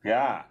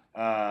 yeah.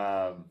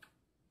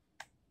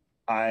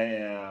 I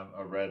am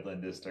a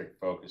Redland District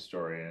folk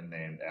historian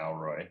named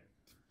Alroy.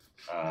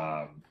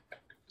 I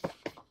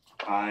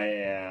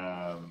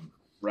am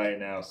right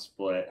now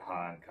split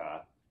ha and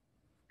ka.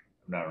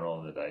 I'm not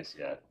rolling the dice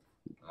yet,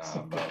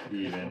 but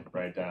even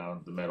right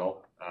down the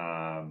middle.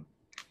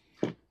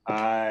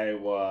 I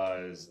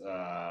was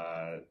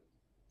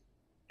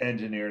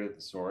engineered at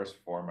the source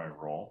for my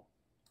role.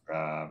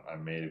 I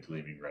made a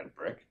gleaming red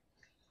brick.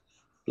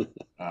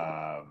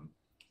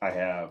 I I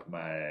have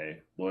my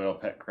loyal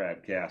pet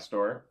crab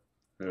Castor,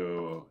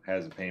 who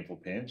has a painful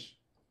pinch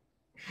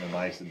and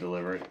likes to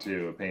deliver it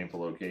to a painful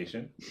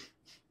location.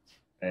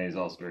 And he's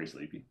also very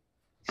sleepy.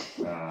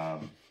 I'd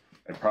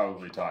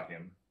probably talk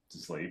him to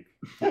sleep.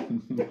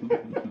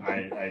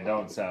 I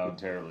don't sound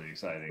terribly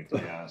exciting, to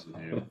be honest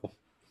with you.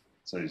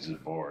 So he's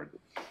just bored.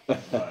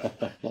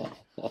 But,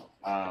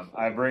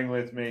 I bring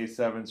with me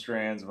 7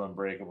 strands of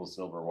unbreakable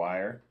silver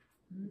wire.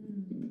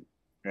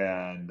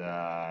 And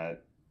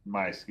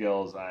my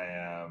skills, I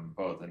am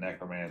both a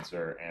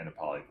necromancer and a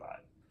polyglot.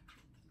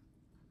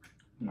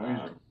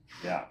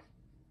 Yeah.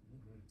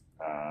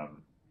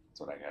 That's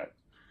what I got.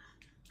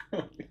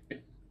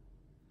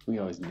 We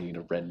always need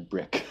a red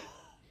brick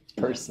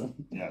person.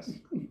 Yes.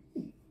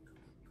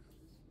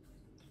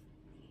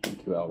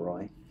 Thank you,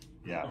 Elroy.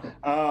 Yeah.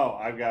 Oh,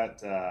 I've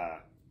got.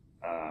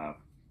 I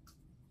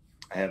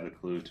have the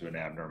clue to an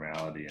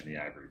abnormality in the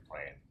ivory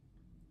plane,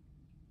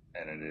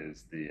 and it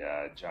is the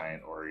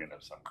giant organ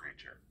of some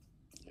creature.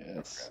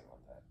 Yes. I forgot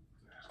about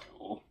that. That's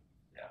cool.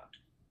 Yeah.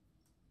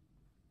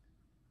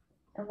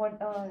 And what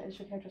is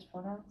your character's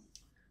pronouns?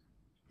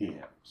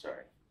 Yeah.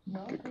 Sorry.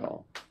 No. Good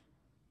call.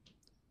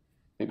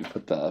 Maybe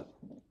put the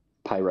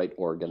pyrite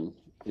organ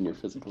in your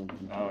physical.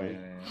 Oh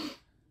yeah.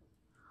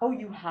 Oh,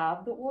 you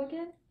have the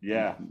organ?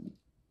 Yeah.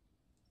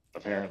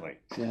 Apparently.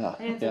 Yeah.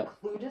 And it's Yeah. a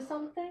clue to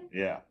something?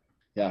 Yeah.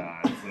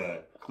 Yeah. It's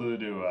a clue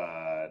to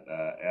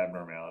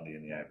abnormality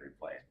in the ivory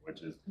plane,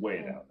 which is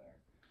way down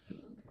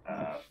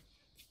there.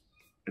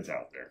 It's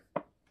out there.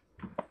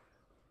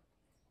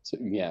 So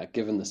yeah,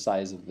 given the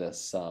size of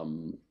this, I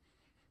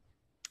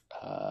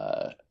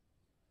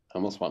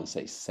almost want to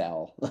say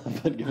cell,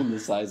 but given the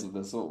size of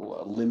this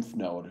lymph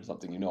node or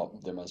something,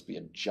 there must be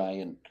a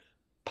giant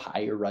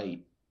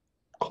pyrite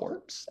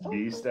corpse.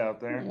 Beast out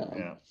there.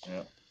 Yeah.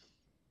 Yeah.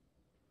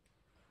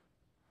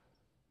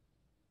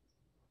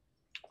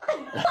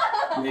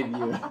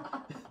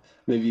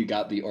 Maybe you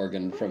got the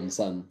organ from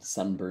some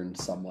sunburned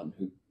someone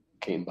who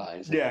came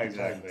by. Yeah,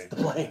 exactly. The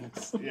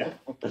plains. Yeah.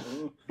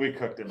 We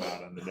cooked him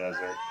out in the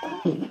desert.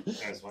 I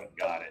just went and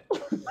got it.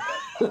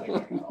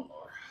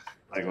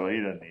 Like, well,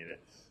 he doesn't need it.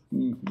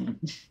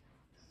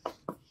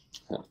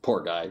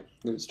 Poor guy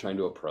who's trying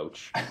to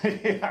approach.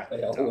 Yeah,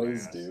 They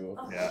always dumbass. do.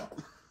 Yeah.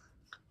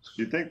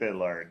 You'd think they'd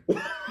learn.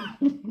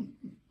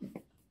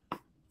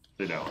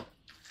 They don't.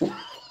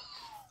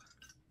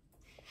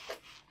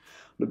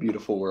 The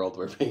beautiful world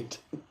we're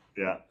painting.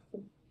 Yeah.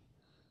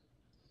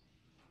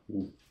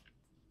 The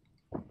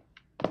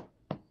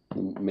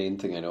main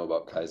thing I know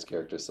about Kai's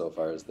character so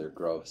far is they're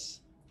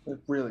gross.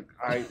 Really,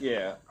 I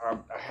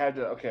had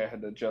to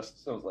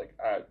adjust. So I was like,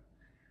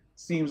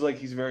 seems like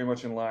he's very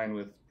much in line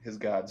with his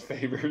god's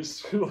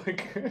favors,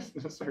 like in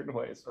a certain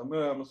way. So I'm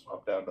gonna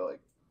swap down to like,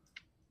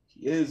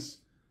 he is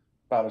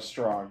about as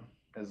strong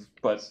as,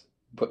 but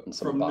Putting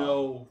some from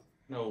bomb.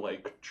 no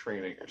like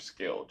training or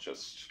skill,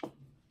 just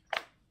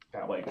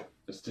got like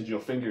vestigial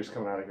fingers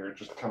coming out of here. It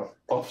just kind of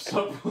buffs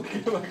up, like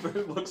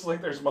it looks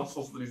like there's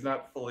muscles that he's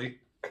not fully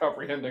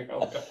comprehending.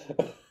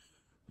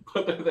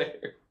 But they're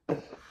there.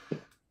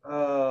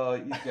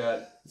 You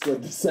got So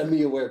the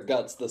semi-aware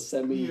guts, the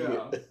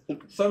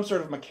some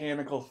sort of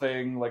mechanical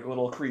thing, like a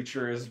little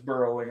creature is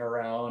burrowing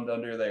around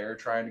under there,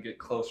 trying to get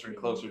closer and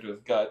closer to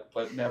his gut,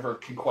 but never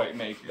can quite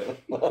make it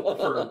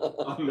for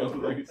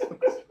unknown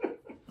reasons.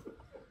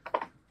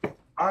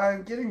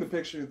 I'm getting the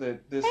picture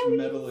that this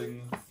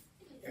meddling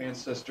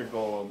ancestor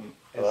golem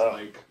is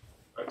like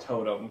a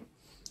totem.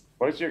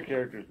 What's your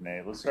character's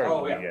name? Let's start at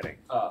the beginning.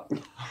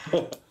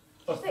 Did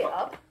you say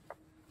up?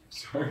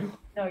 Sorry.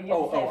 No, you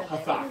didn't say the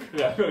Hathak. name.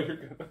 Yeah, no, you're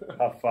good.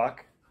 A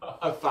fuck?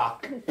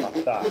 Hathak.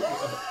 Hathak.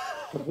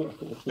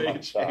 Hathak.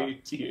 Okay,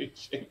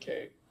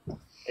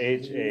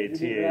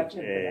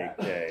 yeah.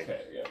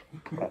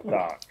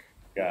 Hathak.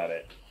 Got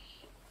it.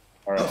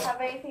 All Does right. it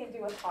have anything to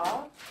do with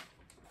Ha?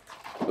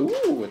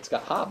 Ooh, it's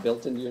got Ha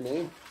built into your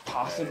name.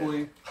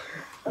 Possibly.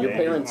 Your Yeah,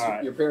 parents,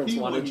 alright. your parents He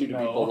wanted you to be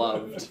wouldn't know.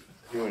 beloved.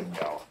 You wouldn't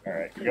know. All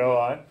right. Go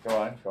on.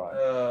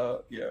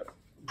 Yeah.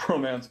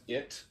 Pronouns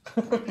it.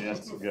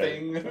 Yes, good.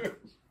 Thing.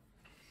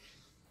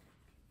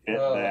 Hit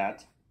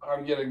that.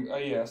 I'm getting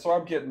so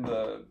I'm getting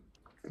the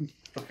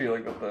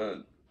feeling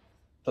that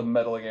the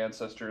meddling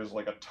ancestor is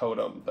like a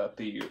totem that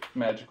the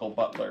magical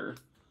butler,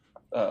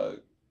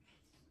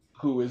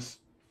 who is,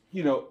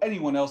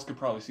 anyone else could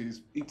probably see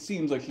this. It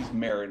seems like he's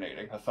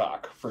marinating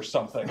Hathak for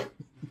something.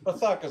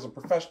 Hathak is a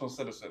professional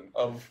citizen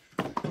of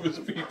his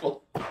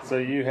people. So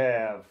you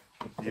have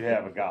a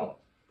golem.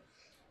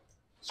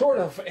 Sort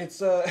of.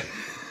 It's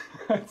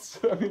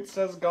it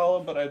says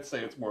golem, but I'd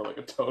say it's more like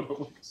a totem,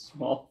 like a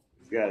small.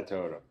 He's got a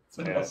totem.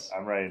 So Yes,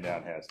 I'm writing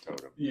down has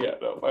totem. Yeah,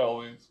 no, by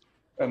all means.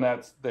 And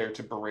that's there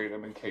to berate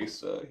him in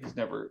case he's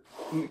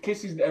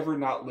ever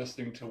not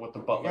listening to what the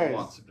butler Yes.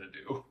 wants him to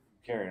do.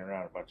 Carrying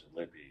around a bunch of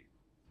lippy.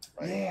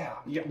 Yeah,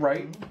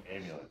 right.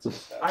 Amulets and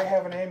stuff. I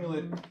have an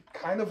amulet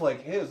kind of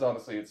like his,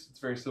 honestly. It's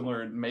very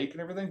similar in make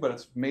and everything, but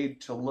it's made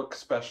to look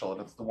special,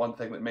 and it's the one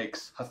thing that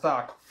makes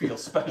Hathak feel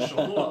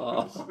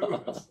special.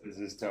 This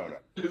is totem.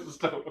 It's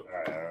totem. All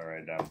right, I'll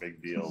write down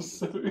big deals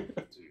to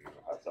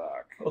Hathak.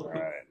 All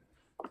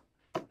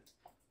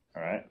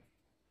right.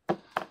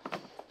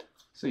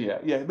 So yeah,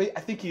 but I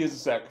think he is a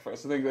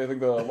sacrifice. I think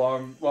the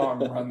long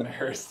run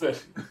there is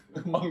that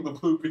among the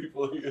blue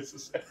people he is a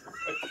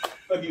sacrifice,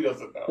 but he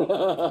doesn't know.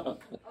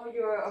 Oh,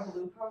 you're a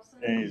blue person?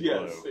 And he's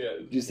Yes, blue. yeah.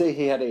 Did you say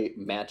he had a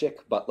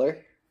magic butler?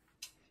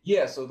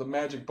 Yeah, so the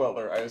magic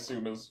butler, I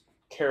assume, is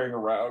carrying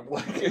around,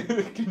 like,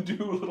 can do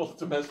little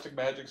domestic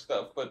magic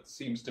stuff, but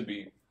seems to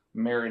be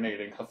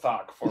marinating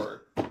Hathak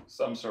for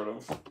some sort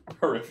of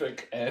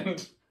horrific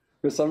end.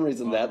 For some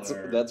reason,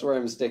 Butler. that's where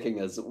I'm sticking.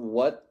 Is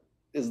what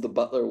is the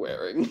butler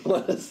wearing?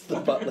 What does the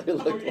butler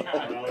look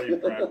yeah. Belly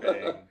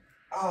prepping.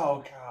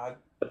 Oh,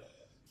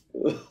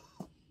 God.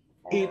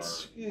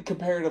 It's,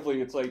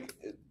 comparatively, it's like,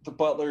 the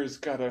butler's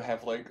gotta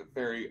have, like,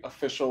 very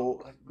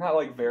official, not,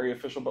 like, very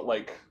official, but,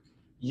 like,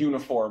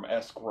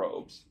 uniform-esque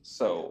robes.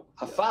 So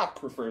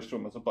Hathak refers to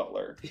him as a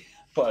butler,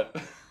 but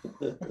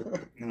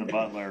And the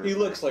butler. he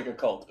looks like a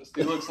cultist.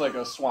 He looks like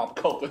a swamp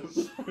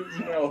cultist.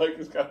 You know, like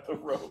he's got the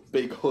robe.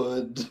 Big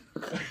hood.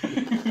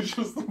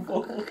 Just the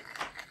full.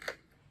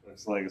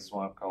 Looks like a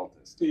swamp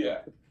cultist. Yeah,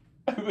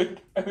 I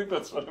think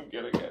that's what I'm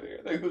getting at here.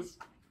 I think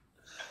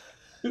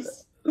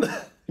this.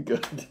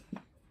 Good.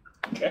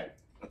 Okay.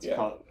 That's Yeah.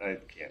 called. I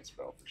can't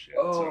spell for shit.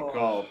 Oh. So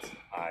cult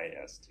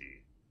IST.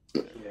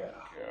 Yeah.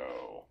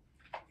 Go.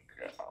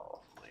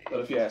 But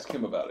if you ask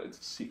him about it, it's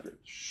a secret.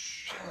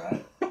 Shh.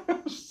 Alright.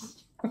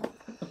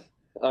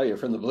 Oh, you're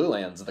from the Blue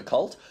Lands, the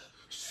cult?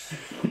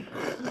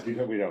 We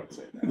don't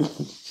say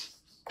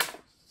that.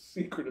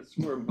 Secret is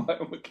for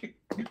biomechanical.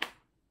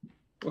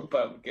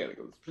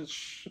 Biomechanical.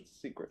 It's a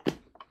secret.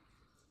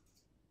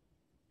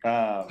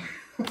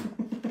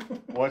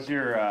 What's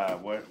your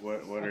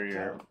what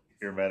are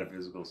your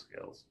metaphysical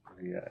skills? What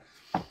do you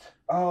got?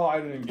 Oh, I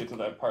didn't even get to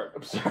that part.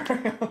 I'm sorry.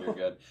 You're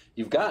good.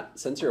 You've got,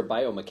 since you're a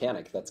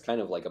biomechanic, that's kind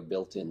of like a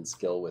built-in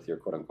skill with your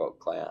quote-unquote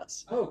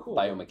class. Oh, cool.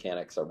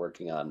 Biomechanics are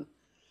working on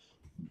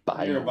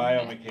bio. You're a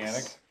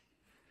biomechanic?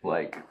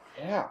 Like,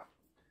 Yeah.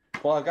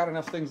 Well, I've got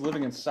enough things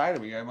living inside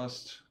of me. I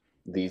must.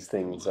 these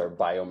things are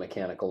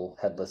biomechanical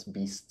headless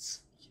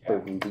beasts.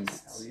 Burden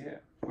beasts. Hell yeah.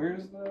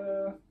 Where's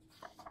the?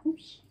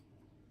 Oops.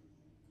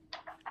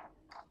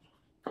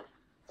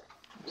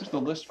 Where's the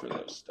list for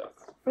those stuff?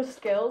 For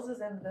skills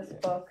is in this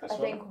book. This I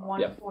one? think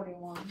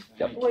 141.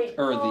 Yep. Wait,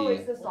 Or no, the-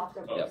 it's the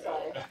soccer book, Yep.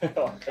 sorry.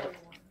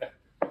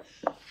 141.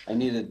 I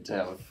needed to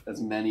have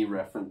as many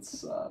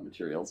reference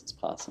materials as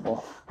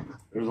possible.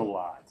 There's a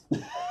lot.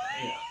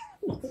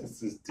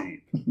 This is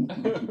deep.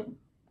 The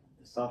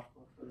soft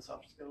for the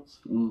soft skills.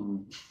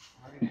 Mm.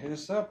 Hit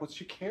us up. What's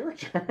your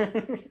character?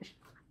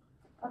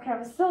 Okay,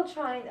 I'm still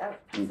trying.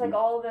 It's like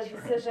all the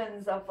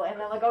decisions of, and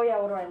then like, oh yeah,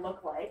 what do I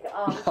look like?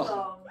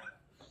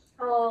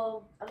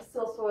 So, I'm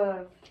still sort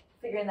of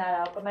figuring that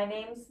out. But my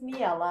name's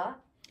Miela,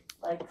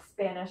 like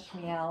Spanish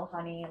miel,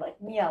 honey, like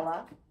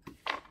Miela.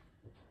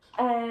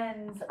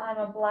 And I'm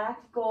a black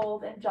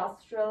gold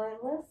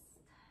industrialist,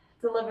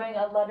 delivering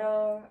a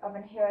letter of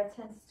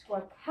inheritance to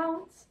a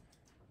count.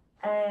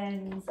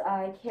 And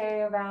I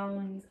carry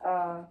around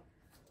a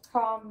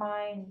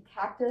carmine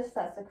cactus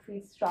that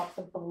secretes drops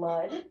of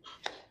blood.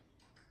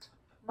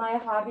 My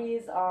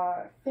hobbies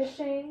are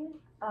fishing,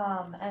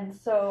 and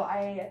so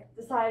I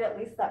decided at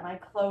least that my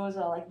clothes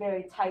are like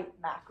very tight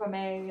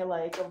macrame,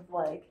 like of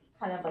like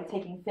kind of like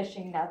taking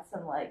fishing nets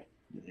and like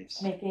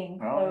making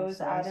Oh, clothes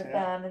that's out nice, of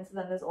yeah. them. And so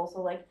then there's also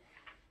like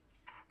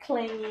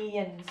clingy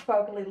and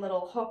sparkly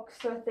little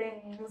hooks or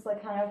things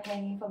like kind of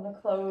hanging from the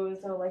clothes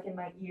or like in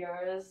my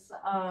ears.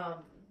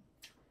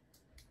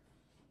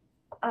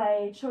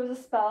 I chose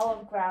a spell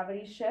of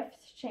gravity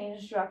shift,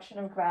 change direction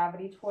of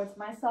gravity towards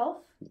myself.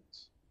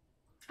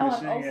 Oh,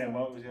 Fishing and also, and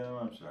what was the other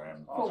one? I'm sorry.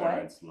 I'm For sorry,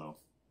 what? it's slow.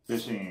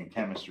 Fishing and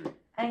chemistry.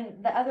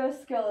 and the other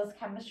skill is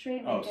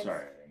chemistry. Oh, make it-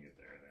 sorry, I didn't get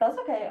there. That's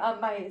okay.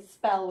 My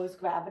spell was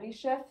gravity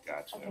shift.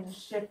 Gotcha. I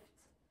can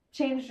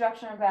change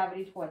direction of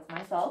gravity towards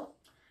myself.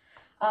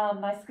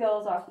 My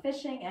skills are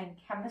fishing and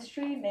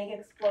chemistry, make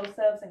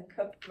explosives and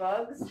cook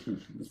drugs.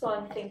 So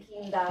I'm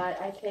thinking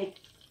that I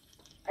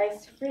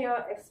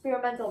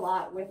experiment a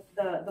lot with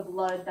the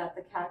blood that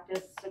the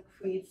cactus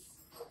secretes.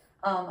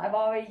 I've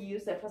already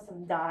used it for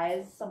some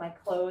dyes, so my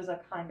clothes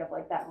are kind of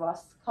like that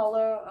rust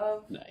color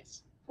of.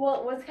 Nice.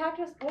 Well, what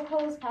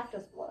color is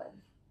cactus blood?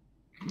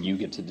 You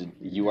get to.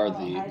 You are the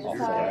I You're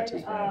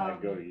decided, authority. I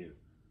go to you.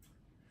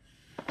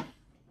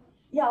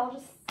 Yeah, I'll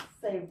just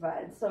say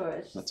red. So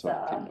it's That's just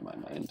what came to my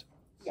mind.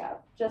 yeah,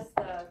 just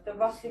the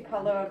rusty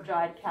color of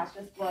dried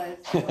cactus blood.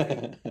 So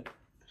like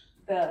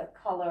the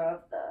color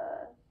of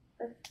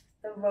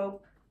the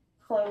rope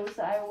clothes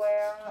I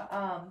wear,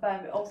 but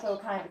I also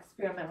kind of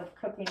experiment with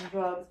cooking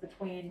drugs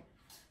between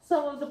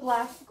some of the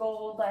black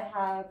gold I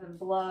have and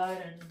blood,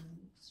 and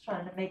just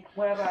trying to make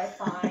whatever I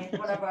find,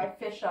 whatever I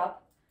fish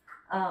up.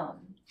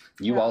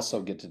 You Yeah.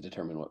 also get to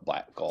determine what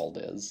black gold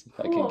is.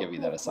 I can Cool, give you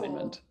cool, that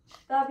assignment.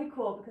 That'd be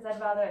cool because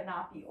I'd rather it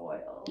not be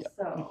oil. Yep.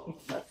 So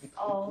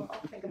I'll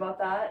think about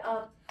that.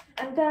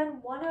 And then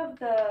one of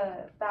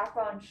the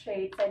background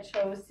traits I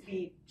chose to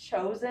be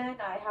chosen,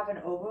 I have an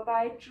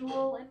override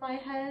jewel in my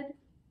head.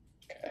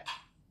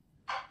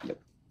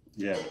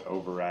 Yeah,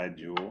 override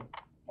Jewel.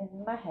 In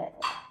my head.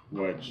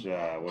 What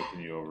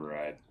can you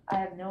override? I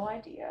have no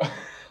idea.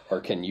 Or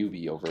can you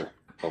be Oh,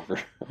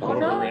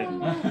 overridden?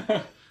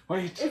 no.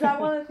 Wait. Is that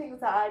one of the things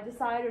that I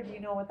decide, or do you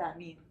know what that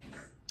means?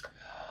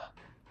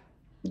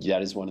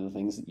 That is one of the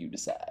things that you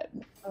decide.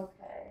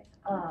 Okay.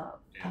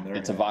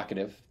 It's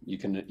evocative. You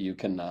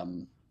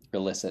can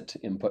elicit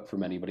input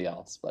from anybody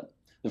else, but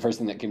the first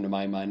thing that came to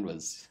my mind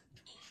was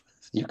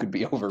you could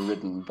be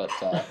overridden, but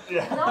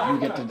Yeah. you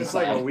get to It's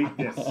decide. like a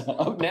weakness.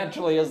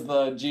 Naturally, as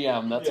the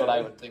GM, that's what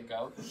I would think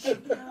of.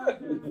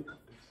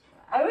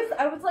 I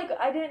was like,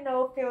 I didn't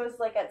know if there was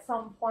like at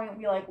some point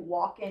we like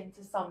walk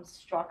into some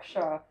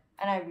structure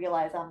and I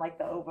realize I'm like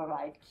the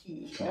override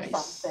key or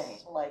Nice. something.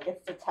 Like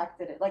it's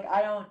detected it. Like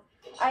I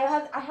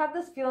have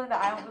this feeling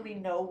that I don't really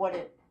know what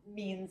it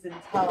means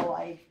until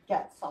I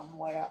get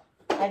somewhere.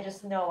 I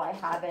just know I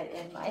have it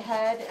in my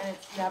head and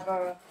it's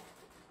never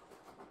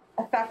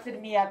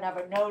affected me. I've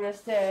never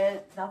noticed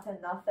it. Nothing.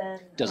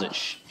 Does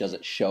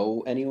it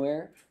show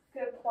anywhere?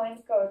 Good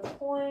point. Good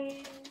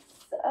points.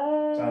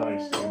 It's not like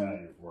sitting on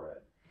your forehead.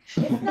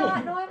 It's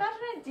not. No, I imagine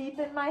it deep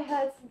in my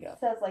head since Yeah. it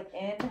says like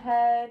in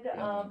head.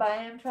 Yeah. But I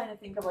am trying to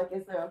think of like,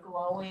 is there a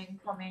glowing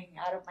coming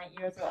out of my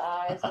ears or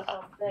eyes or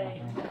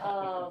something?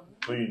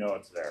 So you know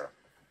it's there.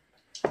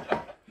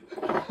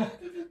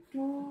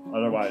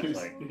 Otherwise,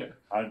 like,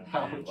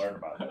 how did you learn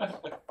about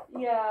this?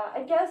 Yeah,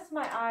 I guess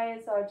my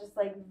eyes are just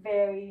like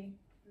very,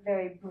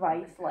 very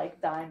bright,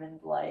 like diamond,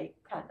 like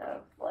kind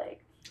of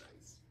like.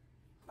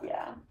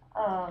 Yeah.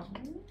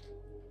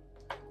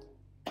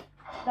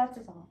 That's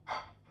just all.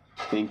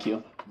 Thank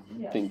you.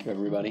 Yeah. Thank you,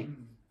 everybody.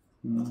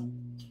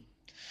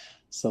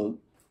 So,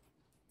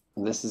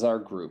 this is our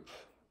group.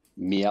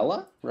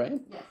 Miela, right?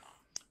 Yes.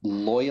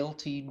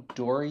 Loyalty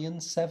Dorian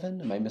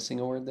 7. Am I missing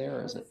a word there,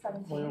 or is it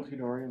 17. Loyalty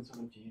Dorian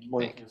 17.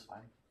 Loyalty is fine.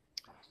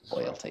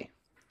 loyalty?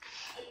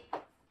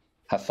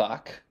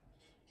 Hathak.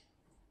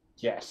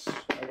 Yes,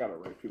 I got it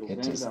right. People's It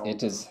names is. down.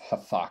 It is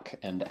Hathak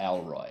and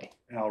Alroy.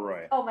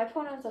 Alroy. Oh, my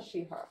pronouns are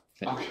she, her.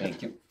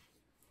 Thank you.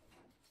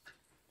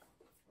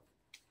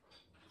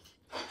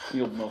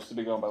 You'll mostly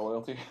be going by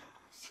loyalty.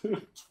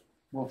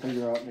 We'll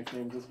figure out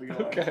nicknames as we go.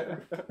 Okay.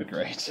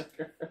 Great.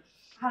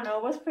 I don't know,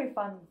 it was pretty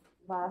fun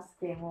last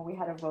game when we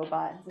had a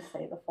robot and to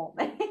say the full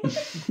name.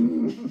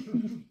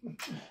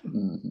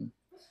 Mhm.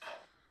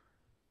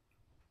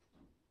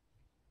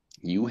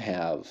 You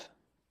have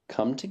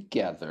come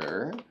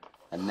together,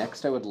 and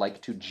next I would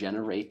like to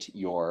generate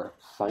your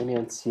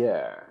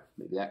financier.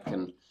 Maybe that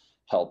can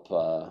help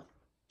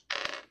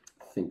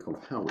think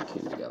of how we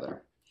came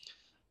together.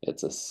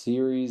 It's a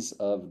series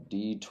of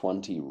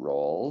D20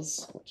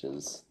 rolls, which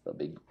is the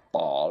big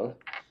ball.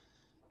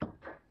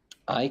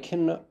 I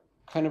can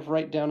kind of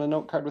write down a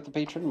note card with the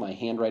patron. My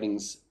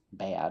handwriting's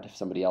bad. If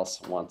somebody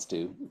else wants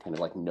to kind of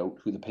like note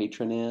who the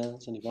patron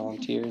is, any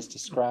volunteers to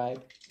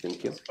scribe?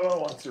 Thank you.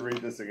 Someone wants to read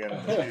this again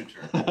in the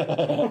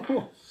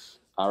future.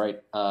 All right,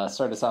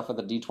 start us off with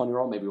a D20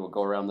 roll. Maybe we'll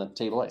go around the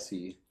table. I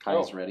see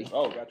Kyle's ready.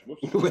 Oh, gotcha.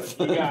 Whoops. With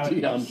the We got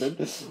it. D100.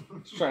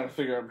 Just trying to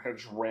figure out how to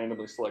just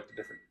randomly select a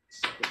different.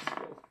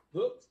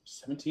 Oops,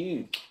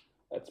 17.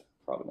 That's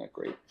probably not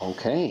great.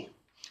 Okay.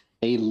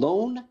 A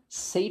lone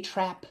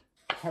satrap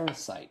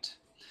parasite.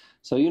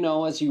 So you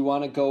know, as you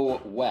want to go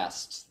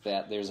west,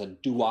 that there's a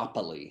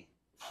duopoly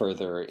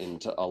further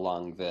into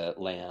along the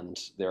land.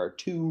 There are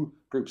two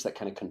groups that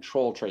kind of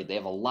control trade. They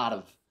have a lot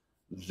of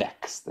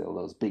vex. They're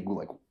those big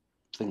like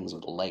things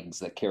with legs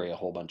that carry a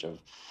whole bunch of.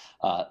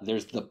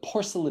 There's the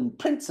porcelain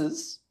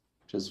princes,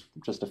 which is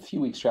just a few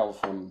weeks travel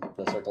from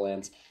the Circle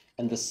Lands,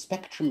 and the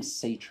spectrum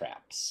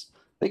satraps.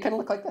 They kind of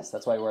look like this.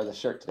 That's why I wear the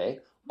shirt today.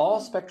 All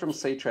spectrum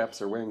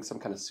satraps are wearing some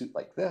kind of suit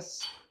like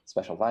this,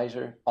 special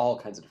visor, all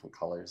kinds of different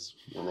colors.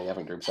 And they have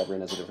in groups.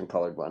 Everyone has a different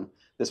colored one.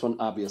 This one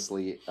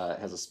obviously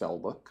has a spell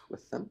book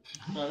with them.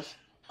 Nice.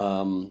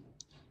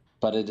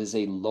 But it is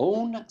a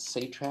lone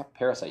satrap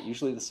parasite.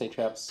 Usually the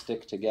satraps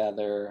stick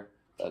together.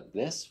 But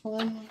this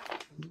one,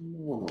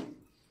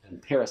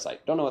 and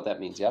parasite. Don't know what that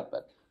means yet,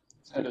 but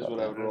That is what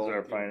I would This is roll.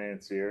 our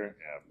financier.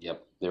 Yeah.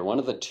 yep, they're one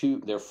of the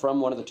two. They're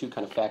from one of the two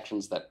kind of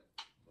factions that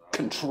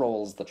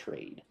controls the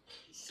trade.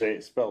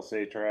 Spell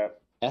satrap.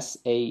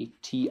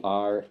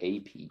 Satrap.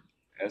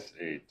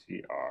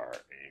 Satrap.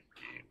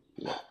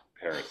 Yeah.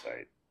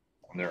 Parasite.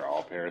 And they're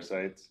all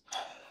parasites.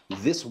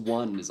 This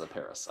one is a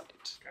parasite.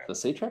 Okay. The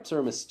satraps are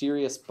a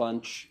mysterious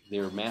bunch.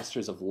 They're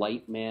masters of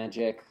light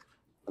magic.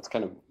 That's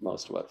kind of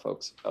most of what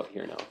folks out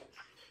here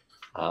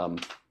know.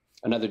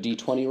 Another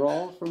D20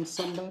 roll from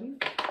somebody.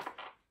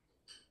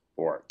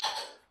 4.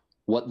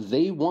 What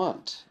they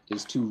want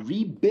is to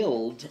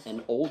rebuild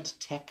an old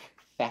tech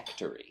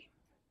factory.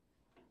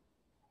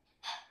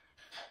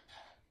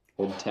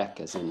 Old tech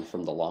as in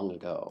from the long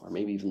ago, or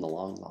maybe even the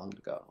long, long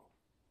ago.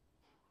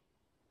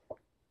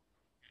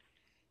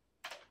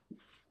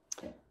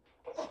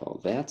 So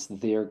that's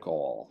their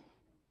goal.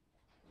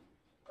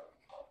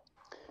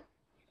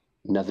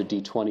 Another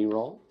D20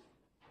 roll.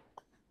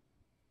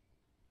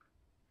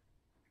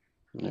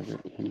 Whenever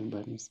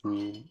anybody's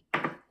name.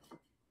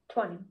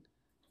 20.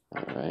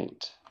 All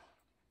right.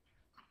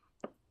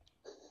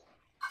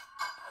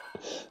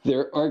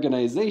 Their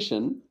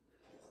organization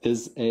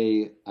is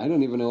I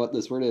don't even know what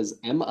this word is,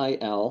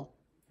 MIL-IND.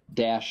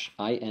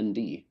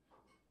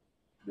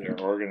 Their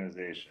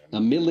organization. A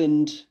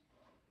Milland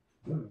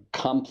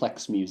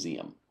Complex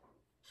Museum.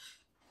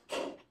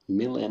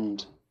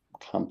 Milland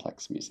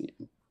Complex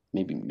Museum.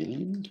 Maybe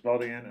Milland?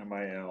 Spelled again,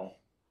 MIL.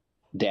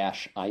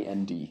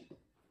 -IND.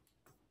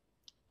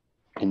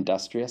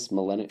 Industrious,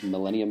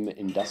 Millennium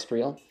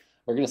Industrial.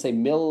 We're going to say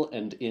mill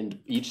and ind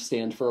each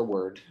stand for a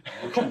word.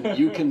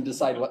 You can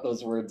decide what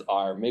those words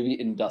are. Maybe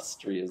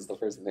industry is the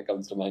first thing that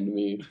comes to mind to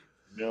me.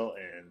 Mill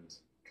and.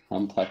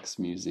 Complex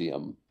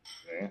Museum.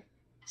 Okay.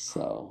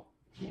 So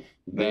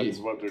That's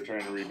what they're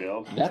trying to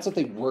rebuild? that's what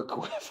they work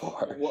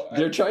for. Well,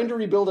 They're trying to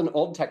rebuild an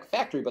old tech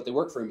factory, but they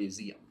work for a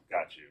museum.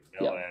 Got you.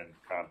 Mill and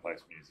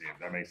Complex Museum.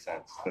 That makes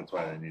sense. That's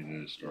why they needed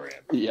a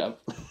historian. Yep.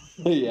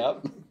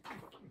 Yep.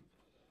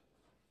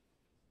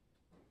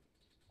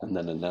 And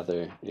then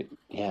another,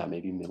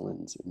 maybe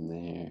Millen's in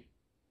there.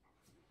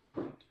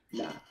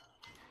 Nah.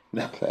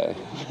 Okay,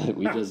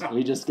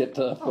 we just get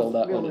to fill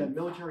that one in.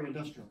 Military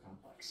Industrial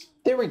Complex.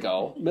 There we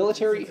go.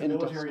 Military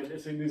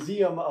It's a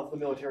museum of the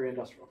military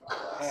industrial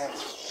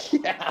complex.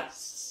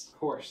 Yes. Of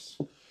course.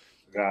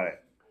 Got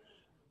it.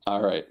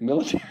 All right,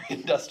 Military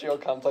Industrial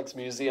Complex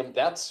Museum.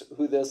 That's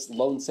who this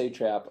lone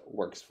satrap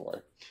works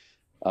for,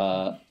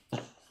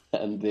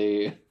 and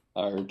they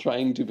are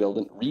trying to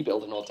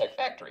rebuild an old tech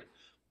factory.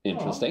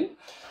 Interesting.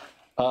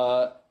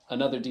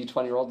 Another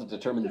D20 roll to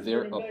determine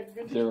their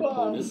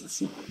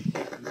opponents.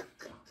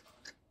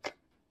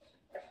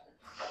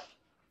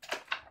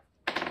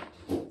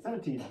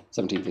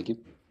 17, thank you.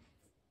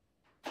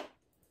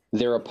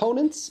 Their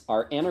opponents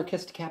are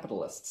anarchist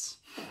capitalists.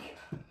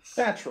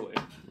 Naturally.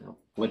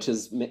 Which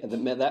is,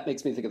 that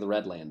makes me think of the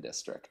Redland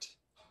District.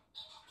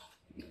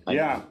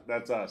 Yeah,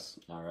 that's us.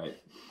 All right.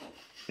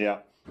 Yeah.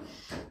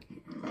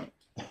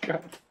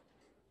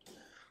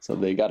 So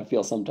they got to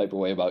feel some type of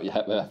way about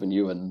having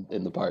you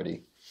in the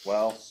party.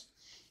 Well,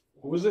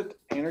 What was it?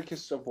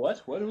 Anarchists of what?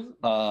 What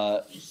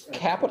was it?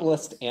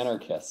 Capitalist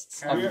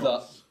anarchists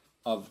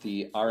of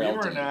the RLD. we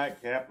were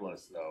not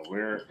capitalists, though.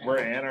 We're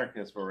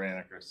anarchists, but we're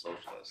anarchist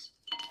socialists.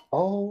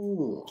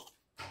 Oh,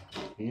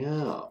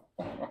 yeah.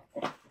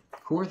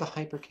 Who are the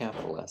hyper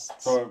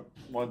capitalists? So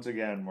once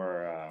again,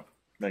 we're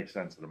makes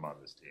sense of them on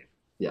this team.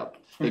 Yep.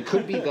 It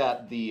could be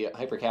that the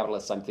hyper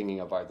capitalists I'm thinking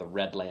of are the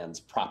Redlands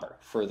proper,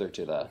 further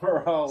to the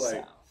We're all like,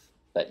 south.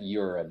 That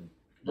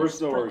we're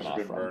still broken off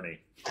worshiping from. Bernie.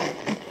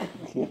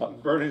 Yeah.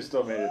 Bernie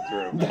still made it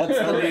through. That's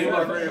the name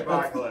of Every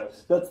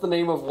apocalypse. That's the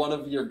name of one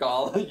of your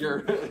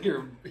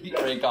your heat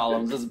ray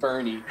columns is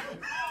Bernie.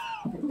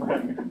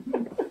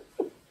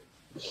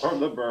 Or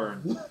the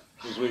burn,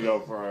 as we go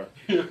for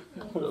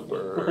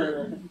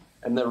our...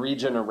 And the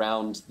region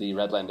around the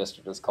Redland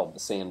District is called the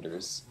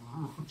Sanders.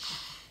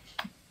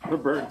 The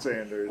Burn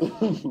Sanders.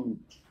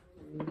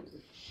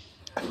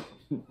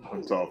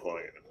 It's all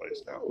falling into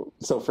place now.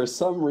 So for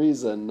some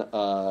reason,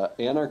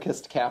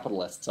 anarchist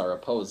capitalists are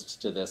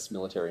opposed to this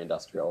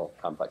military-industrial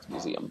complex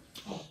museum.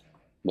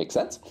 Makes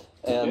sense.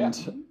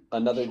 And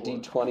another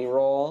D20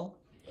 roll.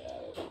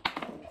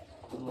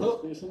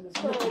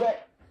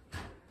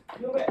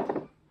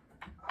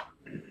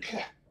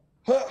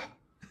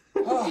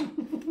 All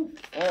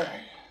right.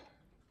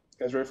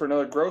 Guys ready for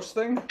another gross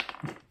thing?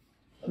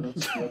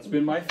 That's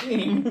been my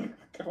theme.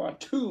 Come on,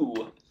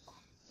 2.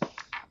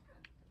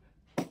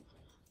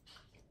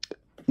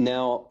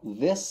 Now,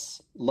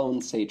 this lone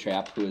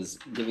satrap, who is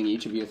giving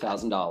each of you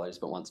 $1,000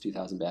 but wants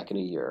 $2,000 back in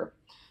a year,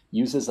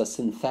 uses a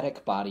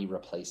synthetic body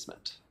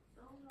replacement.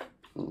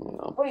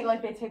 Wait,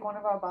 like they take one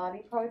of our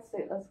body parts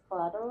as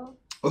collateral?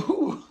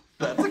 Ooh,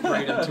 that's a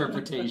great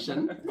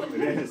interpretation.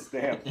 It is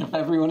stamped. If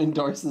everyone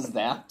endorses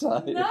that.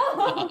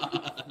 No!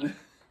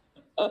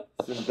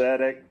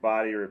 Synthetic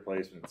body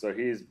replacement. So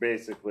he's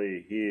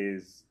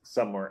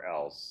somewhere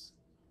else.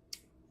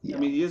 Yeah. I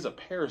mean, he is a But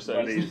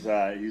parasite.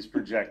 he's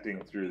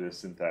projecting through this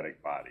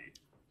synthetic body.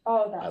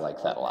 Oh, that's I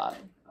like that a lot.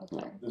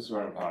 Okay. This is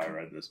how I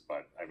read this,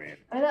 but I mean,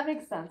 And that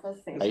makes sense.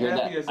 That's safe. I hear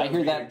happy as that. I I'm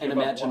hear being that to and give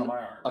up imagine one of my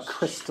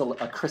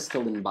arms. a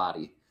crystalline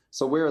body.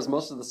 So whereas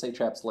most of the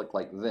satraps look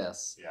like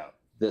this, yeah.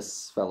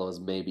 this fellow has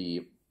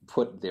maybe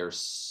put their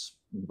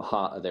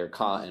ka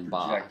and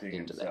ba Projecting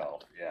into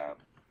himself. Yeah.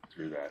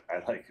 Through that.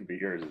 I like to be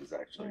yours is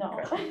actually No.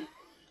 kind that.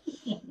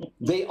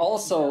 They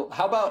also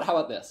how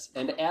about this?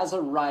 And as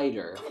a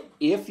rider,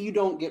 if you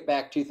don't get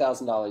back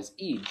 $2,000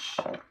 each,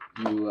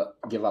 you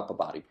give up a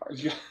body part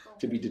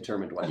to be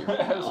determined when you're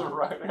As a out.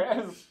 writer,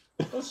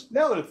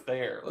 now that it's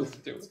there, let's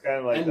do It's it. kind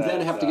of like And that,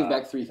 then have to give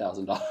back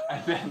 $3,000.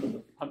 And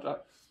then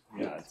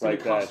Yeah, it's gonna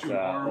like cost that you an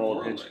arm old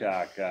or a leg.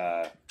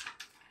 Hitchcock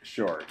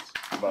short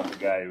about the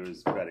guy who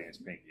was betting his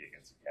pinky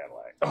against a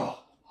Cadillac.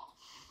 Oh,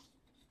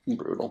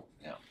 Brutal.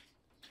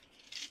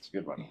 It's a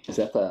good one. Is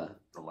that the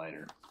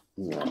lighter.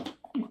 yeah.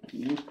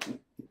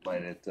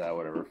 Light it,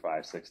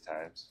 5-6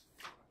 times.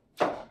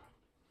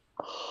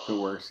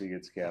 Who works, he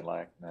gets a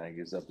Cadillac, and he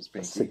gives up his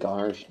pinky.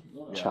 cigar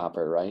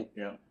chopper, right?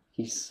 Yeah.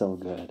 He's so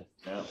good.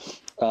 Yeah.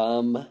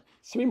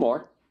 3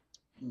 more.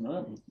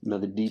 no.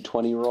 Another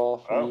D20 roll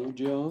for Oh. you,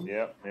 Joe.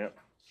 Yep.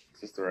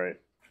 Is this the right?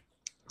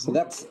 So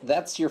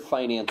that's your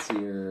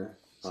financier.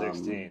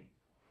 16.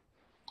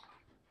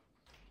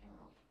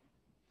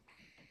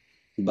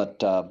 But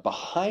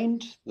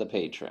behind the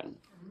patron,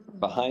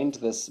 behind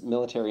this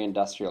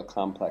military-industrial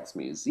complex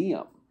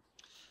museum,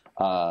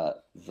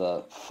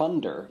 the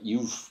funder,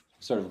 you've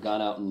sort of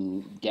gone out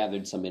and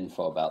gathered some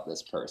info about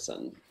this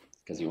person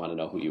because you want to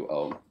know who you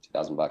owe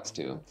 $2,000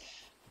 to.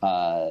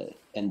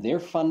 And they're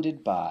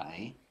funded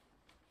by,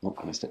 oh,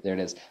 I missed it, there it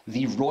is,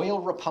 the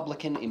Royal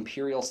Republican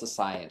Imperial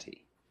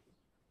Society.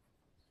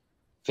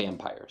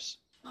 Vampires.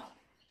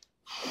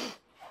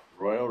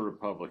 Royal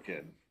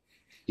Republican.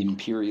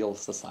 Imperial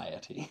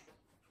Society.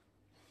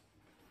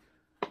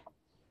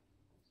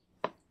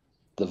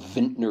 The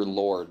Vintner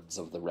Lords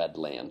of the Red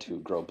Land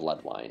who grow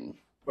blood wine.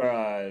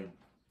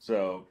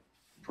 So,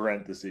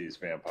 parentheses,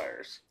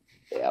 vampires.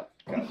 Yep.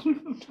 Gotcha.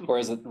 Or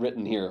is it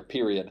written here,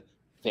 period,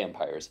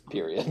 vampires,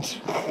 period.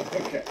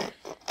 Okay.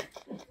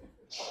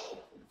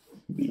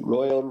 The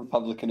Royal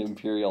Republican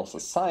Imperial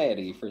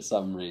Society, for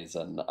some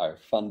reason, are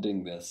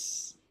funding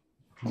this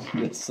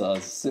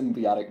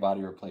symbiotic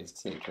body replaced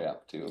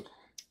satrap too.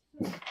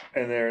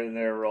 And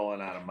they're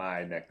rolling out of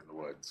my neck of the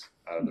woods,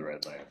 out of the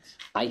Redlands.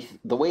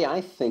 The way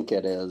I think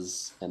it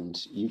is, and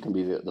you can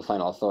be the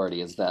final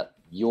authority, is that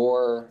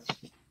your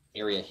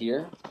area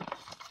here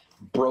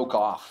broke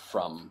off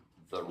from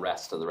the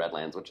rest of the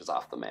Redlands, which is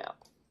off the map.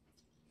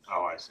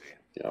 Oh, I see.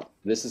 Yeah.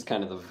 This is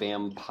kind of the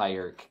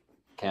vampire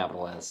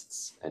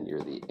capitalists, and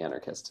you're the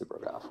anarchists who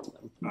broke off from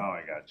them. Oh,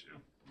 I got you.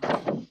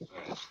 I'm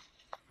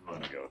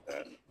going to go with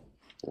that.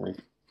 All right.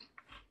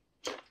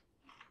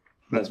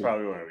 That's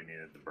probably why we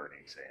needed the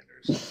Bernie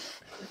Sanders.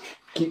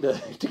 To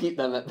keep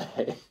them at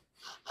bay.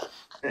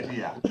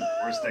 Yeah,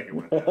 we're sticking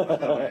with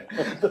that.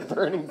 The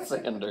Burning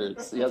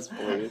Sanders. Yes,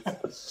 please.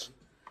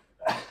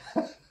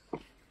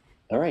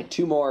 All right,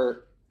 2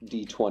 more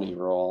D20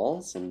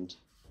 rolls, and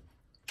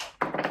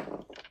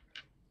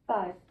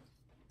 5.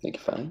 make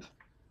it 5.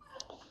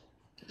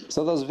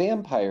 So those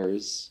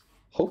vampires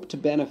hope to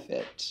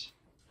benefit.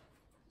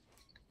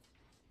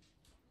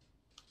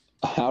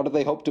 How do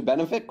they hope to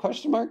benefit?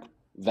 Question mark.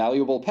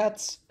 Valuable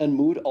pets and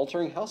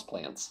mood-altering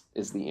houseplants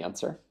is the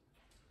answer.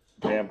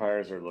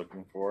 Vampires are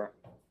looking for.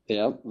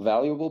 Yeah,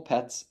 valuable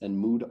pets and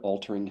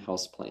mood-altering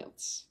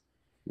houseplants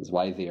is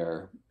why they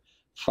are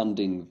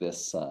funding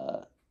this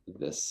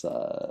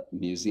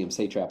museum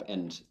satrap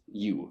and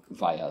you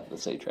via the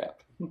satrap.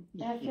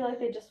 I feel like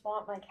they just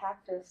want my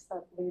cactus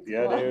that leads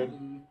Yeah, blood.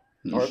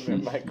 dude. Or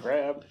my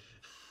crab.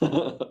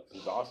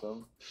 It's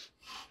awesome.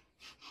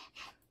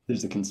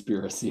 There's a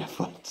conspiracy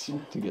afoot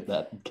to get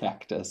that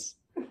cactus.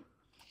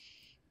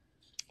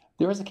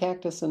 There was a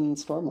cactus in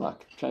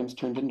Stormlock. Chimes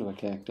turned into a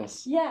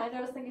cactus. Yeah, and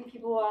I was thinking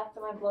people were after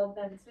my blood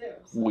then too.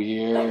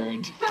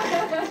 Weird.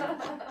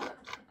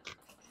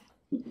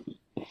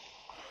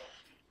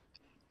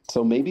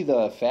 So maybe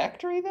the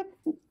factory that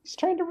he's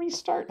trying to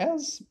restart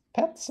has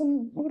pets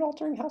and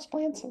mood-altering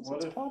houseplants as What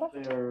its if product?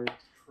 they're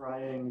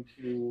trying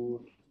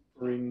to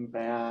bring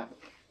back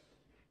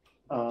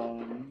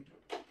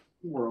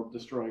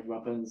world-destroying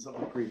weapons of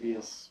the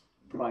previous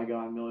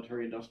bygone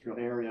military-industrial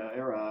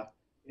era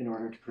in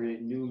order to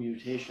create new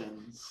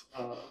mutations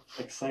of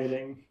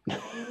exciting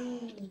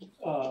plants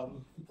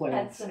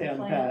Pets and and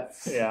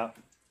plants. pets? Yeah.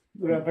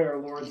 The vampire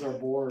lords are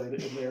bored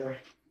in their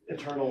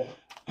eternal.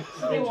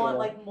 So they want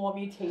like more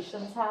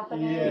mutations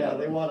happening. Yeah,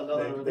 they want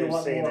another. They They've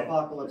want seen more it.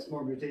 apocalypse,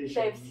 more mutations.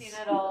 They've seen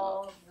it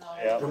all. No.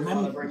 Yeah. They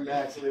want to bring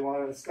back, so they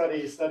want to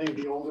study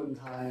the olden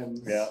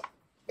times. Yeah.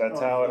 That's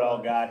how it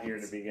all got here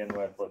to begin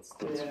with. Let's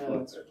Yeah,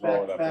 roll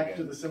it up back again.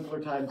 to the simpler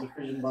times of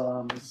fission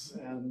bombs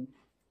and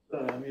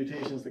the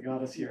mutations that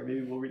got us here.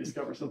 Maybe we'll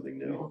rediscover something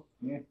new.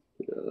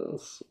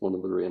 Yes, one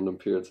of the random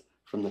periods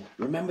from the.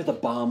 Remember the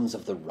bombs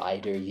of the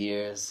Rider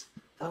years?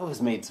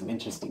 Those made some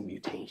interesting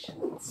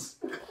mutations.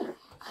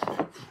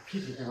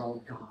 Pity they're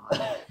all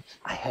gone.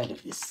 I heard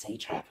of this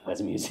satrap who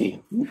has a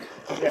museum.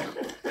 Yeah.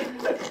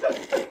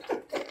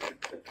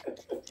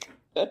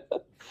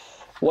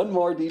 One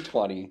more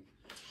D20.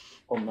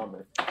 Home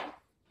number.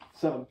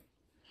 7.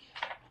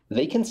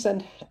 They can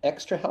send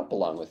extra help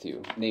along with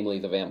you, namely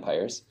the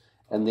vampires.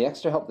 And the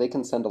extra help they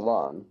can send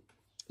along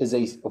is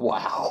a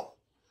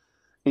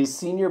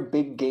senior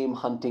big game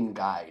hunting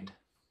guide.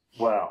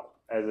 Well,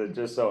 as it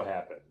just so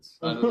happens.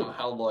 I don't know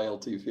how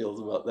loyalty feels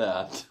about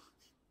that.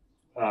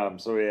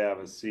 So we have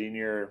a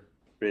senior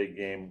big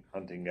game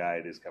hunting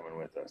guide is coming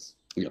with us.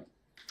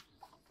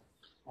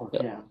 Or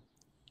Yep. yeah.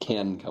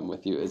 Can come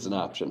with you is an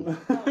option. Oh,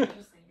 interesting.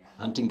 Yeah.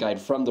 Hunting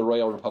guide from the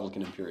Royal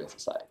Republican Imperial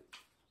Society.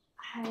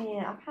 I mean,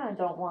 I kind of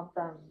don't want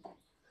them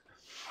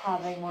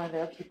having one of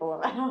their people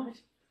around.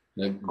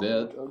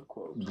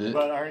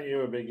 But aren't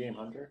you a big game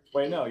hunter?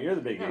 Wait, no, you're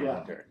the big game Yeah.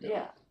 hunter.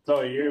 Yeah.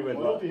 So you would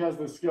Loyalty has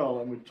the skill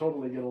and would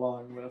totally get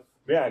along with.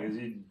 yeah, because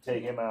you'd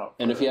take him out.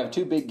 And if you have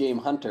 2 big game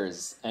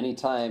hunters,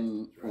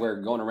 anytime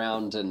we're going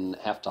around and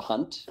have to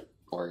hunt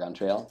Oregon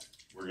Trail,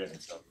 We're getting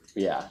stuff.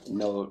 yeah,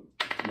 no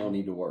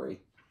need to worry.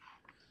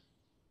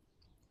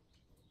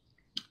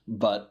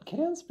 But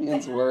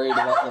Caspian's worried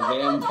about the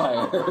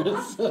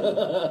vampires.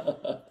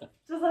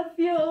 Does because I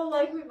feel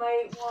like we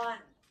might want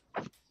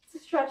to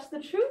stretch the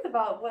truth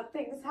about what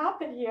things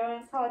happen here,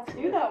 and it's hard to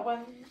do that when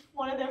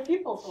one of their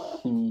people's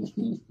left.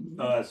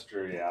 No, that's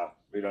true. Yeah,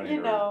 we don't need You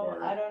a know,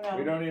 reporter. I don't know.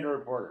 We don't need a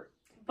reporter.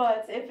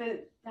 But if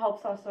it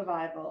helps our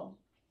survival,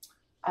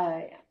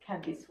 I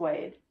can be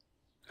swayed.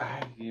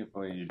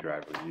 Well, you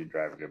drive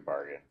a good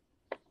bargain.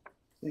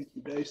 Thank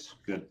you, Dice.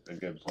 A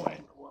good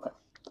point.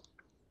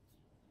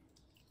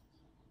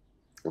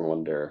 I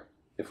wonder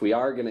if we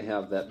are going to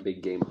have that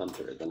big game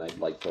hunter, then I'd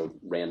like to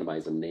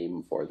randomize a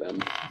name for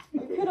them.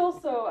 We could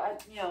also,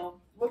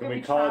 we're Can gonna we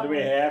be call? Do we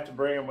traveling. have to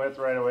bring him with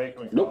right away?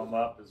 Can we Nope. call him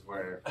up? Is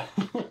where?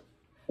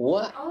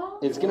 What? Oh.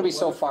 It's going to be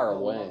so What if we far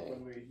call them up away.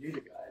 when we need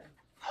a guide?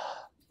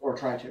 Or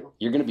try to.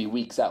 You're going to be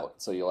weeks out,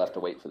 so you'll have to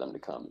wait for them to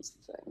come, is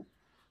the thing.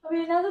 I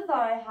mean, another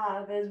thought I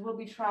have is we'll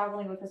be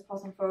traveling with this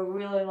person for a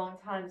really long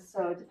time,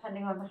 so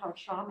depending on how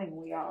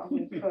charming we are,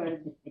 we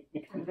could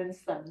convince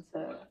them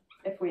to,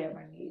 if we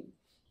ever need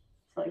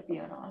to like be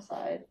on our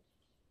side,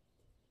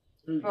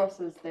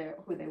 versus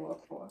who they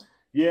work for.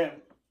 Yeah.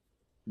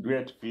 Do we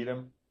have to feed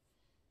him,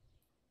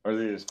 or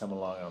they just come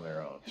along on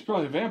their own? He's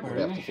probably a vampire.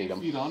 We have Isn't to he? feed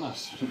him. Feed on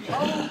us.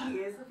 Oh, he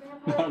is a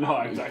vampire? No,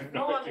 I have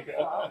no wonder idea.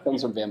 why.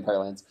 Comes from Vampire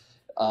Lands.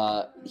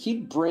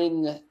 He'd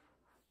bring,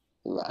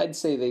 I'd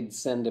say they'd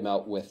send him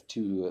out with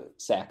 2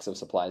 sacks of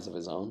supplies of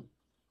his own,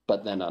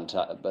 but then on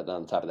top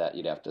of that,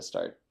 you'd have to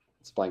start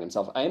supplying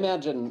himself. I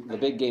imagine the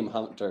big game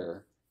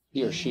hunter,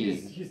 he or she.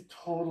 He's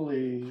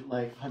totally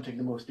like hunting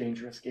the most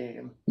dangerous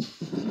game.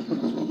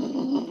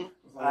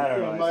 I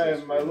don't know, I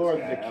say My screw lord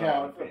this the guy, I don't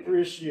count wanna feed him.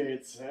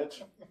 appreciates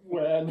it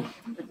when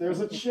there's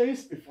a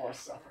chase before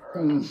supper.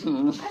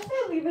 Mhm. I say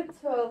leave it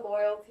to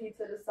loyalty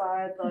to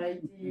decide,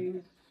 like, do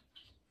you...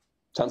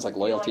 Sounds like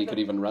loyalty could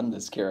even run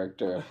this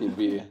character if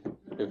you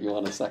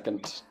want a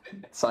second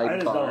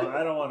sidecar.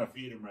 I don't want to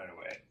feed him right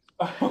away.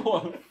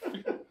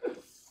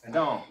 I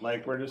don't.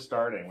 Like, we're just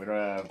starting.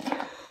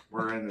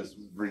 We're in this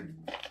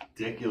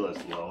ridiculous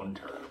loan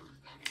term.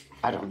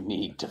 I don't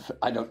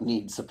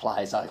need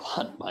supplies. I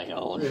hunt my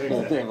own.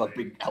 Exactly. They have a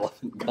big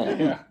elephant gun.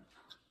 Yeah.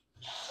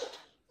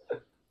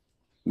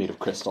 Made of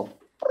crystal.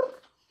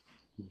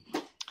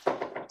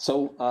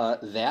 So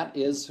that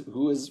is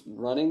who is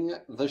running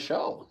the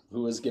show,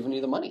 who is giving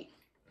you the money.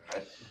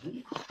 Right.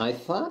 I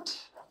thought,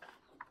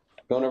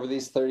 going over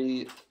these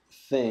 30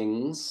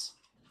 things,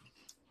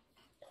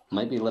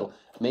 might be a little,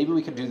 maybe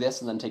we could do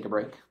this and then take a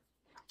break.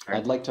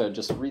 I'd like to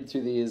just read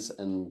through these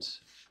and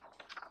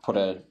put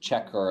a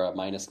check or a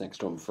minus next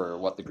to them for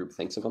what the group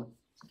thinks of them.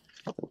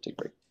 We'll take a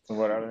break. So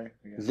what are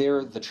they?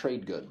 They're the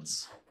trade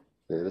goods.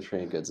 They're the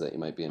trade goods that you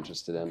might be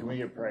interested in. Can we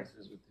get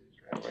prices with these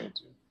right away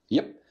too?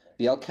 Yep.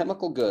 The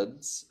alchemical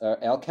goods,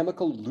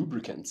 alchemical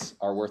lubricants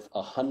are worth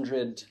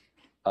 100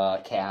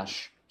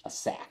 cash a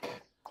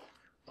sack.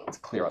 Let's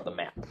clear out the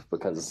map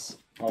because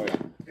Oh yeah.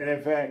 And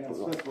in fact, That's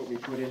what we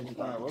put into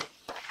them,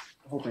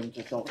 hoping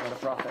to sell at a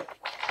profit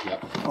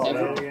yep. say Every-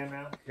 that again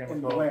now. in the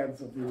Chemical.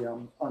 lands of the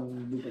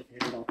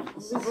unlubricated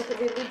alchemists. They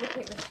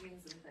lubricate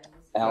machines and things.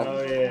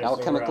 Oh, yeah, so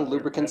alchemical we're out there.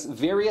 lubricants,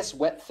 various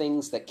wet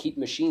things that keep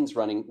machines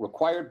running,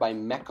 required by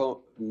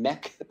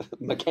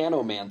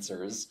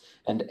mechanomancers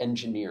and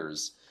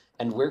engineers.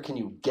 And where can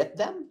you get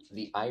them?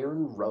 The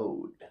Iron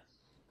Road.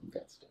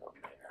 That's down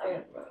there.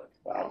 Iron Road.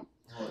 Wow.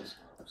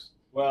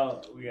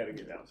 Well, we got to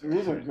get down. So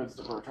these are goods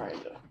that we're trying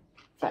to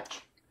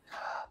fetch.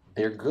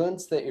 They're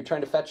goods that you're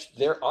trying to fetch.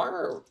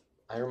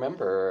 I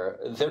remember,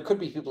 there could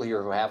be people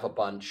here who have a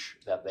bunch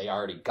that they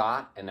already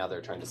got, and now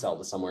they're trying to sell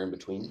to somewhere in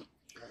between.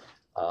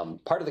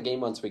 Part of the game,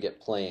 once we get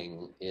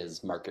playing,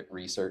 is market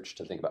research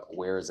to think about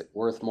where is it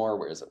worth more,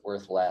 where is it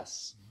worth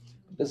less.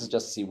 This is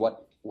just to see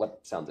what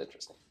sounds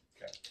interesting.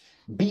 Okay.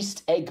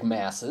 Beast egg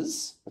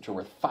masses, which are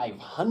worth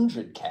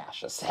 500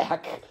 cash a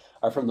sack,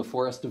 are from the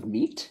Forest of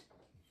Meat.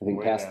 I think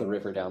Way past down. the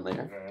river down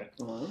there.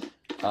 All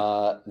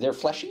right. They're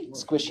fleshy,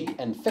 squishy,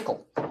 and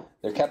fickle.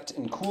 They're kept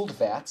in cooled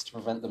vats to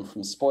prevent them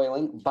from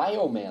spoiling.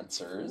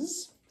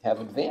 Biomancers have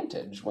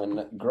advantage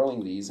when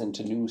growing these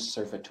into new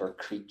servitor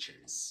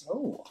creatures.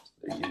 Oh,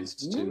 They're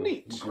used to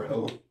neat.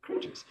 grow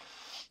creatures.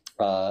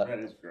 That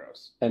is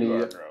gross. Any- You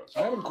are gross.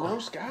 I'm a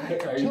gross guy.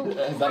 Are you,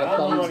 is that I a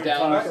don't thumbs know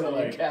down what for you're the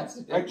talking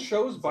cast? I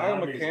chose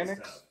Zombies and biomechanics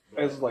stuff,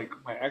 but- as like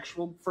my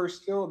actual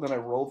first skill, and then I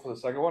rolled for the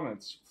second one, and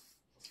it's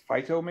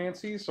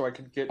phytomancy, so I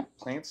could get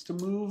plants to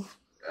move.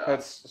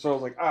 So I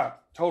was like,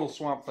 total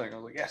swamp thing. I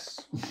was like, yes.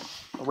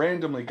 I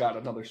randomly got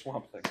another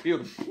swamp thing.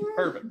 Beautiful.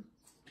 Perfect.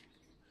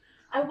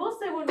 I will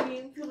say when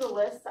reading through the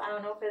list, I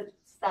don't know if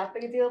it's that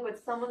big a deal,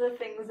 but some of the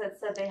things that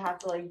said they have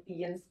to like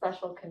be in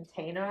special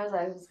containers,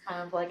 I was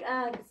kind of like,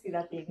 I can see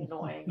that being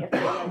annoying if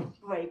they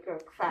like break or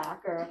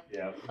crack or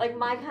Yeah. like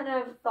my kind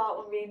of thought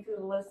when reading through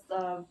the list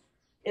of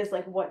is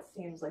like what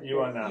seems like You the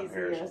want easiest.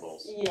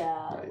 non-perishables.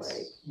 Yeah, Nice.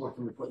 like what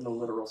can we put in a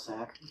literal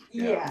sack?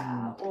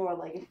 yeah, or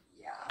like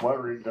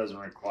What doesn't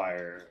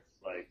require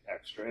like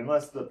extra,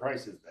 unless the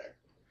price is there.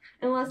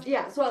 unless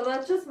so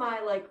that's just my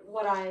like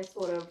what I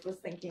sort of was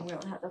thinking. We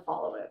don't have to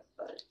follow it,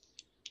 but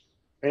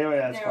Anyway,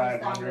 that's narrows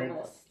down the 500.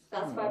 list.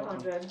 That's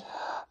 500.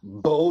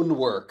 Bone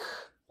work,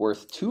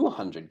 worth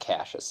 200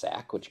 cash a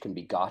sack, which can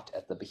be got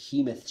at the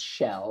Behemoth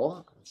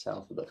Shell,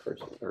 south of the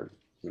first, or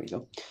here we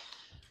go.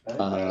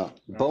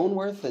 Bone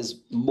worth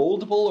is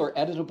moldable or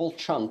editable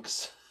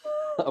chunks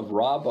of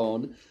raw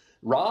bone,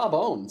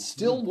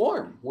 still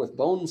warm, with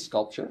bone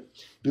sculpture,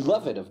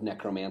 beloved of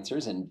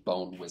necromancers and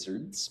bone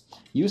wizards,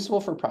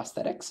 useful for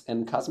prosthetics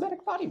and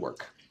cosmetic bodywork.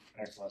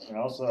 Excellent. And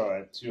also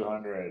at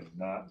 200,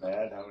 not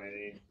bad. How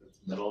many? It's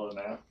middle of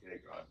the map. Okay,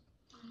 go on.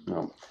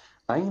 No.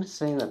 I'm going to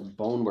say that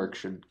bone work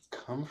should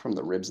come from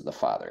the ribs of the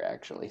father,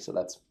 actually, so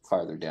that's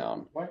farther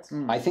down. What?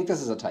 I think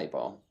this is a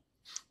typo.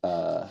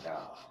 Or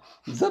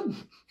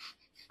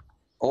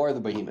the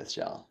Behemoth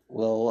Shell.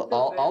 Well,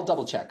 I'll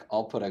double check.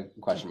 I'll put a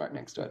question mark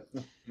next to it.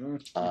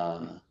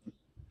 I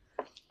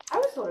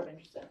was sort of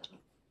interested.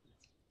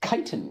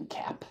 Chitin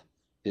cap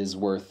is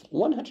worth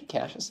 100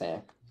 cash a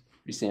sack.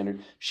 Pretty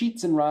standard.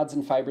 Sheets and rods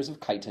and fibers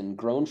of chitin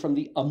grown from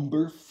the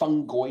umber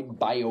fungoid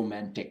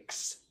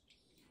biomantics.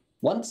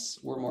 Once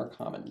were more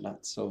common,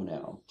 not so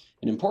now.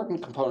 An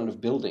important component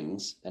of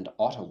buildings and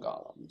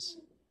autogolems.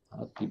 A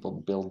lot of people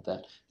build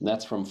that. And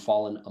that's from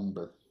fallen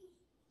umber.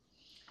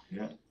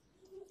 Yeah.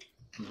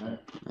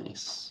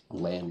 Nice.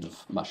 Land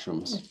of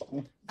mushrooms.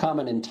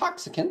 Common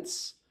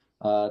intoxicants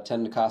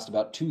tend to cost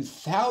about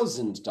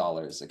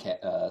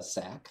 $2,000 a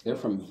sack. They're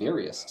from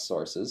various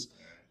sources.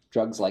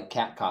 Drugs like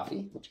cat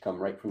coffee, which come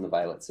right from the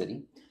Violet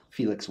City,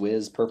 Felix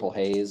Whiz, Purple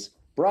Haze,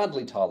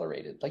 broadly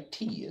tolerated, like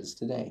tea is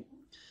today.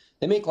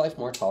 They make life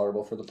more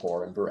tolerable for the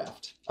poor and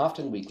bereft,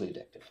 often weakly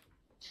addictive.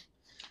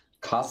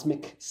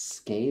 Cosmic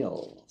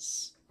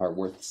scales are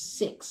worth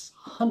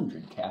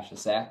 600 cash a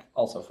sack,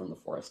 also from the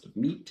Forest of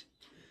Meat.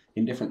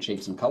 In different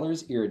shapes and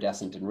colors,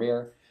 iridescent and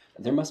rare.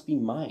 There must be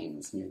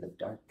mines near the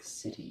Dark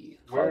City.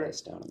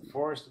 Farthest down in the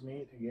Forest of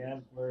Meat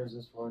again. Where is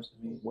this Forest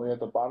of Meat? Way at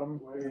the bottom.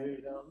 Way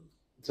down.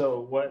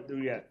 So what do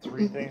we got?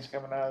 3 things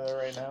coming out of there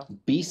right now?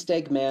 beast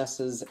egg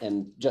masses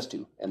and just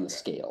 2, and the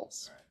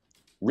scales.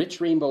 Rich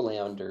rainbow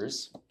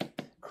landers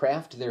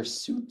craft their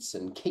suits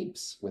and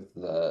capes with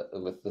the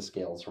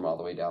scales from all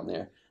the way down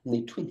there, and they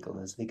twinkle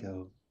as they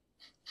go.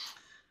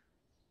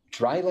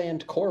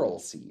 Dryland coral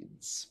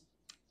seeds,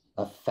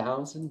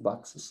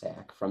 $1,000 a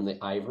sack from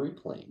the Ivory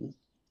Plain,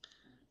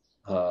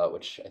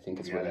 which I think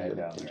is where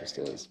your interest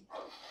is.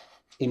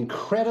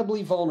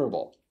 Incredibly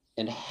vulnerable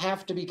and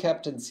have to be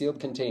kept in sealed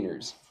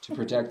containers to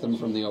protect them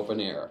from the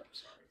open air.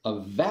 A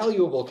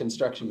valuable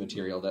construction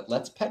material that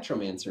lets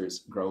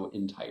petromancers grow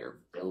entire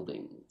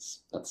buildings.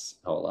 That's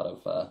how a lot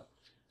of,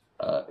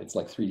 it's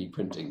like 3D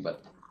printing,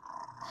 but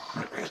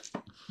from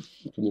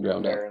the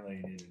ground up. Apparently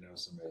you need to know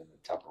somebody in the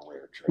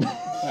Tupperware trade.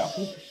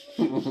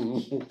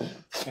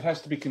 It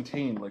has to be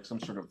contained like some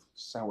sort of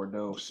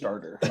sourdough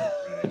starter.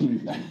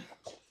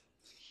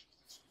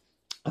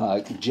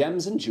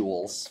 Gems and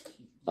jewels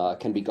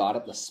can be got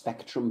at the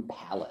Spectrum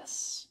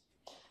Palace,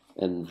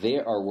 and they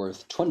are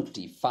worth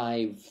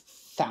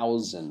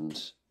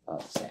 25,000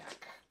 a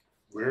sack.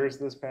 Where is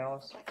this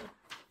palace?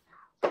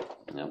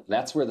 Now,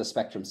 that's where the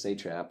Spectrum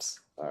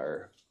Satraps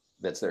are.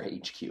 That's their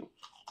HQ.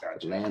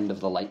 Gotcha. Land of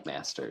the Light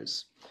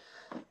Masters.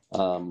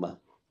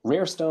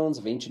 Rare stones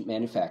of ancient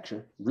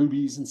manufacture,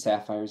 rubies and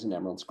sapphires and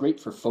emeralds, great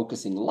for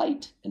focusing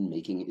light and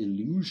making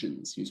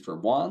illusions, used for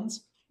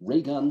wands,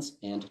 ray guns,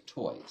 and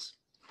toys.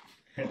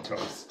 And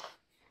toys.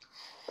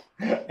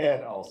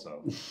 And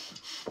also.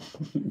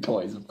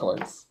 Toys, of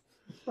course.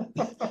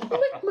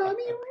 Like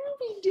Mommy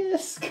Ruby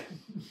disc.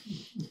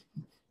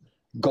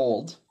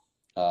 Gold.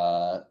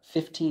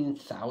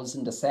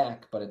 15,000 a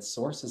sack, but its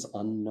source is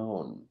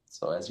unknown.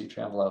 So as you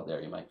travel out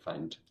there, you might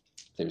find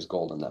there's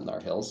gold in them there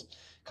hills.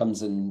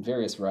 Comes in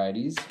various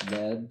varieties: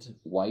 red,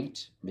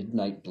 white,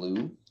 midnight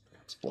blue,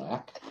 perhaps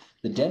black.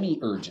 The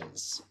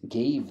demi-urges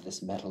gave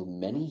this metal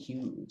many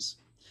hues.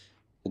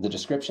 In the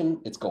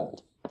description, it's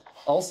gold.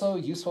 Also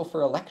useful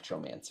for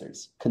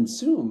electromancers.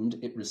 Consumed,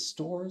 it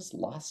restores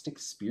lost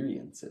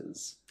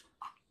experiences.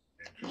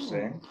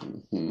 Interesting.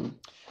 Mm-hmm.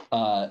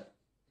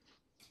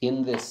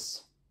 In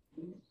this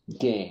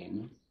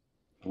game,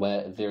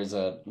 there's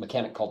a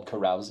mechanic called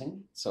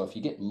carousing. So if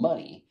you get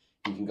money,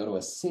 you can go to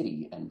a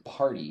city and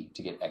party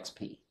to get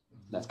XP.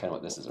 That's kind of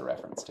what this is a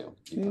reference to.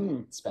 You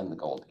can spend the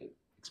gold to get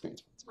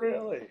experience points.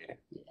 Really? Yes.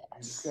 You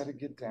just got to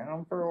get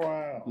down for a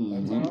while.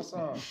 Mhm. That's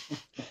awesome.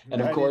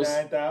 And of course,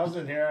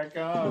 99,000, here I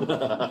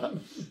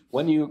come.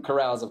 when you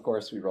carouse, of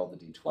course, we roll the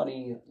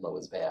d20. Low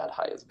is bad,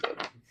 high is good.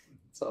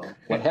 So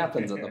what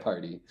happens at the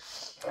party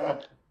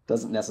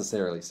doesn't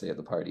necessarily stay at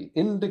the party.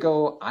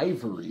 Indigo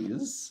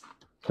ivories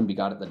can be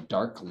got at the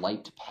Dark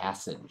Light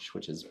Passage,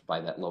 which is by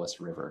that lowest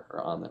river,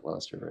 or on that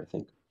lowest river, I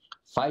think.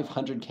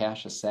 500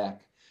 cash a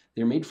sack.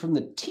 They're made from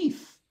the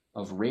teeth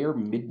of rare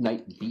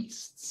midnight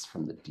beasts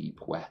from the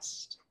deep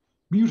west.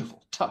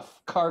 Beautiful,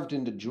 tough, carved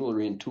into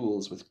jewelry and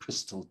tools with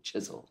crystal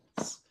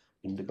chisels.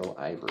 Indigo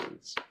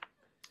ivories.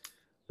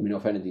 Let me know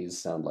if any of these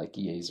sound like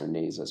yeas or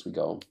nays as we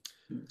go.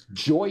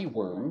 Joy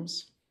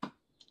worms.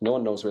 No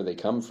one knows where they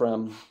come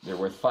from. They're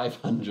worth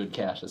 500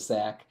 cash a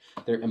sack.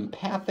 They're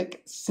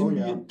empathic,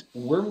 sentient,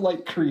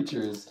 worm-like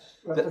creatures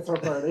That's our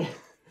party.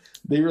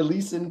 They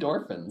release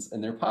endorphins,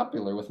 and they're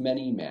popular with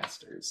many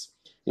masters.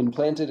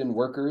 Implanted in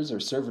workers or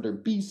servitor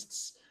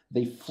beasts,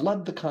 they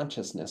flood the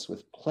consciousness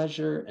with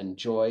pleasure and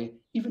joy,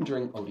 even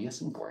during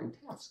odious and boring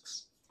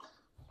tasks.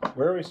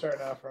 Where are we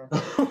starting off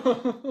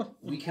from?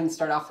 We can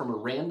start off from a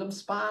random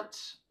spot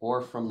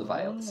or from the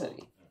Violet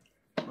City.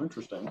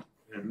 Interesting.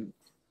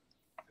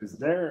 Is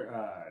there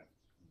a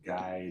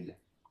guide,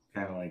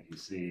 kind of like you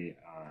see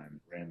on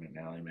Rand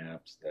McNally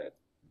maps, that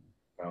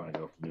if I want to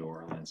go from New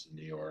Orleans to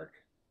New York,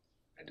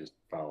 I just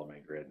follow my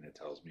grid and it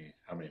tells me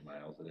how many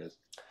miles it is?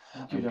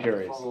 You'd have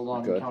curious. to follow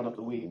along Good. and count up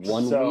the weeks.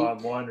 One so week?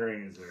 I'm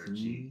wondering, is there a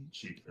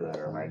cheat for that,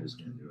 or am I just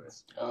going to do it?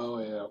 Oh,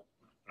 yeah.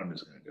 I'm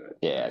just going to do it.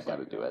 Yeah, I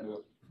gotta do it.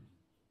 All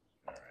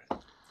right.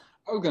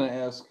 I was going to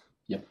ask.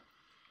 Yep.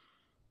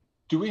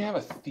 Do we have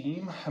a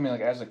theme? I mean,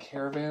 like, as a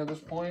caravan at this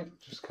point?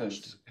 Just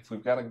because if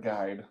we've got a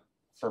guide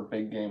for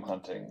big game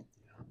hunting,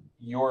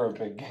 you're a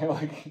big game,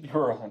 like,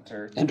 you're a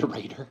hunter. And a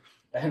raider.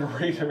 And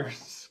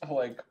raiders.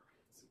 Like,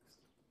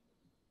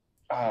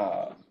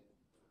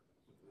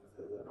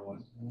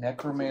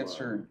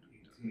 necromancer,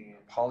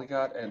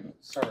 polyglot, and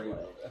sorry,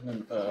 and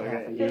then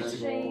the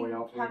Fishing,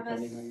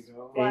 chemist,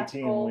 black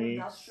 18 gold, weeks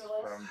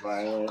industrialist. from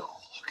Violet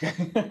okay.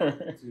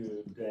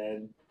 to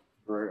Dead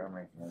Bird. I'm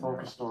making that Focus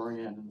right.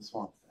 story and the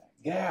swamp thing.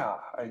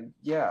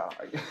 Yeah,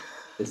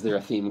 Is there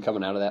a theme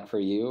coming out of that for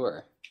you,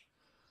 or?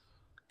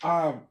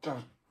 I'm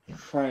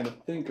trying to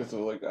think of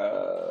like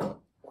I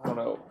don't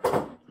know.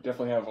 We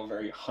definitely have a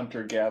very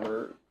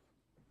hunter-gatherer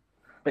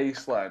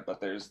baseline, but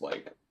there's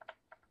like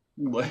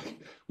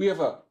we have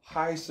a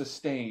high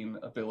sustain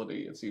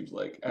ability, it seems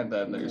like, and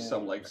then there's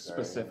some like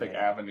specific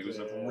avenues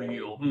of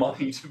real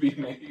money to be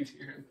made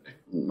here and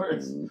there. Where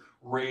it's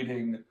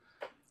raiding.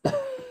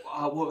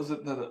 What was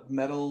it? The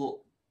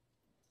metal.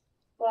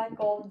 Black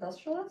gold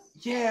industrialist?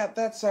 Yeah,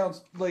 that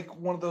sounds like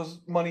one of those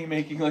money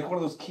making, like one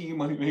of those key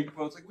money making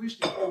votes. Like we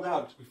should hold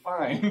out to be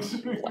fine.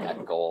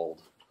 Black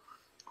gold.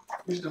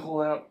 We should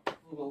hold out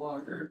a little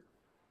longer.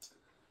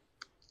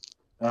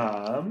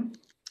 I'm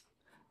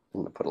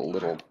gonna put a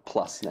little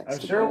plus next I'm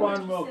to sure gold.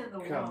 one will Interested in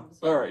the come. worms.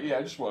 All right, yeah,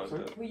 I just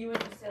wanted to. Were you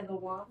interested in the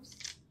worms?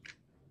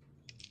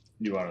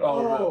 You want to?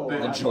 Oh,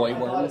 the I joy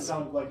thought it worms?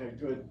 sounded like a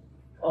good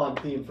on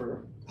theme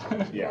for.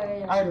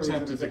 Yeah. I'm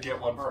tempted to get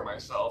one for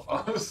myself.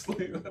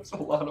 Honestly, that's a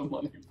lot of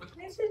money.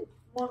 Makes it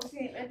one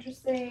seem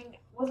interesting.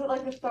 Was it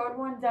like the third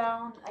one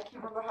down? I can't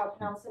remember how to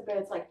pronounce it, but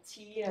it's like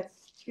tea and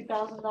it's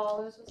 $2,000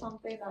 or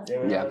something. That's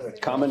Yeah,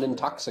 interesting. common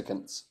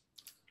intoxicants.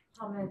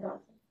 Common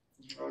intoxicants.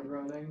 Drug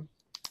running.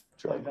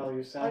 Like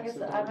value sex. Like I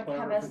said, I'm a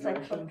chemist. I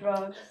cook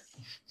drugs.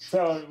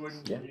 So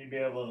wouldn't Yeah. you be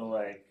able to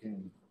like?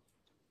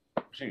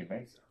 She can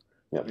make some.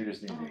 Yep. We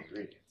just need the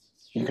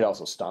ingredients, You could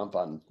also stomp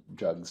on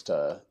drugs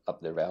to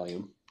up their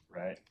value.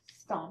 right?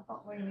 Stomp.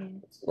 What do you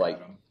mean? Like,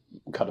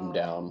 cut them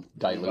down,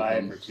 dilute Buy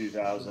it them. for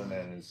 2,000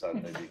 and it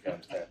suddenly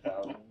becomes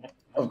 10,000.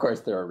 Of course,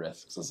 there are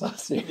risks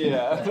associated.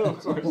 Yeah, of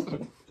course.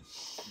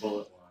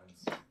 Bullet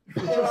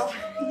lines.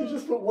 You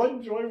just put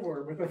one joy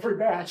worm with every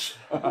batch.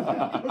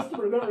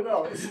 Customer never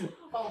knows.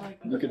 Oh my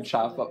god. You can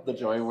chop up the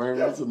joy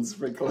worms and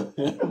sprinkle it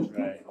in.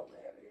 Right.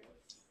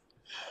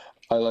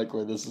 I like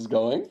where this is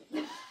going.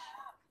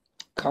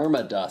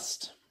 Karma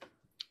dust.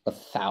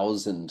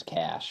 1,000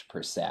 cash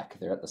per sack.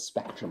 They're at the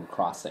Spectrum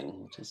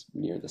Crossing, which is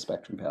near the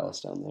Spectrum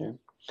Palace down there.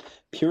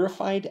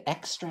 Purified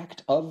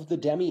extract of the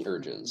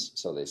demiurges,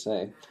 so they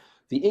say.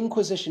 The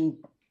Inquisition,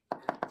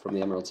 from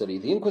the Emerald City,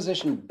 the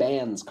Inquisition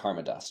bans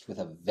karma dust with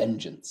a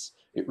vengeance.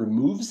 It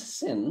removes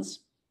sins,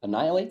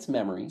 annihilates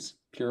memories,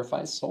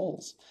 purifies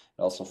souls.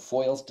 It also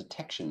foils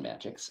detection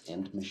magics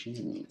and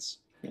machines.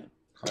 Yeah.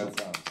 That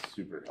sounds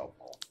super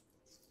helpful.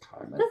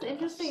 Karma That's dust.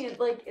 interesting. It's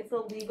like it's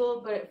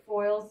illegal, but it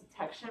foils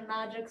detection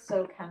magic.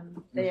 So can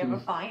they ever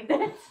find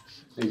it?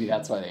 Maybe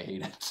that's why they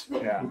hate it.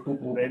 Yeah.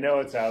 They know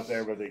it's out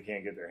there, but they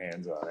can't get their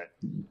hands on it.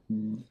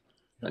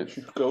 You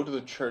should go to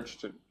the church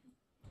to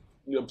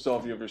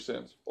absolve you of your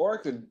sins. Or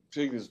I could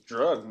take this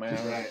drug, man.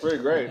 Right. It's pretty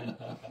great.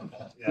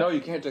 Yeah. No,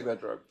 you can't take that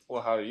drug.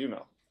 Well, how do you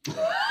know?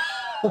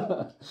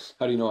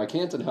 How do you know I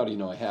can't and how do you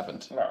know I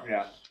haven't?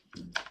 Yeah.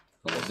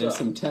 There's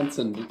some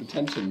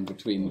tension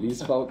between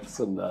these folks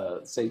and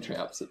the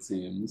satraps, it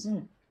seems.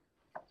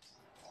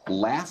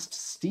 Last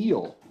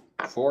Steal,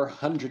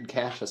 400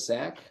 cash a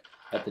sack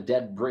at the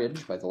Dead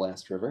Bridge by the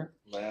Last River,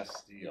 Last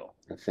steal.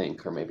 I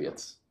think, or maybe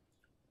it's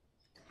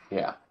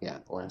the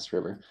Last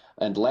River.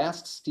 And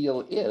Last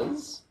Steal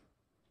is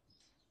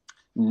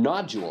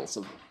nodules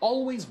of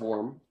always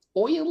warm,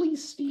 oily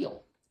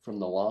steel from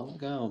the long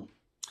ago.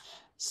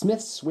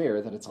 Smiths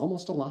swear that it's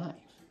almost alive.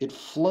 It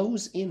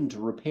flows in to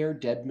repair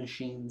dead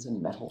machines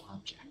and metal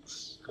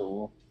objects.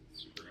 Cool.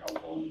 Super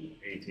helpful.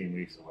 18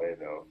 weeks away,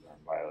 though, from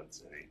Violet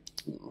City.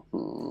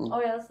 Mhm.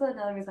 Oh yeah, that's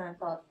another reason I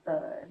thought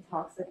the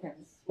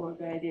intoxicants were a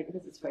good idea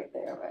because it's right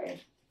there, right?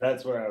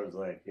 That's where I was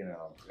like,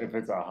 if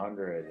it's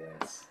 100 and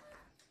it's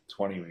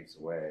 20 weeks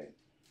away,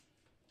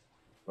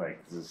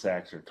 like the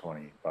sacks are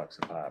 $20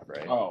 a pop,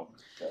 right? Oh,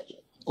 gotcha.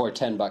 Or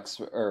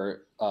 $10,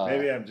 or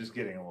Maybe I'm just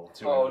getting a little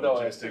too Oh, into no,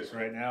 logistics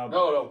right now.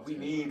 No, we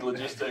need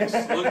logistics.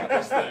 Look at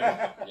this thing.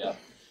 yeah.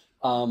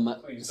 Um,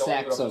 So you don't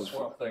sacks leave it up of to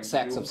Swamp Thing,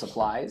 sacks do of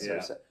supplies.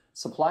 Yeah.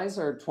 Supplies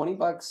are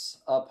 $20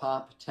 a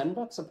pop,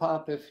 $10 a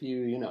pop if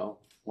you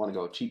want to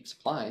go cheap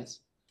supplies.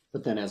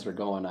 But then as we're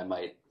going,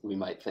 we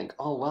might think,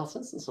 oh well,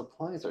 since the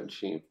supplies are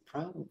cheap,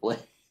 probably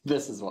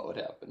this is what would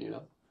happen,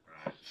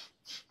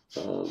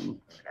 Okay. All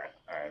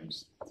right, I'm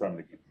just something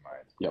to keep in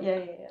mind. Yep.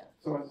 Yeah.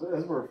 So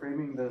as we're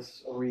framing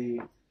this,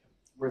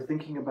 we're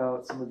thinking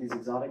about some of these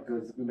exotic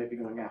goods that we might be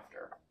going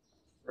after,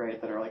 right?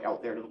 That are like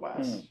out there to the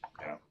west.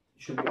 Yeah.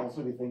 Should we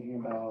also be thinking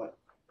about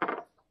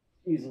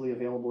easily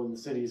available in the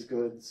cities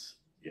goods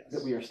Yes.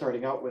 that we are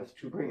starting out with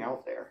to bring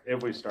out there?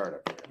 If we start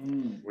up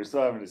here. We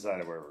still haven't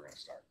decided where we're going to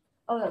start.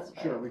 Oh, that's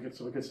right. Sure, we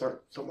could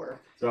start somewhere.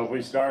 So if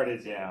we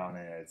started down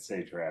at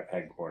Satrap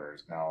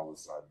headquarters, now all of a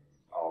sudden,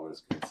 all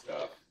this good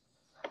stuff.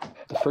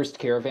 The first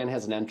caravan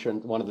has an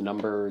entrance. One of the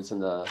numbers in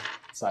the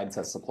side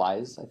says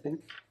supplies, I think.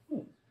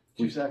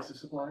 2 sacks of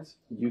supplies.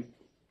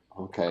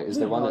 Okay, is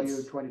there one Value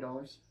that's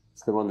 $20. is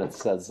there one that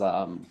says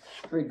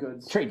Trade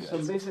goods. Trade goods.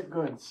 Some basic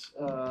goods.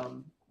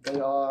 They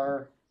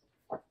are.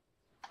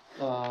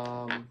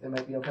 They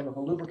might be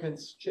alchemical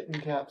lubricants,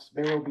 chitin caps,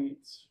 barrel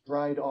beets,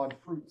 dried odd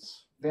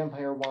fruits,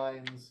 vampire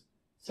wines,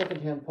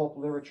 secondhand pulp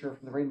literature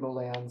from the Rainbow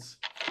Lands.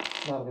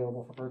 Not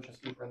available for purchase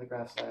deeper in the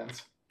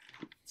Grasslands.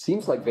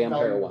 seems like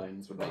vampire Value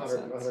wines would make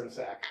 100 sense. a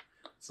sack.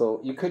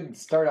 So you could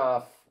start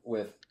off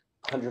with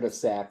 100 of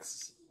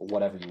sacks,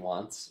 whatever you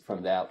want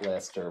from that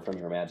list or from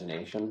your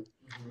imagination,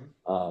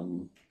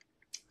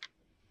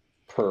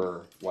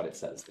 per what it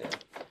says there.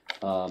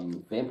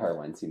 Vampire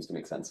wine seems to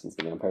make sense since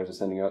the vampires are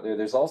sending out there.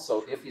 There's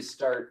also, if you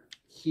start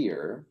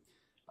here,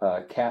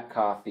 cat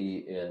coffee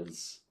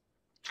is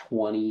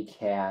 20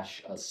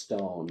 cash a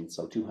stone,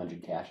 so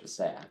 200 cash a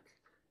sack,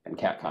 and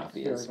cat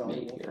coffee Very is made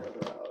valuable here.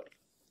 further out.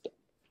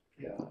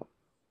 Yeah.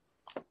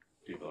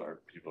 People are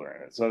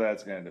in it. So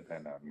that's going to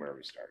depend on where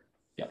we start.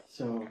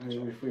 So I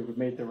mean, if we would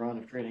make the run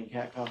of trading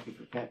cat coffee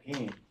for cat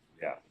cane.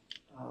 Yeah.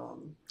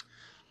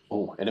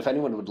 Oh, and if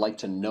anyone would like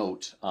to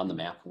note on the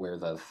map where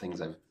the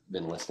things I've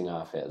been listing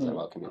off is, I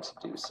welcome you to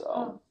do so.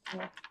 Oh,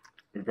 yeah.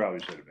 We probably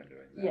should have been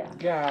doing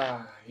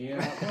that.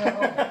 Yeah.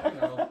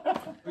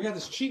 Well, we got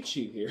this cheat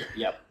sheet here.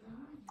 Yep.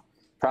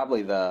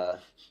 Probably the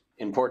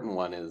important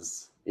one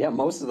is,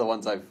 most of the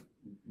ones I've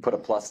put a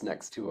plus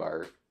next to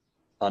are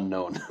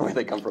unknown where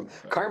they come from.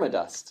 Karma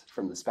dust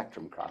from the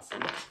Spectrum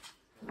Crossing.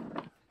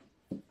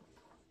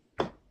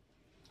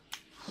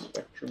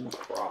 Spectrum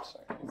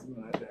Crossing.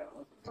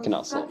 You can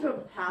also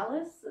Spectrum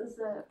Palace is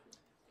it?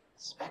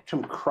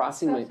 Spectrum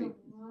Crossing might be.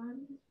 Spectrum One?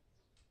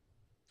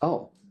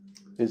 Oh,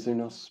 is there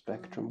no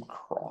Spectrum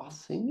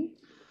Crossing?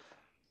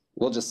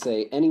 We'll just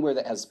say anywhere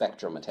that has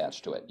Spectrum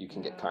attached to it, you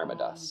can get Karma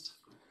dust.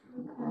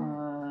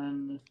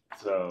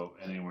 So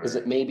anywhere. Is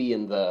it maybe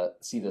in the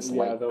this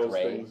light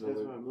gray? That's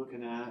what I'm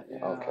looking at.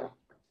 Yeah. Okay.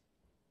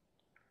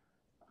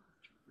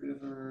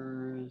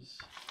 Rivers.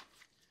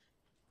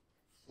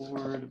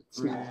 Ford. It's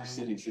not Bridge.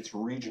 cities, it's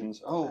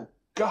regions. Oh,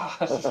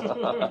 God.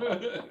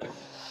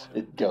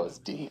 It goes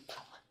deep.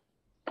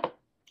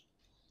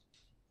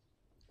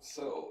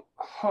 So,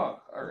 all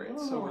right. I don't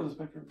know So where we're the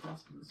Spectrum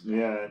Crossing is.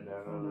 Yeah,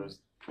 no, there's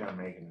kind of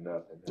making it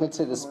up. Let's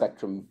say the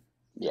Spectrum.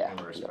 Yeah.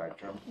 Anywhere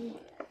spectrum. I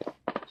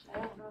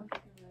don't know if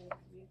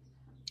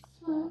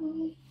you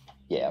can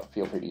Yeah,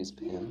 feel free to use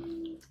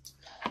pen.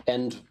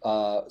 And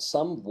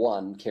some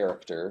one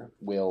character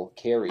will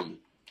carry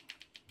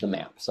the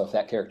map. So if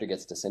that character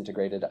gets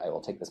disintegrated, I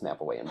will take this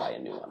map away and buy a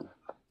new one.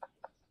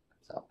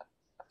 So,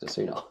 just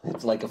so you know,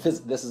 it's like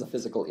this is a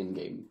physical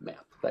in-game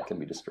map that can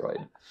be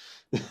destroyed.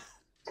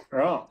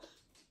 Oh.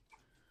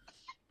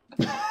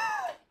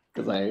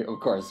 Because I, of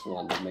course,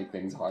 want to make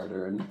things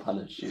harder and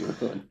punish you.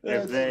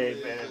 If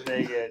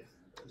they get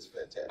it's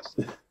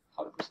fantastic.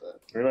 100%.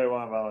 really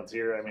want to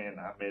volunteer, I mean,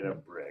 I made a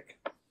brick.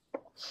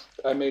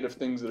 I'm made of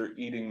things that are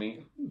eating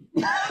me.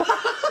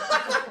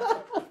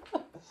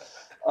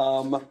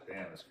 Damn,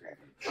 it's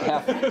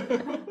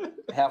creepy.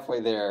 Halfway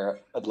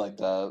there, I'd like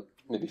to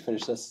maybe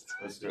finish this.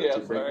 Let's do it. Yeah,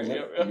 Two sorry.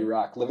 bricks. Yeah. You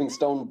rock.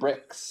 Livingstone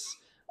bricks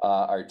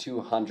are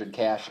 200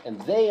 cash,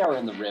 and they are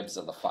in the ribs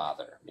of the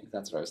father. I mean,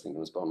 that's what I was thinking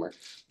was bonework.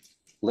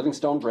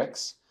 Livingstone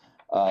bricks,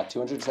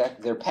 200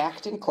 sack. They're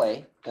packed in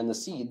clay, and the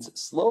seeds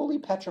slowly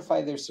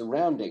petrify their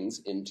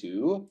surroundings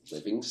into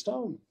living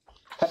stone.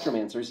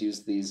 Petromancers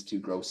use these to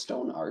grow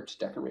stone art,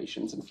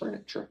 decorations, and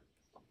furniture.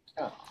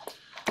 Oh.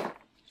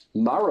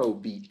 Marrow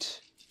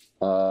beet,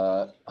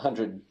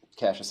 100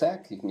 cash a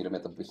sack. You can get them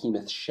at the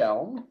Behemoth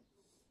Shell.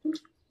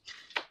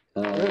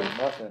 There's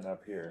nothing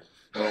up here.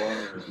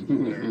 There's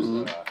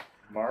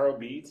marrow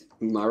beet.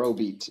 Marrow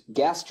beet.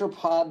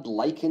 Gastropod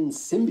lichen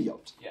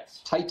symbiote.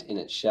 Yes. Tight in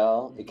its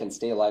shell, it can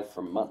stay alive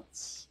for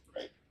months.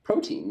 Right.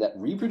 Protein that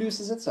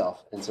reproduces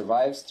itself and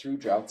survives through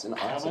droughts and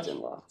How much?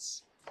 oxygen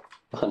loss.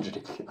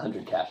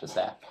 100 cash a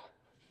sack.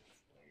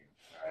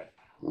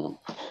 All right.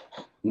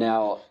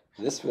 Now,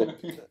 this would...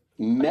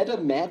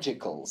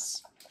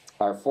 Metamagicals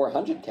are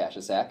 400 cash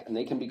a sack, and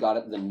they can be got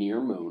at the near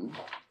moon.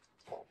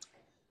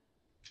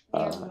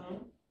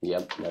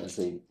 Yep, that is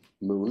a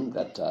moon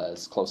that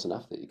is close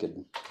enough that you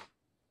could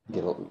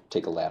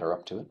take a ladder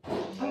up to it.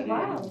 Oh,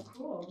 wow,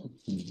 cool.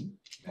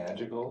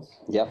 Magicals.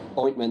 Yep,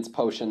 ointments,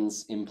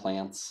 potions,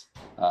 implants,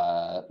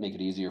 make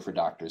it easier for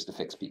doctors to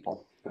fix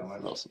people. How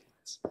much? Those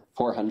supplies.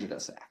 400 a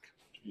sack.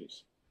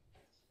 Jeez.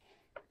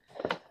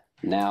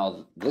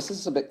 Now, this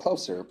is a bit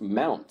closer.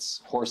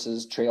 Mounts,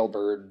 horses, trail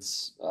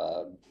birds,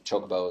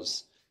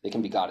 chocobos, they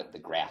can be got at the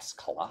Grass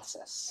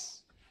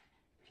Colossus.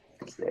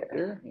 It's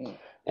there.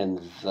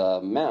 And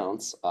the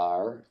mounts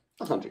are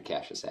 100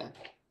 cash a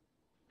sack.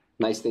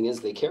 Nice thing is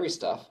they carry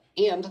stuff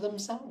and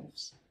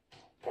themselves.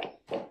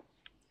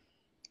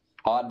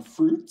 Odd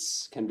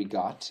fruits can be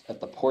got at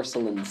the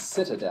Porcelain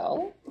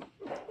Citadel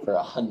for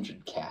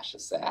 100 cash a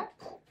sack.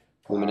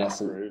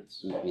 Luminescent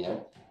Fruits. yeah.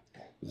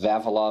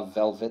 Vavilov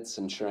velvets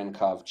and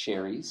Cherenkov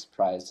cherries,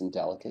 prized and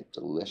delicate,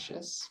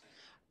 delicious.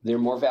 They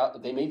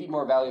may be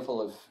more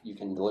valuable if you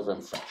can deliver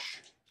them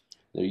fresh.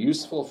 They're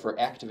useful for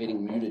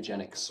activating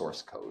mutagenic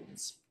source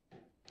codes.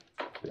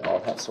 We all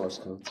have source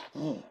codes.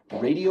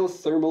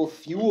 Radiothermal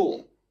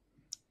fuel,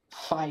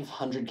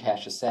 500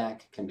 cash a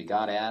sack, can be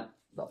got at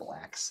the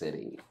Black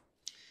City.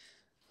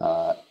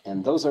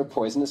 And those are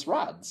poisonous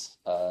rods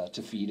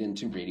to feed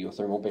into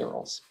radiothermal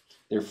barrels.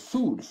 They're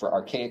food for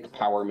archaic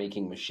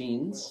power-making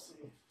machines,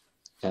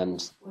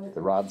 and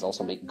the rods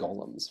also make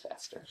golems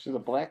faster. So the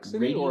Black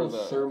City or the...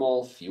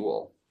 Radiothermal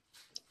fuel.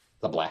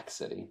 The Black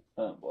City.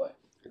 Oh, boy.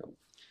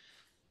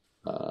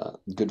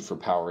 Good for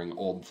powering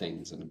old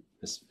things and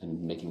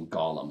making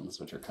golems,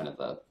 which are kind of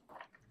the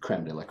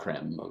creme de la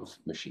creme of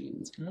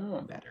machines.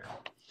 Oh. Better.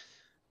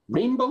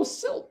 Rainbow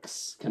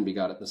silks can be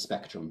got at the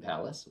Spectrum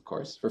Palace, of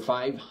course, for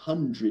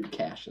 500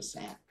 cash a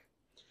sack.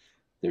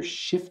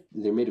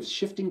 They're made of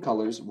shifting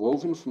colors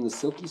woven from the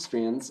silky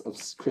strands of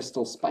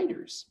crystal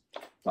spiders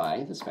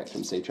by the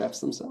Spectrum satraps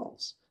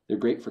themselves. They're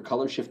great for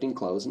color-shifting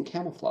clothes and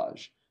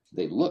camouflage.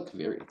 They look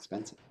very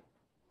expensive.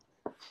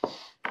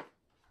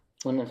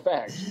 When in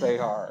fact, they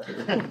are.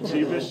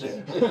 Cheapest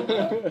shit.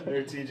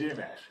 They're TJ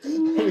Maxx.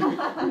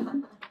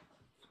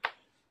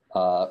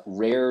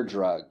 Rare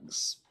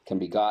drugs can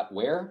be got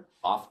where?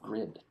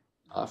 Off-grid.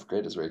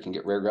 Off-grid is where you can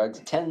get rare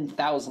drugs.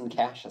 10,000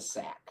 cash a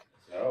sack.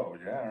 Oh,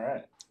 yeah, all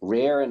right.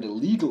 Rare and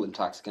illegal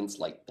intoxicants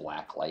like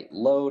blacklight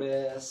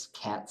lotus,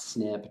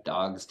 catnip,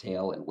 dog's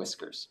tail, and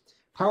whiskers.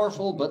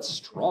 Powerful but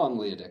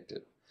strongly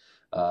addictive.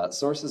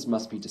 Sources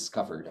must be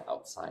discovered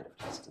outside of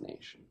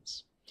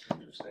destinations.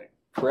 Interesting.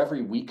 For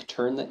every week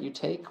turn that you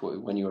take,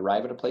 when you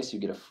arrive at a place, you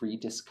get a free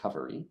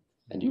discovery,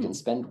 and you can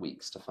spend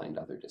weeks to find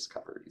other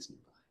discoveries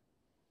nearby.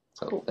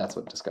 So that's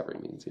what discovery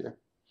means here.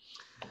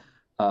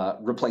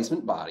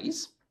 Replacement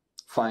bodies.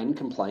 Fine,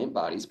 compliant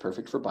bodies,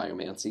 perfect for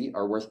biomancy,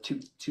 are worth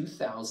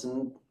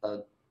 2,000 a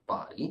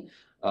body.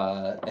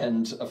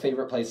 And a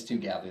favorite place to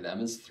gather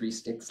them is Three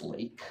Sticks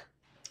Lake.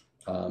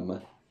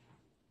 Grown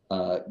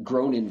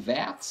in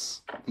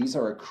vats, these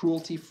are a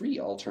cruelty-free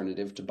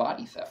alternative to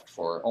body theft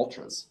for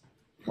ultras.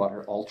 What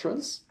are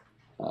ultras?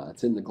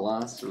 It's in the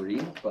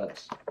glossary,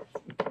 but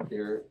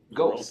they're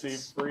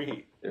ghosts.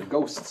 Cruelty-free. They're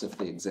ghosts if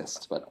they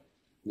exist, but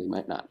they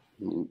might not.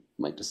 We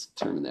might just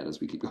determine that as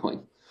we keep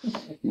going.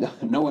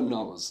 No one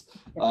knows.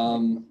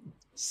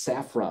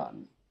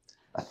 Saffron,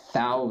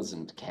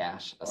 1,000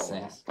 cash a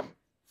sack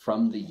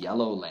from the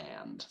Yellow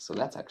Land. So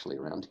that's actually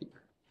around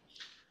here.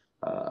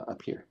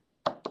 Up here.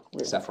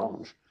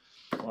 Saffron.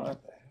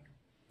 What the heck?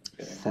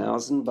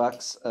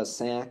 $1,000 a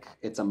sack.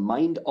 It's a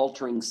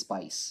mind-altering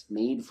spice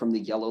made from the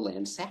Yellow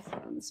Land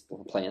saffron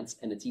plants,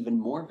 and it's even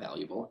more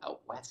valuable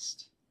out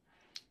west.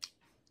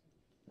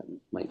 That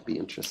might be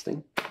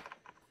interesting.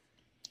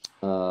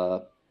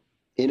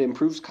 It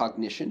improves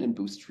cognition and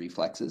boosts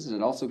reflexes, and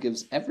it also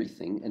gives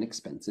everything an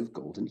expensive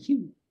golden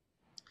hue.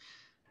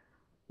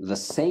 The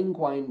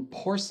sanguine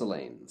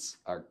porcelains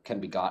can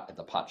be got at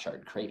the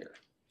Potshard Crater.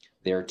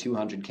 They're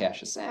 200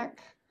 cash a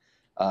sack,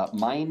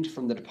 mined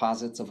from the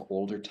deposits of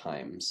older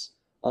times.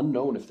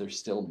 Unknown if they're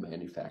still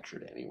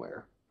manufactured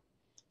anywhere.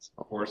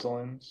 So,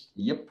 Porcelains.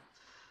 yep.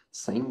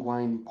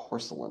 Sanguine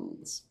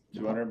porcelains.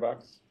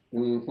 $200.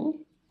 Mm-hmm.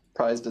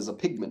 Prized as a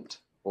pigment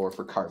or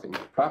for carving.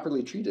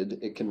 Properly treated,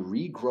 it can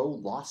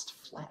regrow lost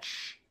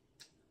flesh.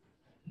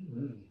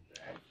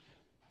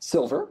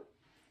 Silver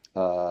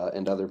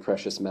and other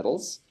precious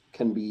metals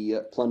can be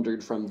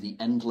plundered from the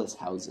Endless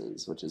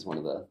Houses, which is one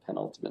of the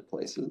penultimate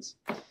places.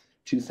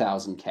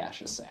 2,000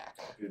 cash a sack.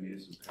 Could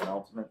use some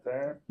penultimate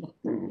there.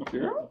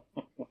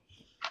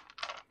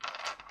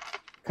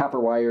 Copper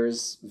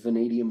wires,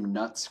 vanadium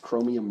nuts,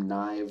 chromium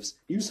knives,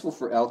 useful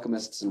for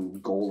alchemists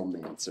and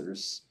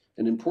golemomancers.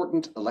 An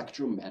important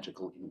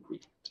electromagical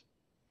ingredient.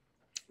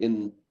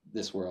 In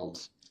this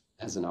world,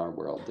 as in our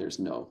world, there's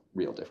no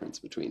real difference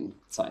between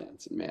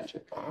science and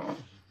magic.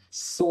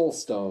 Soul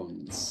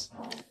stones,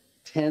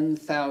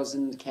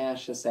 10,000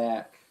 cash a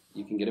sack.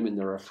 You can get them in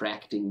the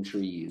refracting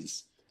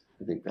trees.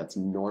 I think that's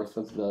north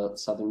of the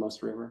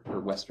southernmost river,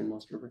 or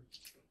westernmost river.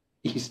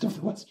 East of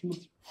the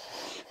westernmost.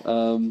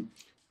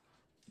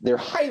 They're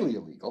highly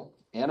illegal,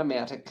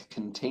 animatic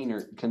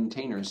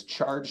containers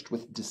charged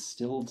with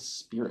distilled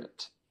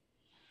spirit.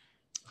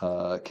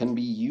 can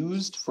be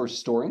used for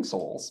storing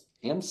souls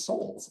and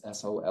souls,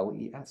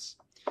 S-O-L-E-S.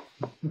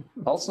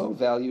 Also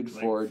valued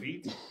Like for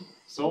feet?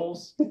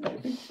 Souls? I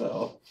think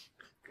so.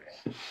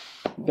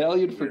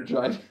 Valued for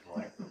driving.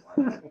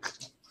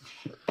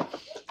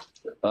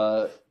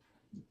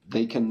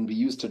 They can be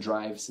used to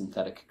drive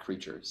synthetic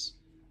creatures,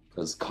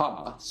 because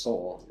Ka,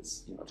 soul,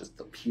 is just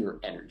the pure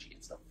energy.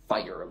 It's the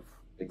fire of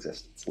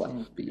existence,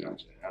 life, being.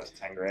 Gotcha. That was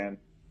 10 grand.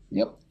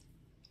 Yep.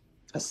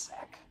 A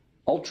sack.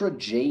 Ultra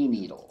J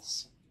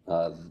needles.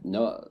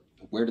 No,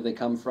 where do they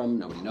come from?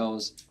 Nobody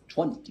knows.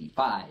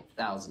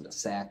 25,000 a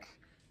sack.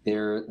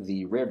 They're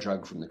the rare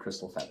drug from the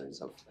crystal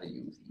feathers of a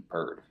UV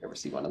bird. If you ever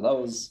see one of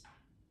those,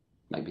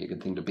 might be a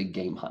good thing to big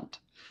game hunt.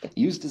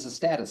 Used as a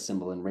status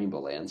symbol in Rainbow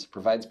Lands,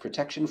 provides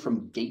protection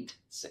from gate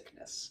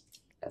sickness,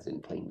 as in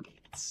plain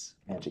gates,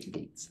 magic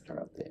gates that are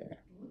out there.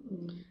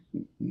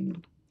 Mm-hmm.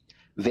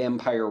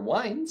 Vampire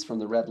wines from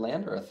the Red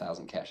Land are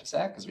 1,000 cash a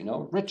sack, as we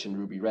know, rich in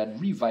ruby red,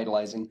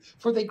 revitalizing,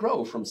 for they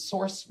grow from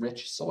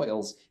source-rich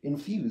soils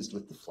infused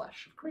with the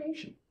flesh of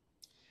creation.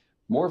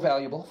 More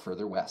valuable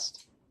further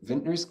west.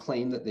 Vintners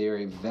claim that they are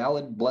a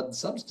valid blood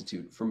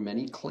substitute for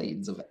many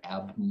clades of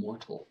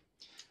abmortal.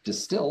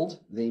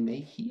 Distilled, they may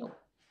heal.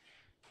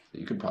 So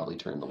you could probably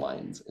turn the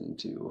wines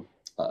into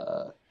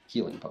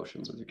healing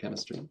potions with your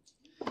chemistry.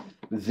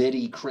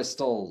 Vidi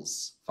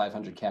crystals,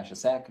 500 cash a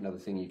sack, another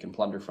thing you can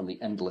plunder from the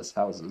endless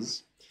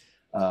houses.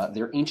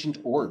 They're ancient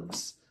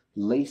orbs,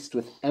 laced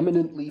with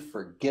eminently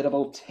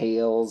forgettable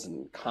tales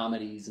and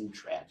comedies and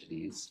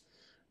tragedies.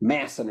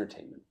 Mass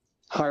entertainment,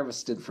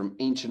 harvested from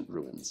ancient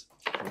ruins.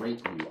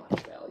 Great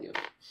rewatch value.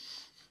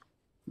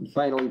 And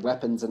finally,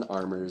 weapons and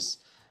armors,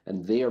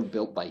 and they are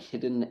built by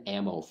hidden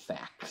ammo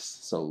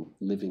facts, so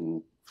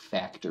living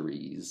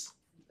factories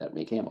that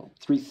make ammo.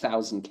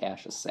 3,000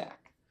 cash a sack.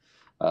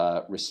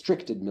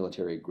 Restricted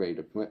military grade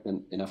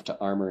equipment, enough to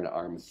armor and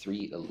arm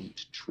 3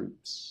 elite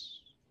troops.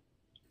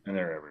 And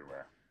they're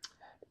everywhere.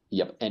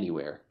 Yep,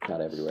 anywhere,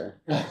 not everywhere.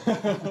 I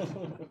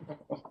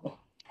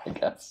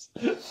guess.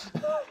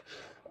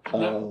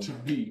 Not to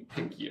be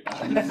picky.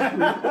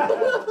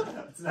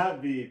 Let's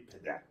not be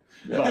pedantic.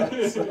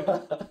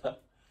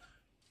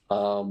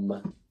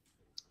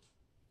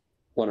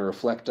 Want to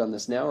reflect on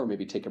this now, or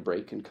maybe take a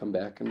break and come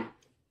back and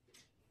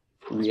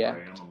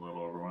react? I'm a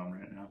little overwhelmed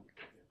right now.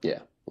 Yeah.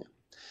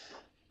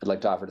 I'd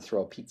like to offer to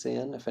throw a pizza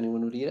in if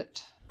anyone would eat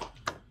it.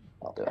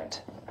 I'll do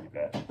it. You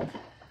bet.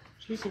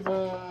 Choose of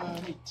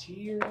any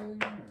tea or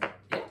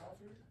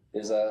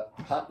There's a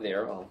pot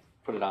there. I'll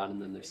put it on,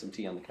 and then there's some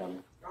tea on the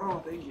counter.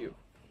 Oh, thank you.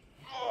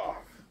 Oh.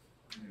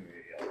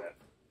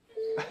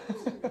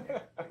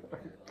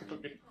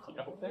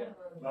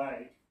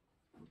 My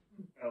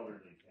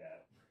elderly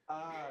cat.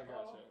 Ah,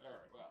 gotcha.